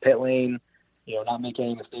execution on pit lane, not making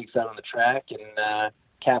any mistakes out on the track, and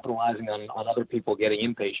capitalizing on other people getting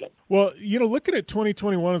impatient. Well, looking at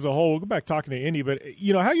 2021 as a whole, we'll go back talking to Indy, but,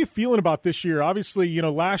 how are you feeling about this year? Obviously,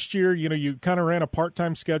 last year, you kind of ran a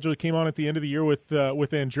part-time schedule. It came on at the end of the year with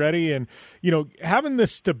Andretti, and, having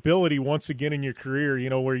this stability once again in your career,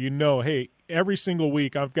 where hey, every single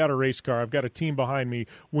week I've got a race car, I've got a team behind me.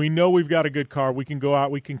 We know we've got a good car. We can go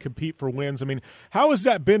out, we can compete for wins. I mean, how has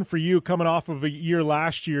that been for you coming off of a year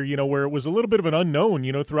last year, where it was a little bit of an unknown,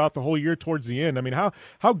 throughout the whole year towards the end? I mean,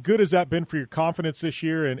 how good has that been for your confidence this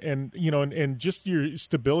year and just your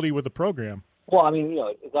stability with the program? Well, I mean,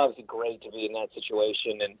 it's obviously great to be in that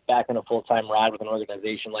situation and back in a full-time ride with an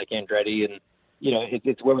organization like Andretti, and,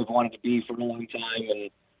 it's where we've wanted to be for a long time, and,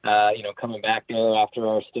 coming back there after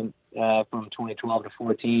our stint from 2012 to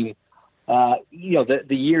 14, the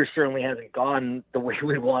year certainly hasn't gone the way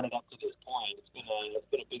we wanted up to this point. It's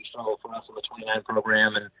been a big struggle for us in the 29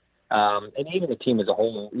 program, and even the team as a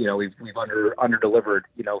whole. We've under delivered.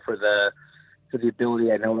 For the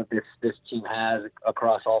ability I know that this team has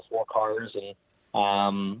across all 4 cars,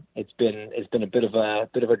 and it's been a bit of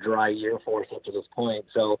a dry year for us up to this point.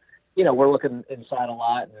 So. We're looking inside a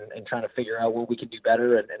lot and trying to figure out what we can do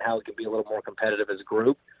better and how we can be a little more competitive as a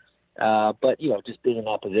group. But, just being in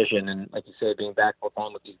that position and, like you say, being back full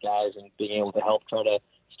time with these guys and being able to help try to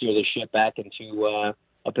steer this ship back into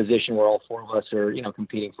a position where all 4 of us are,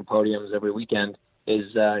 competing for podiums every weekend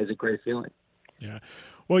is a great feeling. Yeah.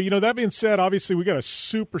 Well, that being said, obviously we got a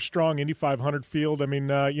super strong Indy 500 field. I mean,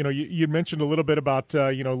 you mentioned a little bit about,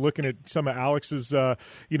 looking at some of Alex's, the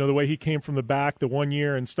way he came from the back the one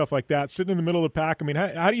year and stuff like that, sitting in the middle of the pack. I mean,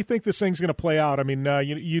 how do you think this thing's going to play out? I mean,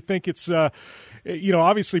 you think it's,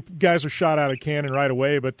 obviously guys are shot out of cannon right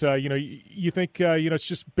away, but, you think, it's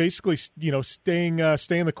just basically, staying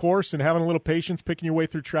the course and having a little patience, picking your way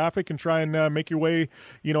through traffic and try and make your way,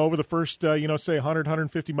 over the first, say 100,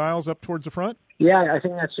 150 miles up towards the front? Yeah, I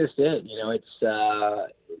think that's just it. It's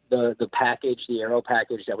the package, the aero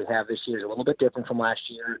package that we have this year is a little bit different from last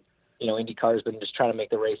year. IndyCar's been just trying to make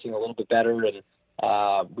the racing a little bit better, and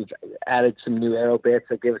we've added some new aero bits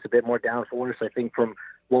that give us a bit more downforce. I think from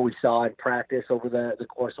what we saw in practice over the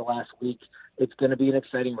course of last week, it's going to be an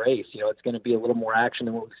exciting race. It's going to be a little more action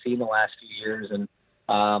than what we've seen the last few years, and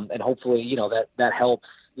hopefully, that helps.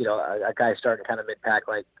 A guy starting kind of mid-pack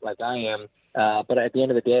like I am. But at the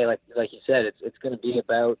end of the day, like you said, it's going to be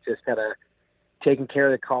about just kind of taking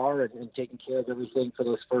care of the car and taking care of everything for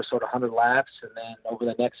those first sort of 100 laps. And then over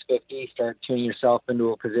the next 50, start tuning yourself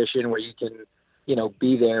into a position where you can,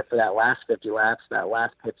 be there for that last 50 laps, that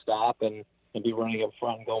last pit stop, and be running up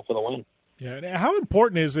front and going for the win. Yeah, and how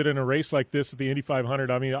important is it in a race like this at the Indy 500?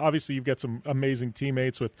 I mean, obviously you've got some amazing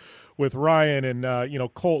teammates with Ryan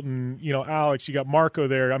and Colton, Alex. You got Marco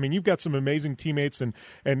there. I mean, you've got some amazing teammates and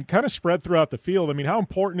kind of spread throughout the field. I mean, how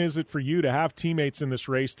important is it for you to have teammates in this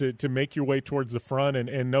race to make your way towards the front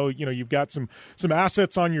and know you've got some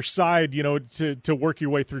assets on your side to work your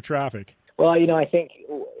way through traffic? Well, I think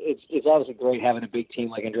it's obviously great having a big team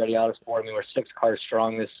like Andretti Autosport. I mean, we're 6 cars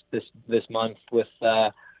strong this month with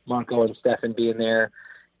Marco and Stefan being there,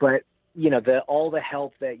 but all the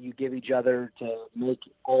help that you give each other to make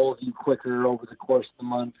all of you quicker over the course of the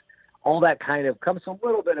month, all that kind of comes from a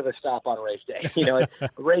little bit of a stop on race day.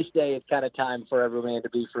 Race day is kind of time for every man to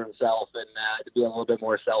be for himself and to be a little bit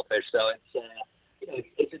more selfish. So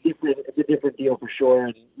it's a different deal for sure.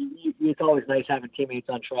 And it's always nice having teammates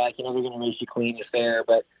on track. They're going to race you clean, it's fair,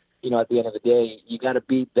 but at the end of the day, you got to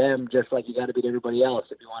beat them just like you got to beat everybody else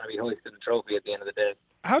if you want to be hoisting the trophy at the end of the day.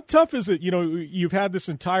 How tough is it? You've had this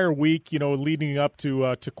entire week, leading up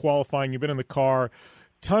to qualifying. You've been in the car,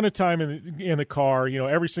 ton of time in the car.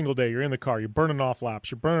 Every single day you're in the car. You're burning off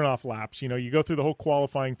laps. You go through the whole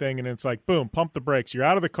qualifying thing, and it's like, boom, pump the brakes. You're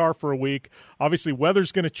out of the car for a week. Obviously,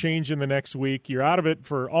 weather's going to change in the next week. You're out of it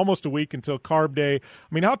for almost a week until carb day.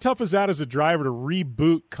 I mean, how tough is that as a driver to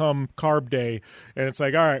reboot come carb day? And it's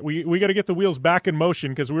like, all right, we got to get the wheels back in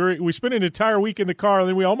motion because we spent an entire week in the car, and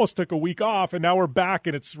then we almost took a week off, and now we're back,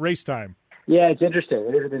 and it's race time. Yeah, it's interesting.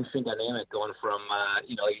 It is an interesting dynamic going from,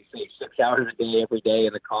 you say 6 hours a day every day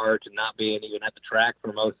in the car to not being even at the track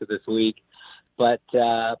for most of this week. But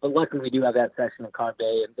luckily we do have that session of carb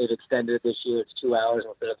day, and they've extended it this year. It's 2 hours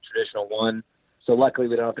instead of the traditional one. So luckily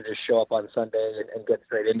we don't have to just show up on Sunday and get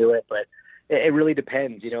straight into it. But it really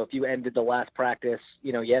depends. If you ended the last practice,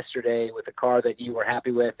 yesterday with a car that you were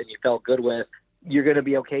happy with and you felt good with, you're going to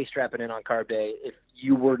be okay strapping in on carb day. If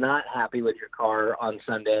you were not happy with your car on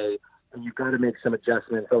Sunday, and you've got to make some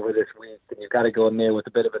adjustments over this week, and you've got to go in there with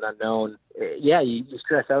a bit of an unknown, you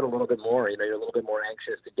stress out a little bit more. You're a little bit more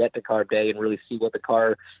anxious to get to carb day and really see what the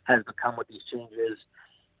car has become with these changes.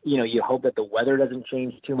 You hope that the weather doesn't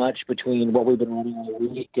change too much between what we've been running all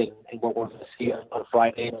week and what we're going to see on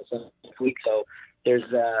Friday and Sunday next week. So there's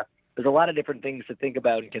a lot of different things to think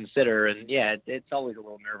about and consider, and it's always a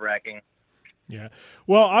little nerve-wracking. Yeah.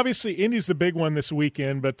 Well, obviously, Indy's the big one this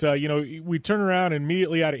weekend, but, we turn around and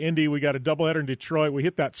immediately out of Indy, we got a doubleheader in Detroit. We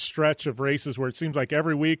hit that stretch of races where it seems like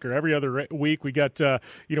every week or every other week we got,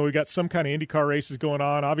 we got some kind of IndyCar races going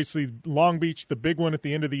on. Obviously, Long Beach, the big one at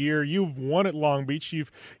the end of the year. You've won at Long Beach.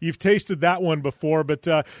 You've tasted that one before, but,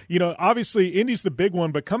 obviously, Indy's the big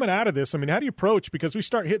one. But coming out of this, I mean, how do you approach? Because we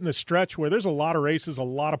start hitting the stretch where there's a lot of races, a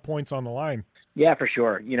lot of points on the line. Yeah, for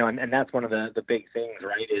sure. And that's one of the big things,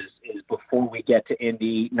 right, is before we get to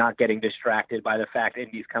Indy, not getting distracted by the fact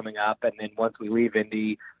Indy's coming up. And then once we leave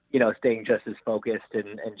Indy, staying just as focused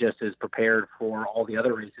and just as prepared for all the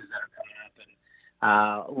other races that are coming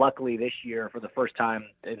up. And luckily this year, for the first time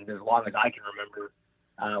in as long as I can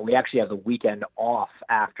remember, we actually have the weekend off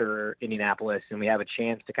after Indianapolis, and we have a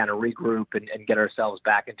chance to kind of regroup and get ourselves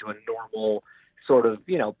back into a normal sort of,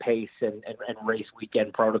 pace and race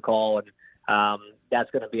weekend protocol. And that's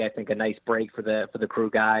going to be, I think, a nice break for the crew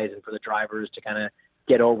guys and for the drivers to kind of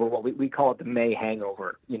get over what we call it the May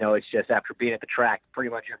hangover. It's just after being at the track pretty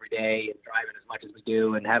much every day and driving as much as we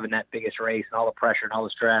do and having that biggest race and all the pressure and all the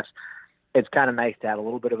stress, it's kind of nice to have a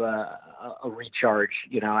little bit of a recharge,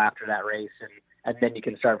 after that race. And then you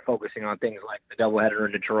can start focusing on things like the doubleheader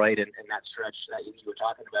in Detroit and that stretch that you were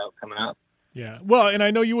talking about coming up. Yeah. Well, and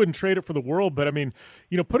I know you wouldn't trade it for the world, but I mean,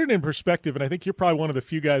 put it in perspective, and I think you're probably one of the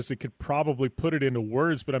few guys that could probably put it into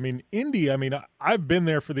words, but I mean, Indy, I've been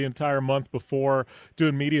there for the entire month before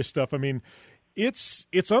doing media stuff. I mean, it's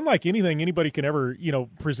unlike anything anybody can ever,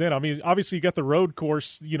 present. I mean, obviously you got the road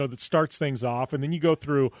course, that starts things off, and then you go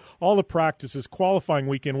through all the practices, qualifying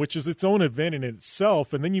weekend, which is its own event in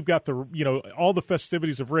itself. And then you've got the, all the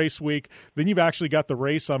festivities of race week. Then you've actually got the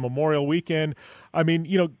race on Memorial weekend. I mean,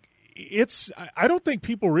 I don't think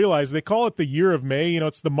people realize they call it the year of May.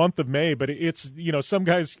 It's the month of May, but it's, some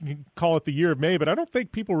guys call it the year of May, but I don't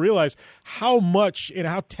think people realize how much and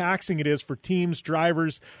how taxing it is for teams,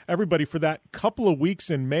 drivers, everybody for that couple of weeks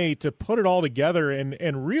in May to put it all together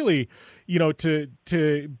and really, to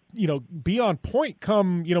be on point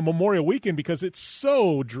come, Memorial weekend, because it's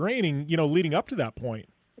so draining, leading up to that point.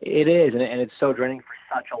 It is, and it's so draining for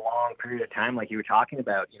such a long period of time, like you were talking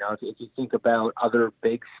about. If you think about other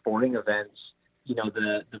big sporting events,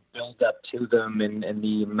 the build up to them and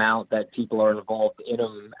the amount that people are involved in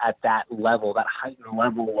them at that level, that heightened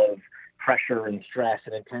level of pressure and stress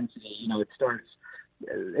and intensity,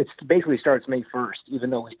 it basically starts May 1st, even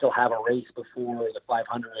though we still have a race before the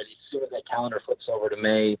 500. As soon as that calendar flips over to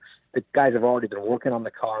May, the guys have already been working on the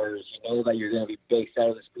cars. You know that you're going to be based out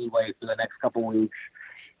of the speedway for the next couple of weeks.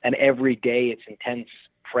 And every day it's intense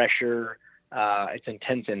pressure, it's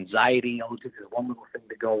intense anxiety. All it takes is one little thing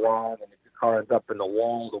to go wrong, and if your car ends up in the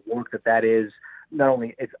wall, the work that is, not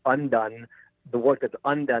only it's undone, the work that's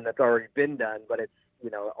undone that's already been done, but it's,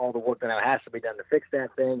 all the work that now has to be done to fix that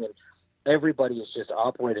thing. And everybody is just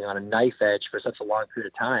operating on a knife edge for such a long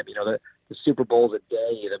period of time. The Super Bowl's a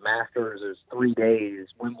day, the Masters is 3 days,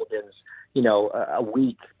 Wimbledon's, a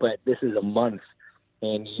week, but this is a month.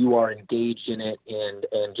 And you are engaged in it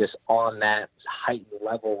and just on that heightened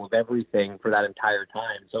level of everything for that entire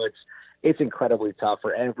time. So it's incredibly tough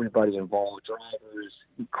for everybody involved, drivers,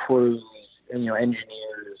 crews,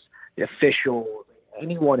 engineers, the officials,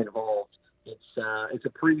 anyone involved. It's a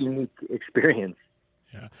pretty unique experience.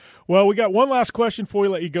 Yeah. Well, we got one last question before we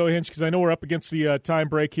let you go, Hinch, because I know we're up against the time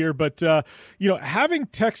break here. But, having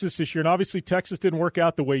Texas this year, and obviously Texas didn't work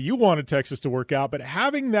out the way you wanted Texas to work out, but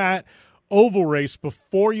having that oval race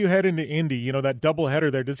before you head into Indy, that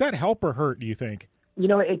doubleheader there, does that help or hurt, do you think?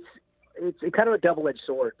 It's kind of a double-edged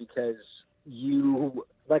sword because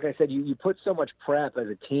like I said, you put so much prep as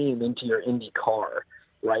a team into your Indy car.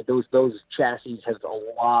 Right, those chassis have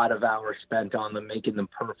a lot of hours spent on them, making them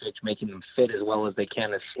perfect, making them fit as well as they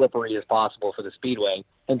can, as slippery as possible for the speedway.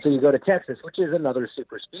 And so you go to Texas, which is another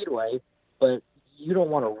super speedway, but you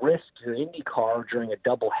don't want to risk your Indy car during a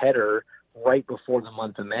double header right before the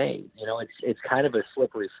month of May. It's kind of a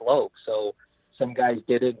slippery slope. So some guys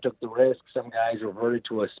did it, took the risk. Some guys reverted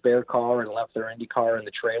to a spare car and left their Indy car in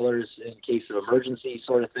the trailers in case of emergency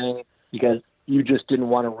sort of thing, because you just didn't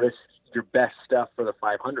want to risk your best stuff for the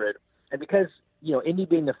 500. And because, Indy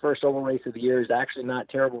being the first oval race of the year is actually not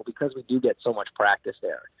terrible because we do get so much practice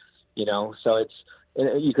there, so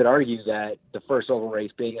you could argue that the first oval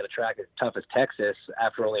race being at a track as tough as Texas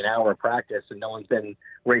after only an hour of practice and no one's been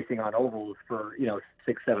racing on ovals for,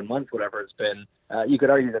 6-7 months, whatever it's been, you could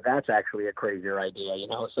argue that that's actually a crazier idea,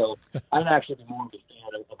 so I'd actually be more of a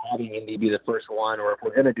fan of having Indy be the first one, or if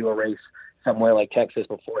we're going to do a race somewhere like Texas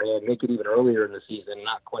beforehand, make it even earlier in the season,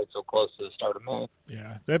 not quite so close to the start of May.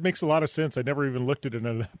 Yeah, that makes a lot of sense. I never even looked at it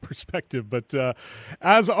in that perspective. But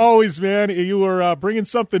as always, man, you were bringing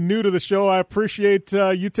something new to the show. I appreciate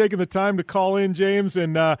you taking the time to call in, James.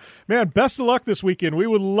 And, man, best of luck this weekend. We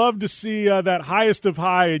would love to see that highest of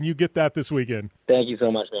high, and you get that this weekend. Thank you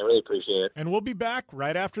so much, man. Really appreciate it. And we'll be back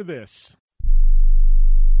right after this.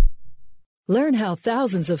 Learn how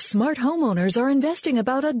thousands of smart homeowners are investing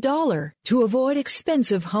about $1 to avoid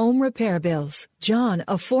expensive home repair bills. John,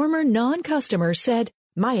 a former non-customer, said,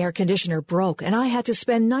 "My air conditioner broke and I had to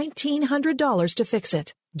spend $1,900 to fix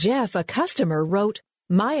it." Jeff, a customer, wrote,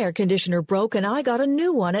 "My air conditioner broke and I got a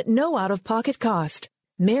new one at no out-of-pocket cost."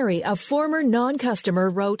 Mary, a former non-customer,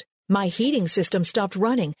 wrote, "My heating system stopped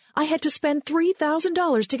running. I had to spend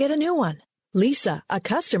 $3,000 to get a new one." Lisa, a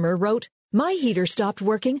customer, wrote, "My heater stopped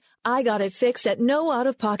working. I got it fixed at no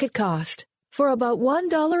out-of-pocket cost." For about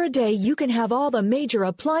 $1 a day, you can have all the major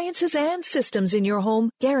appliances and systems in your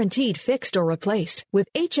home guaranteed fixed or replaced with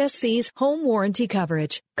HSC's home warranty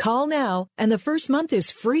coverage. Call now, and the first month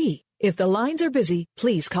is free. If the lines are busy,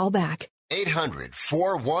 please call back.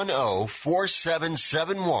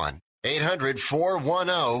 800-410-4771.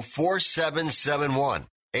 800-410-4771.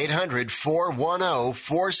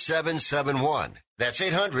 800-410-4771. That's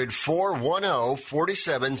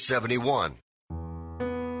 800-410-4771.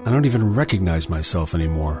 I don't even recognize myself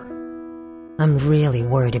anymore. I'm really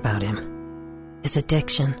worried about him. His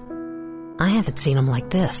addiction. I haven't seen him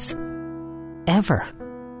like this. Ever.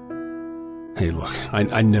 Hey, look,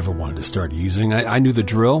 I never wanted to start using. I knew the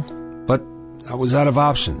drill, but I was out of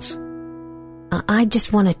options. I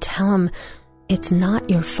just want to tell him it's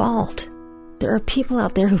not your fault. There are people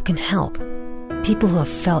out there who can help. People who have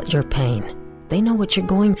felt your pain. They know what you're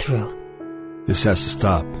going through. This has to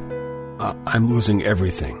stop. I'm losing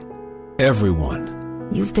everything. Everyone.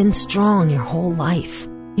 You've been strong your whole life.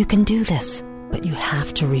 You can do this, but you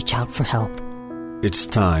have to reach out for help. It's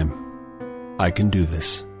time. I can do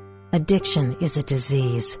this. Addiction is a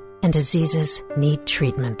disease, and diseases need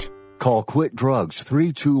treatment. Call Quit Drugs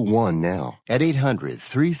 321 now at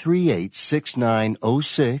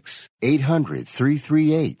 800-338-6906.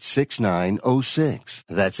 800-338-6906.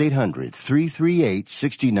 That's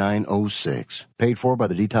 800-338-6906. Paid for by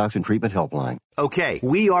the Detox and Treatment Helpline. Okay,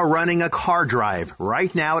 we are running a car drive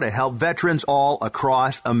right now to help veterans all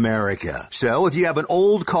across America. So if you have an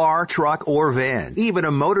old car, truck, or van, even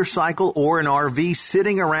a motorcycle or an RV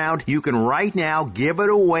sitting around, you can right now give it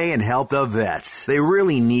away and help the vets. They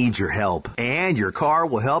really need your help. And your car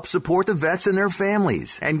will help support the vets and their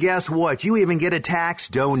families. And guess what? You even get a tax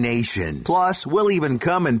donation. Plus, we'll even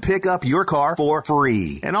come and pick up your car for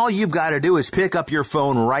free. And all you've got to do is pick up your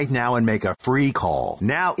phone right now and make a free call.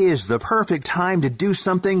 Now is the perfect time to do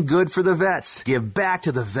something good for the vets. Give back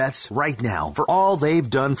to the vets right now for all they've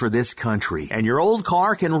done for this country. And your old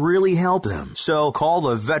car can really help them. So call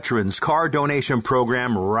the Veterans Car Donation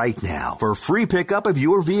Program right now for free pickup of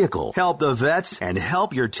your vehicle. Help the vets and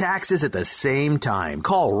help your taxes at the same time.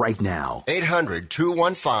 Call right now.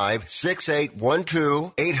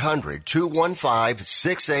 800-215-6812.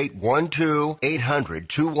 800-215-6812.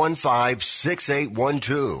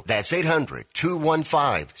 800-215-6812. That's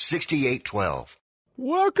 800-215-6812.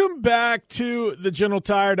 Welcome back to the General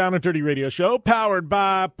Tire Down and Dirty Radio Show, powered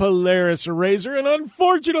by Polaris Razor. And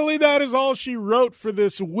unfortunately, that is all she wrote for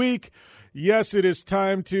this week. Yes, it is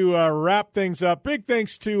time to wrap things up. Big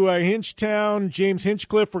thanks to Hinchtown, James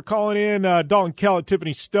Hinchcliffe for calling in, Dalton Kellett,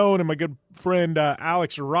 Tiffany Stone, and my good friend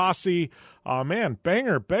Alex Rossi. Man,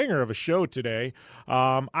 banger of a show today.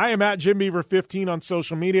 I am at Jim Beaver 15 on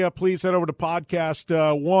social media. Please head over to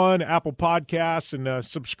Podcast One, Apple Podcasts, and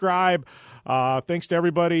subscribe. Thanks to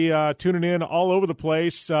everybody tuning in all over the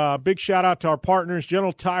place. Big shout out to our partners,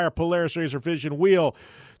 General Tire, Polaris Razor Vision Wheel,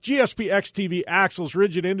 GSP XTV Axles,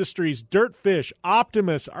 Rigid Industries, Dirtfish,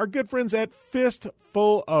 Optimus, our good friends at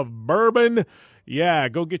Fistful of Bourbon. Yeah,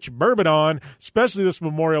 go get your bourbon on, especially this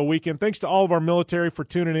Memorial Weekend. Thanks to all of our military for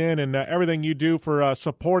tuning in and everything you do for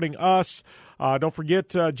supporting us. Don't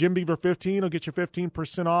forget, Jim Beaver 15 will get you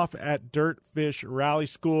 15% off at Dirtfish Rally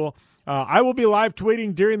School. I will be live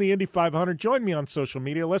tweeting during the Indy 500. Join me on social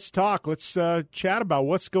media. Let's talk. Let's chat about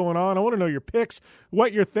what's going on. I want to know your picks,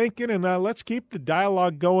 what you're thinking, and let's keep the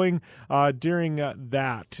dialogue going during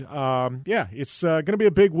that. Yeah, it's going to be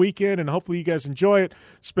a big weekend, and hopefully you guys enjoy it.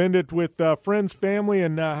 Spend it with friends, family,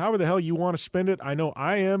 and however the hell you want to spend it. I know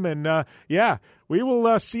I am, and yeah, we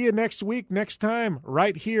will see you next week, next time,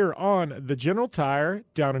 right here on the General Tire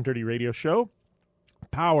Down and Dirty Radio Show,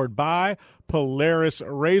 powered by Polaris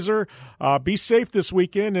Razor. Be safe this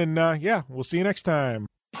weekend, and yeah, we'll see you next time.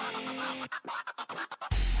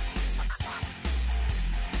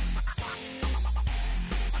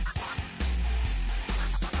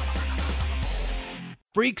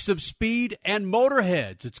 Freaks of speed and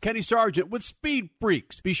motorheads. It's Kenny Sargent with Speed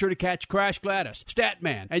Freaks. Be sure to catch Crash Gladys,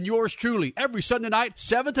 Statman, and yours truly every Sunday night,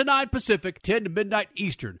 7 to 9 Pacific, 10 to midnight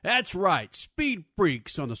Eastern. That's right, Speed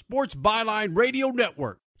Freaks on the Sports Byline Radio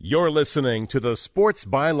Network. You're listening to the Sports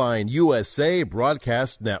Byline USA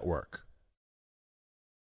Broadcast Network.